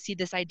so you would see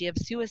this idea of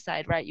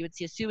suicide, right? You would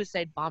see a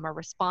suicide bomber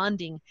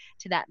responding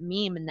to that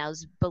meme and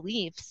those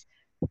beliefs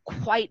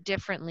quite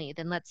differently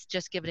than, let's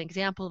just give an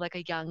example, like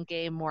a young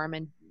gay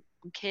Mormon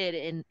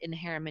kid in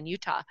Harriman,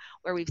 Utah,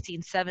 where we've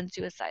seen 7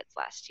 suicides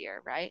last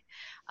year, right?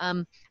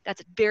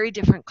 That's a very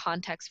different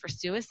context for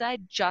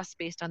suicide, just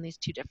based on these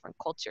two different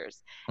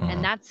cultures.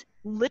 And that's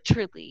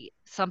literally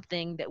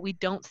something that we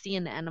don't see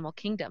in the animal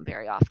kingdom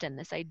very often,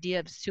 this idea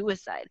of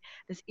suicide,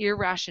 this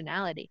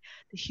irrationality.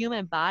 The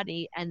human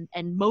body and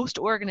most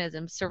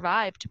organisms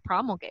survive to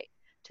promulgate,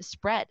 to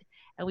spread.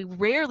 And we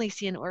rarely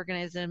see an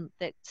organism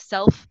that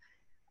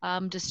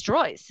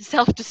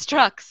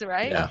self-destructs,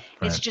 right? Yeah, right?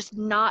 It's just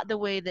not the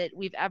way that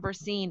we've ever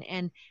seen.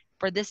 And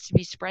for this to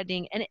be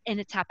spreading, and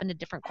it's happened in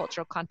different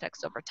cultural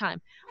contexts over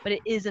time, but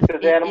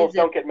because animals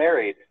don't get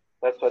married.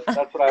 That's what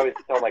I always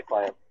tell my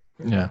clients.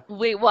 Yeah.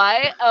 Wait,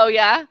 why? Oh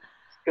yeah.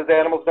 Because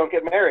animals don't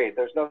get married.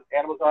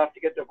 Animals don't have to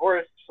get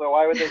divorced, so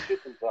why would they shoot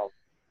themselves?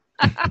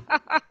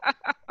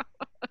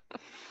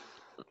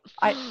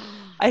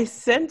 I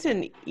sent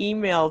an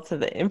email to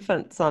the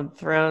Infants on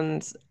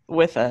Thrones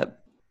with a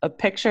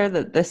picture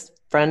that this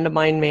friend of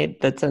mine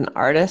made that's an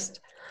artist.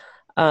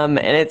 And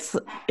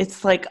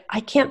it's like,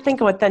 I can't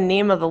think of what the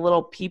name of the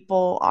little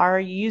people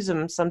are. You use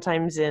them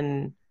sometimes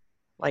in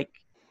like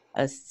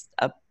a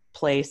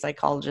play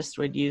psychologist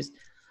would use,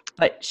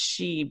 but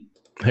she.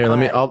 Here,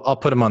 I'll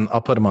put them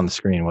on the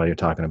screen while you're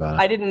talking about it.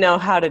 I didn't know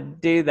how to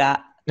do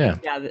that. Yeah.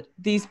 Yeah.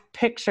 These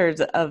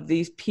pictures of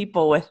these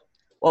people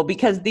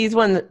because these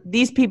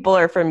people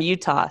are from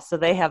Utah, so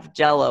they have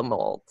Jell-O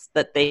molds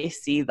that they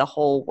see the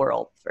whole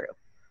world through.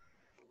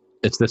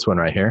 It's this one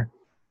right here.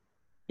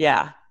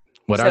 Yeah.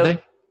 What are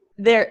they?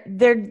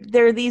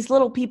 They're these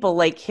little people.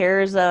 Like,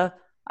 here's a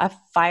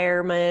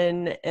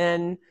fireman,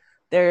 and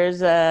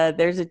there's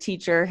a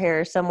teacher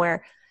here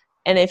somewhere.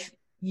 And if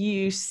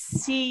you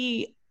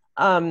see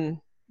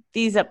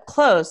these up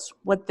close,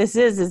 what this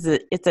is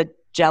it's a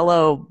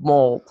Jell-O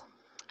mold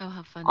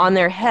on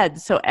their head.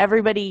 So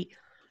everybody,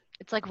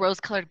 it's like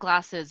rose-colored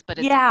glasses, but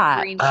it's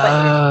green.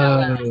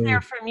 But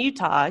they're from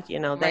Utah, you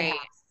know. They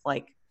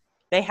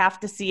they have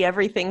to see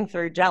everything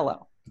through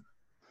Jell-O.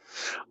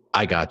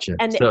 I got you.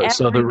 And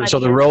so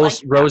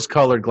the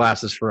rose-colored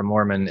glasses for a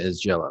Mormon is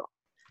Jell-O.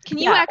 Can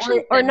you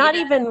actually, or not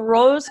even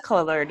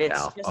rose-colored? It's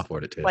I'll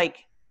afford it too. Like,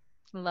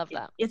 love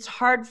that. It's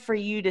hard for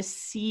you to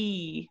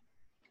see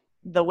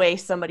the way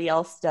somebody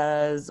else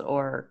does,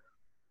 or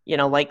you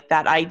know, like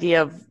that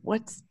idea of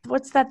what's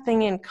that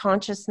thing in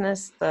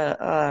consciousness?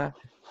 That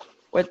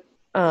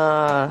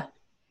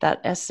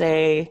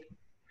essay,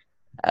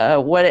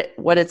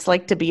 what it's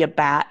like to be a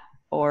bat,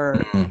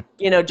 or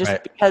you know,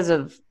 just because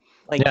of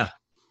like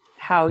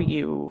how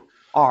you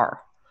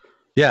are.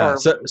 Yeah.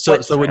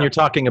 So when you're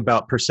talking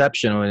about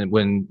perception,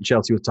 when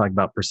Chelsea was talking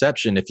about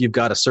perception, if you've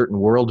got a certain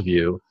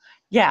worldview,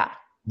 you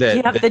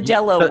have the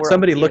Jell-O world.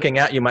 Somebody looking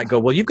at you might go,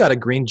 "Well, you've got a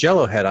green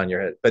Jell-O head on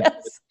your head,"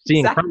 but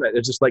seeing from it,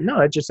 it's just like, no,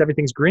 it's just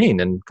everything's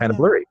green and kind of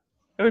blurry.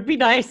 It would be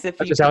nice if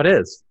that's just how it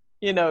is.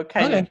 You know,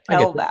 kind of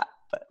tell that.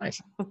 But.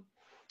 Nice.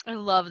 I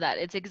love that.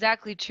 It's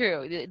exactly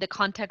true. The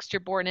context you're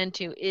born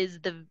into is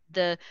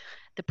the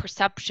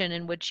perception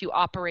in which you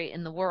operate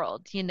in the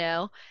world, you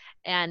know,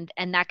 and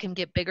that can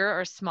get bigger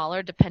or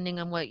smaller depending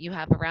on what you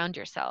have around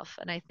yourself.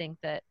 And I think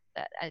that's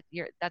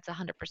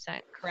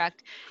 100%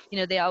 correct. You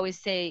know, they always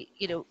say,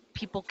 you know,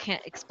 people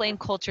can't explain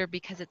culture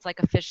because it's like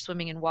a fish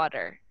swimming in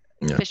water.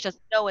 The fish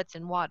doesn't know it's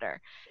in water.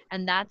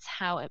 And that's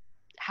how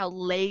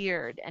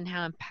layered and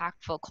how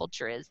impactful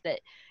culture is,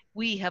 that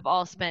we have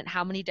all spent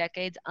how many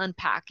decades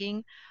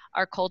unpacking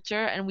our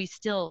culture, and we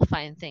still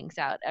find things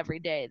out every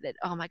day that,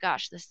 oh my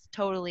gosh, this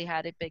totally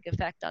had a big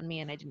effect on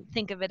me and I didn't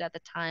think of it at the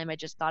time. I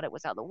just thought it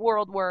was how the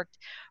world worked,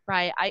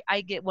 right?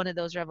 I get one of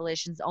those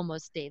revelations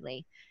almost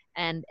daily,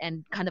 and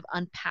kind of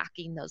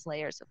unpacking those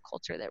layers of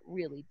culture that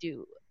really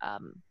do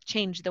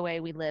change the way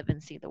we live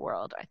and see the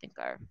world, I think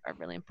are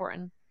really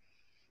important.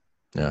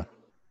 Yeah.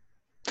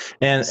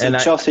 And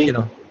Chelsea, you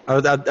know,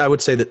 I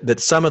would say that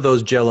some of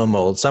those Jell-O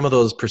molds, some of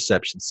those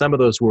perceptions, some of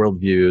those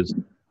worldviews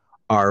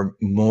are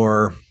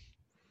more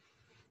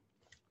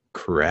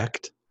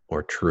correct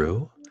or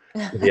true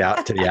to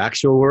the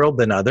actual world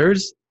than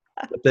others.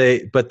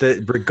 But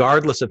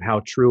regardless of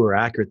how true or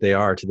accurate they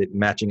are to the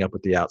matching up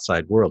with the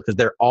outside world, because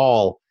they're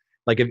all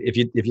like, if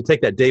you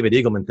take that David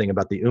Eagleman thing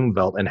about the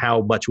Umwelt and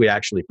how much we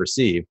actually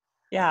perceive,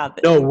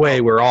 no way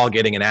we're all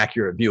getting an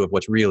accurate view of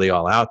what's really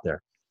all out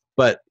there.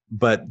 But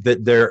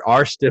that there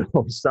are still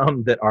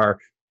some that are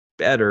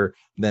better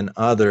than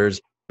others,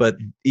 but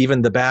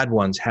even the bad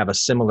ones have a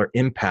similar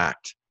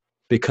impact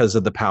because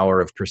of the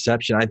power of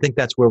perception. I think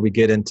that's where we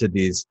get into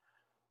these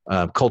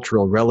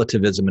cultural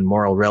relativism and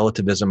moral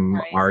relativism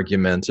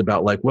arguments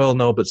about like, well,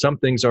 no, but some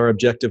things are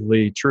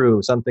objectively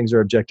true, some things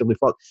are objectively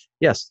false.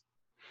 Yes,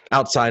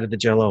 outside of the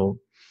Jell-O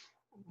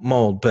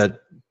mold,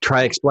 but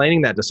try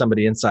explaining that to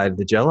somebody inside of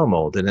the Jell-O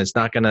mold, and it's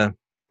not gonna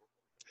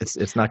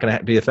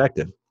be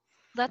effective.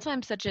 That's why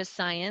I'm such a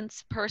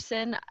science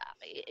person,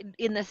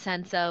 in the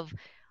sense of,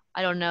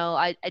 I don't know,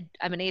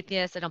 I'm an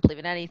atheist, I don't believe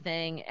in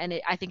anything, and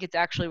I think it's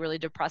actually really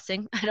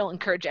depressing. I don't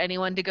encourage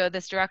anyone to go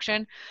this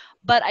direction,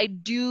 but I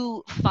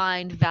do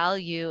find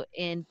value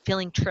in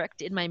feeling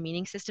tricked in my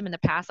meaning system in the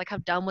past. Like, how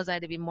dumb was I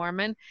to be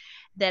Mormon,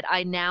 that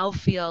I now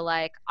feel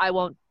like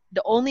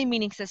the only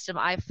meaning system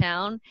I've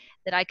found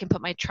that I can put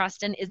my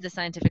trust in is the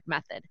scientific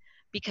method,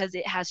 because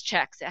it has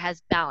checks, it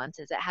has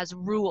balances, it has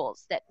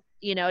rules that,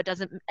 you know,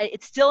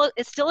 it's still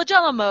a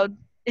Jell-O mode.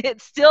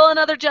 It's still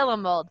another Jell-O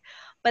mold.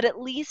 But at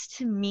least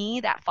to me,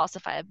 that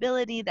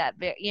falsifiability, that,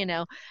 you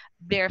know,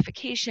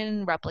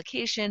 verification,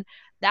 replication,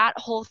 that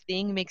whole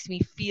thing makes me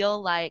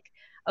feel like,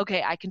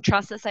 okay, I can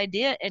trust this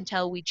idea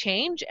until we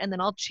change, and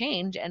then I'll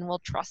change and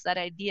we'll trust that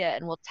idea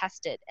and we'll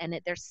test it. And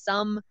there's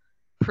some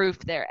proof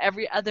there.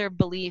 Every other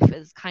belief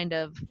is kind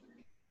of,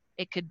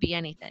 it could be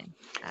anything.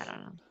 I don't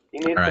know.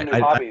 You need some new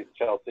hobbies,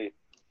 Chelsea.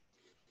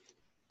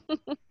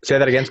 Say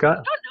that again, Scott. I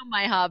don't know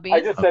my hobbies. I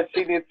just said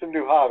she needs some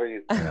new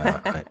hobbies.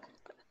 Right.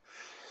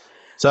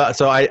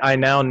 So I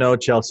now know,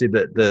 Chelsea,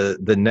 that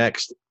the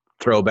next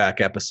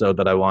throwback episode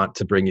that I want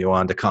to bring you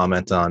on to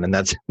comment on, and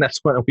that's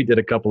one we did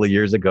a couple of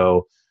years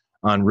ago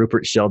on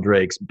Rupert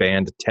Sheldrake's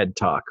band TED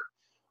Talk,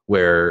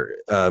 where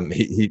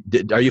he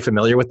did. Are you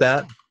familiar with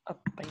that? A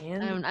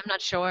band? I'm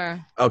not sure.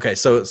 Okay,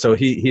 so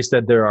he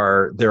said there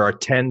are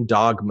 10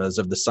 dogmas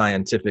of the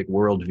scientific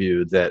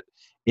worldview that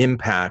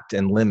impact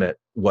and limit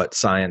what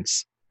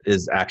science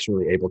is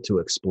actually able to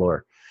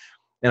explore.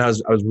 And I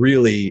was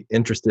really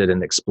interested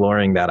in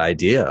exploring that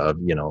idea of,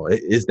 you know,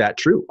 is that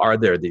true? Are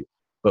there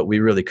but we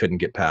really couldn't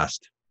get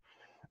past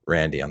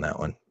Randy on that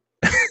one.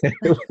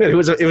 It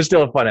was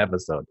still a fun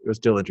episode. It was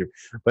still interesting,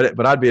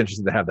 but I'd be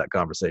interested to have that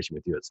conversation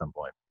with you at some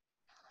point.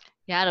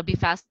 Yeah, it'll be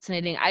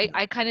fascinating.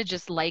 I kind of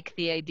just like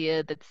the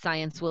idea that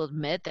science will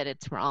admit that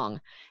it's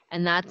wrong.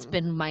 And that's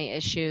been my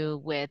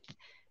issue with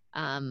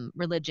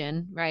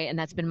religion, right? And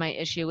that's been my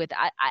issue with,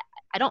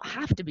 I don't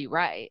have to be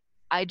right.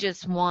 I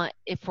just want,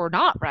 if we're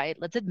not right,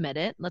 let's admit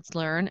it, let's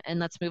learn, and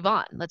let's move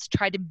on. Let's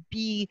try to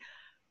be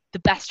the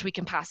best we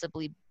can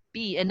possibly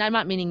be. And I'm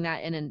not meaning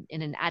that in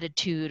an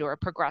attitude or a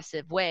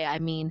progressive way. I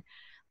mean,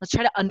 let's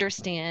try to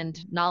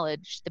understand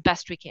knowledge the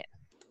best we can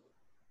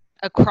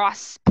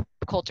across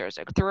cultures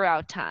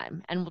throughout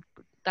time. And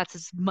that's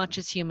as much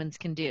as humans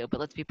can do, but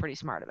let's be pretty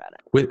smart about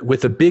it.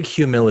 With a big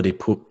humility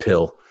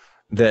pill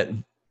that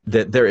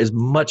there is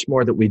much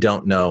more that we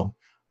don't know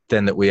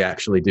than that we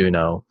actually do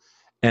know.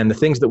 And the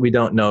things that we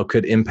don't know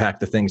could impact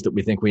the things that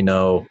we think we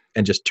know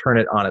and just turn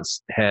it on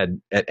its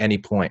head at any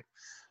point.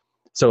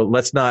 So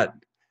let's not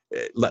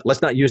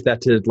use that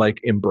to like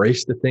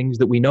embrace the things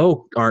that we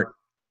know aren't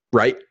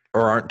right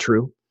or aren't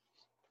true.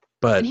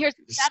 But and here's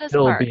the saddest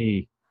still part.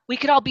 be We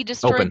could all be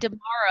destroyed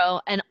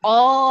tomorrow, and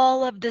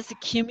all of this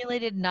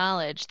accumulated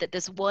knowledge that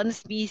this one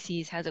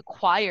species has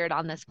acquired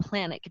on this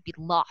planet could be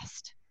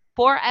lost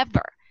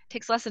forever. It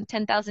takes less than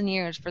 10,000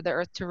 years for the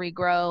Earth to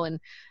regrow and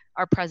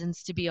our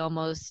presence to be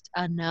almost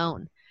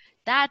unknown.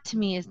 That to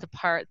me is the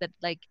part that,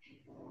 like,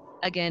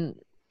 again,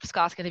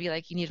 Scott's going to be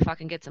like, you need to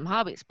fucking get some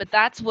hobbies. But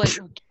that's what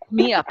keeps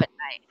me up at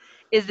night,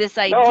 is this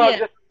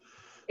idea.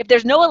 If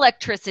there's no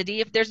electricity,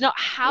 if there's no,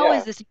 how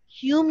is this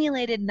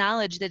accumulated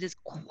knowledge that is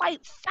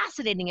quite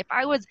fascinating? If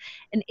I was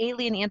an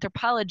alien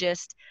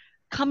anthropologist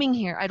coming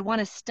here, I'd want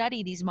to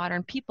study these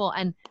modern people.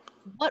 And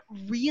what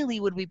really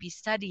would we be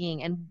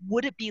studying? And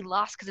would it be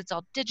lost because it's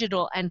all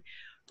digital? And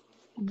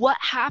what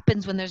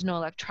happens when there's no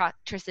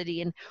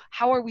electricity? And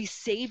how are we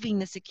saving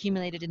this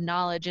accumulated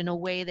knowledge in a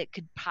way that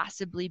could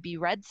possibly be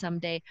read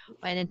someday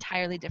by an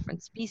entirely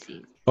different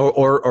species?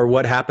 Or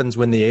what happens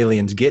when the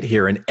aliens get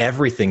here and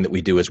everything that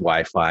we do is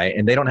Wi-Fi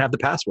and they don't have the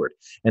password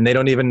and they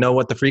don't even know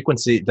what the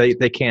frequency,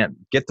 they can't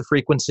get the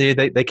frequency,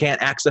 they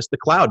can't access the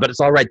cloud, but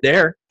it's all right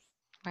there.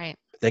 Right.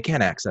 They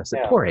can't access it.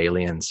 Poor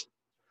aliens.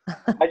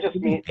 I just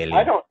mean,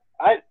 I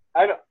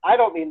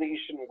don't mean that you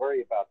shouldn't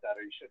worry about that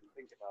or you shouldn't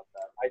think about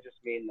that. I just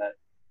mean that,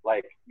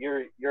 like,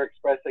 you're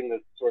expressing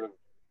this sort of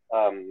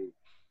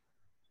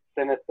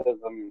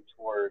cynicism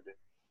toward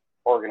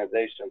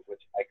organizations,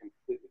 which I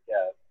completely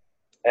get.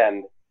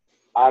 And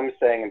I'm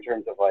saying in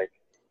terms of like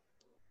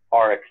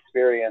our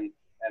experience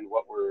and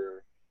what we're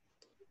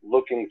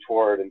looking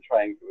toward and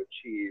trying to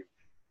achieve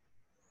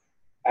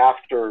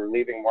after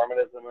leaving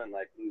Mormonism and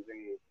like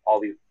losing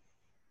all these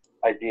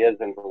ideas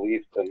and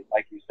beliefs, and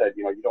like you said,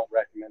 you know, you don't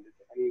recommend it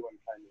to anyone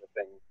kind of a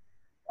thing.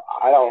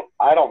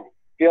 I don't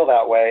feel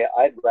that way.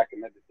 I'd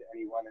recommend it to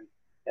anyone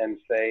and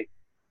say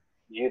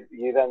you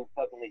then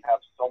suddenly have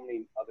so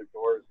many other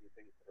doors and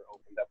things that are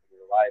opened up in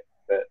your life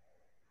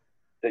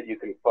that you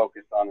can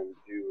focus on and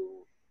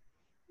do,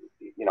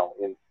 you know,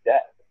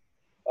 instead.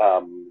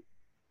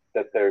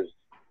 That there's,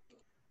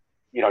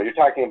 you know, you're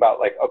talking about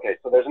like, okay,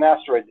 so there's an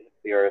asteroid that hits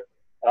the Earth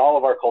and all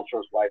of our culture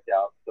is wiped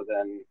out. So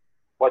then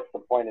what's the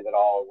point of it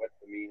all? What's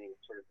the meaning?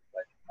 Sort of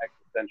like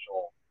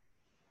existential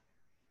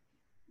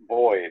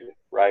void,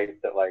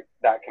 right? That like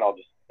that can all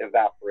just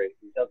evaporate.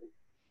 It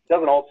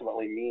doesn't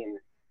ultimately mean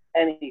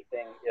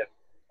anything if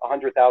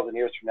 100,000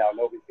 years from now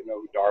nobody's gonna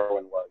know who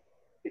Darwin was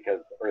because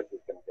the Earth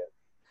is gonna get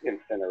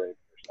incinerated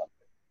or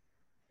something,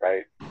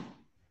 right?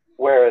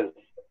 Whereas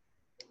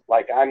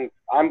like I'm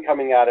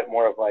coming at it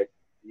more of like,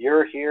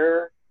 you're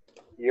here,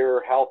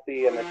 you're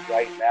healthy, and it's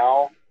right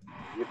now.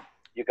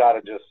 You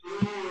gotta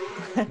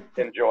just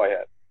enjoy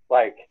it.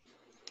 Like,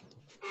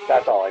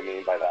 that's all I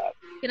mean by that.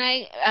 Can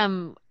I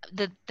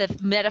the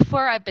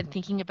metaphor I've been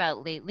thinking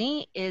about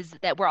lately is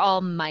that we're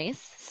all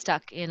mice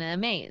stuck in a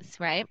maze,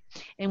 right?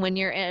 And when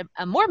you're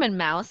a Mormon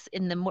mouse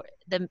in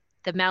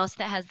the mouse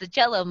that has the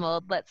Jello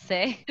mold, let's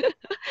say,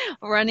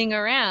 running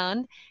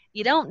around,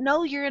 you don't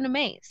know you're in a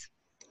maze.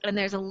 And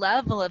there's a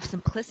level of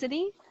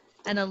simplicity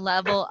and a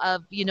level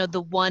of, you know,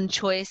 the one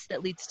choice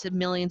that leads to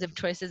millions of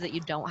choices that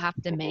you don't have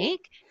to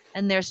make.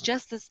 And there's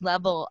just this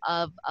level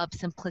of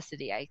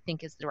simplicity, I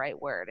think is the right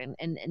word.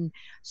 And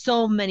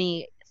so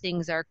many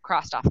things are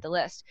crossed off the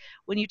list.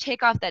 When you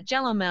take off that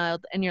Jello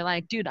mold and you're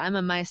like, dude, I'm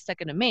a mice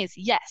stuck in a maze.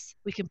 Yes,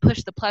 we can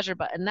push the pleasure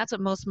button. That's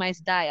what most mice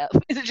die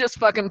of, is just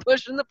fucking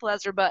pushing the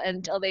pleasure button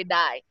until they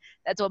die.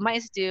 That's what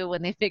mice do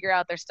when they figure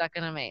out they're stuck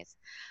in a maze.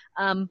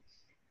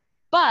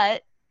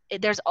 But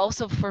there's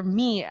also, for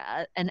me,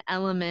 an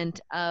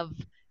element of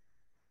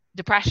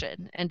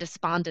depression and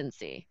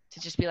despondency to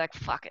just be like,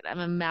 fuck it, I'm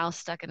a mouse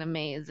stuck in a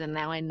maze and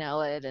now I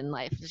know it, and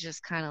life is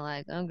just kind of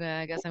like,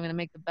 okay, I guess I'm gonna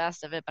make the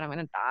best of it, but I'm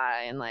gonna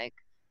die, and like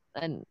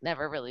I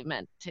never really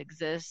meant to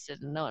exist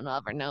and no one will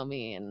ever know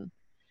me, and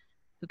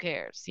who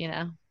cares, you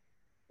know?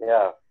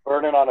 Yeah,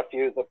 burning on a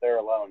fuse up there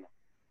alone.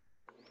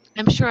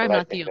 I'm sure I'm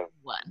not the only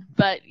one,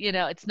 but you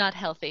know, it's not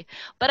healthy.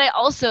 But I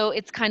also,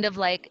 it's kind of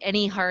like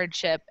any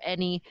hardship,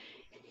 any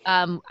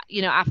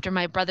you know, after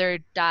my brother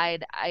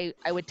died, I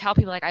would tell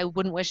people like, I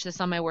wouldn't wish this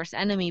on my worst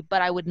enemy,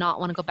 but I would not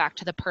want to go back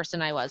to the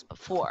person I was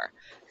before.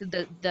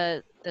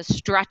 The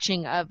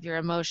stretching of your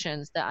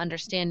emotions, the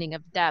understanding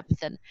of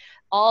depth and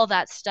all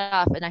that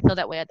stuff. And I feel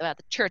that way about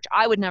the church.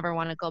 I would never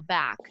want to go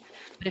back,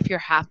 but if you're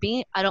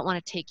happy, I don't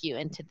want to take you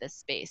into this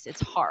space. It's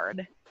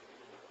hard.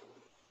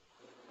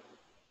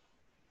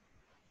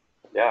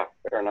 Yeah,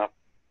 fair enough.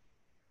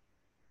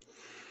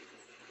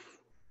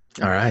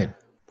 All right.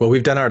 Well,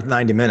 we've done our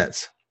 90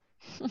 minutes.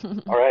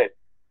 All right.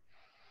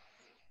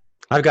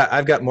 I've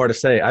got more to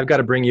say. I've got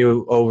to bring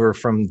you over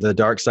from the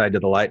dark side to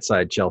the light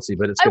side, Chelsea,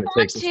 but it's going to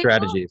take some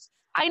strategies.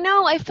 I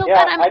know. I feel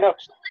bad. I'm actually like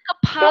a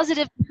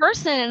positive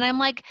person, and I'm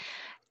like,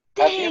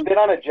 dang. Have you been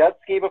on a jet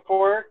ski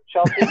before,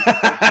 Chelsea?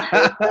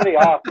 It's pretty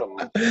awesome.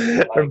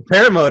 From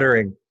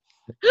paramotoring.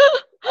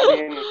 I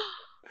mean,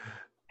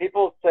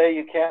 people say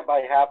you can't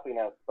buy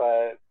happiness,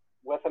 but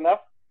with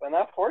enough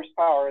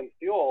horsepower and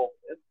fuel,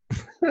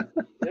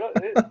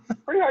 it's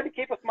pretty hard to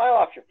keep a smile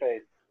off your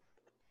face.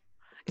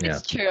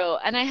 It's true.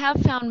 And I have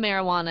found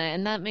marijuana,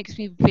 and that makes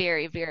me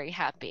very, very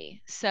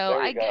happy. So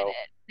I get it.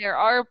 There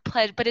are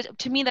pleasure, but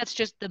to me, that's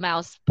just the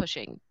mouse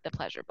pushing the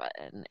pleasure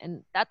button,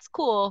 and that's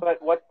cool.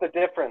 But what's the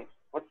difference?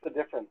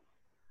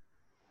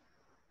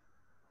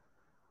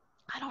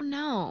 I don't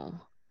know.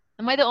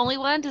 Am I the only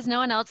one? Does no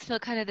one else feel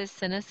kind of this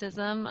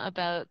cynicism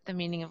about the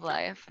meaning of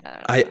life?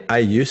 I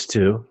used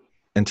to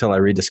until I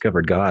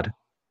rediscovered God.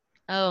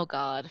 Oh,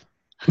 God.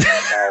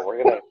 Now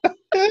we're gonna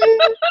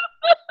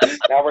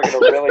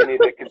really need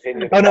to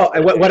continue. Oh no!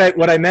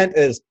 What I meant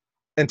is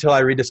until I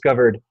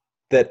rediscovered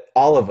that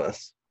all of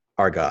us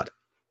are God.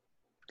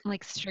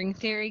 Like string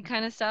theory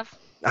kind of stuff.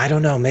 I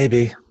don't know.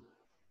 Maybe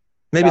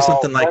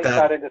something like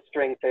that. Got into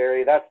string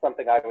theory. That's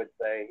something I would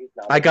say. He's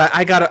not. I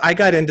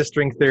got into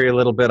string theory a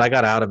little bit. I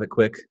got out of it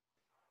quick.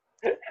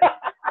 In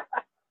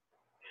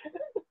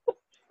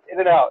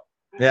and out.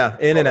 Yeah,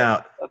 in and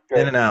out. That's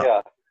great. In and out.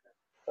 Yeah.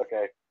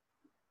 Okay.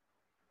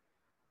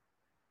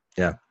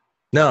 Yeah.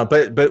 No,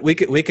 but we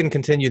can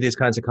continue these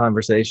kinds of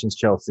conversations,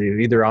 Chelsea,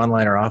 either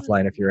online or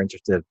offline if you're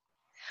interested.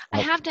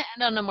 I have to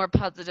end on a more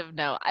positive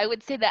note. I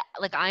would say that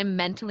like I'm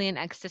mentally and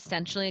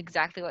existentially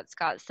exactly what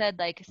Scott said,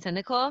 like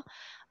cynical,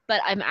 but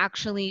I'm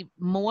actually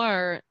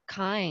more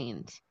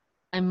kind.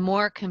 I'm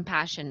more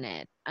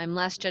compassionate. I'm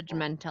less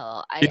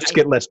judgmental. You just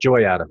get less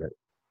joy out of it.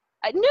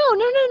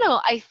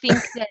 No. I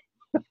think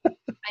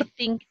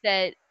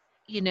that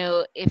you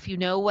know, if you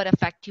know what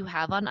effect you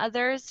have on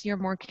others, you're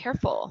more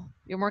careful.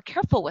 You're more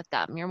careful with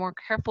them. You're more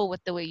careful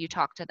with the way you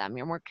talk to them.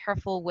 You're more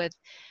careful with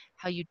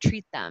how you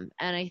treat them.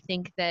 And I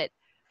think that,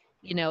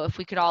 you know, if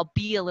we could all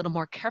be a little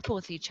more careful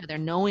with each other,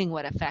 knowing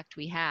what effect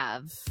we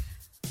have,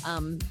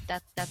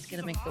 that's going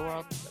to make the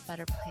world a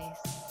better place.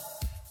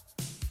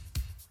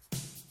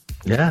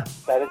 Yeah.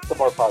 That is the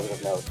more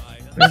positive note.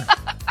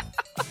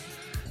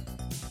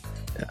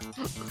 Yeah.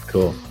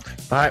 Cool.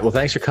 All right. Well,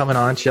 thanks for coming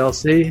on,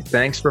 Chelsea.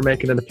 Thanks for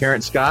making an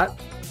appearance, Scott.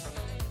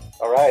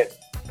 All right.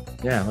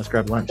 Yeah, let's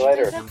grab lunch. See you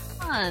later. That was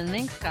fun.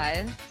 Thanks,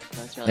 guys.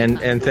 That was really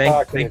fun. And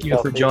thank you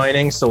for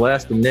joining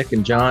Celeste and Nick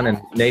and John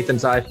and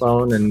Nathan's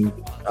iPhone and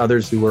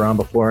others who were on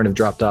before and have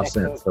dropped off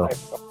since. So,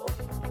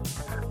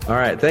 all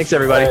right. Thanks,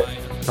 everybody. All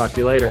right. Talk to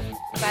you later.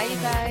 Bye, you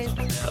guys.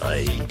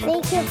 Bye.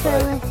 Thank you for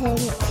listening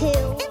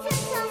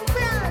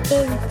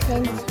to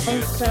Infants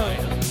on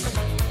Throne.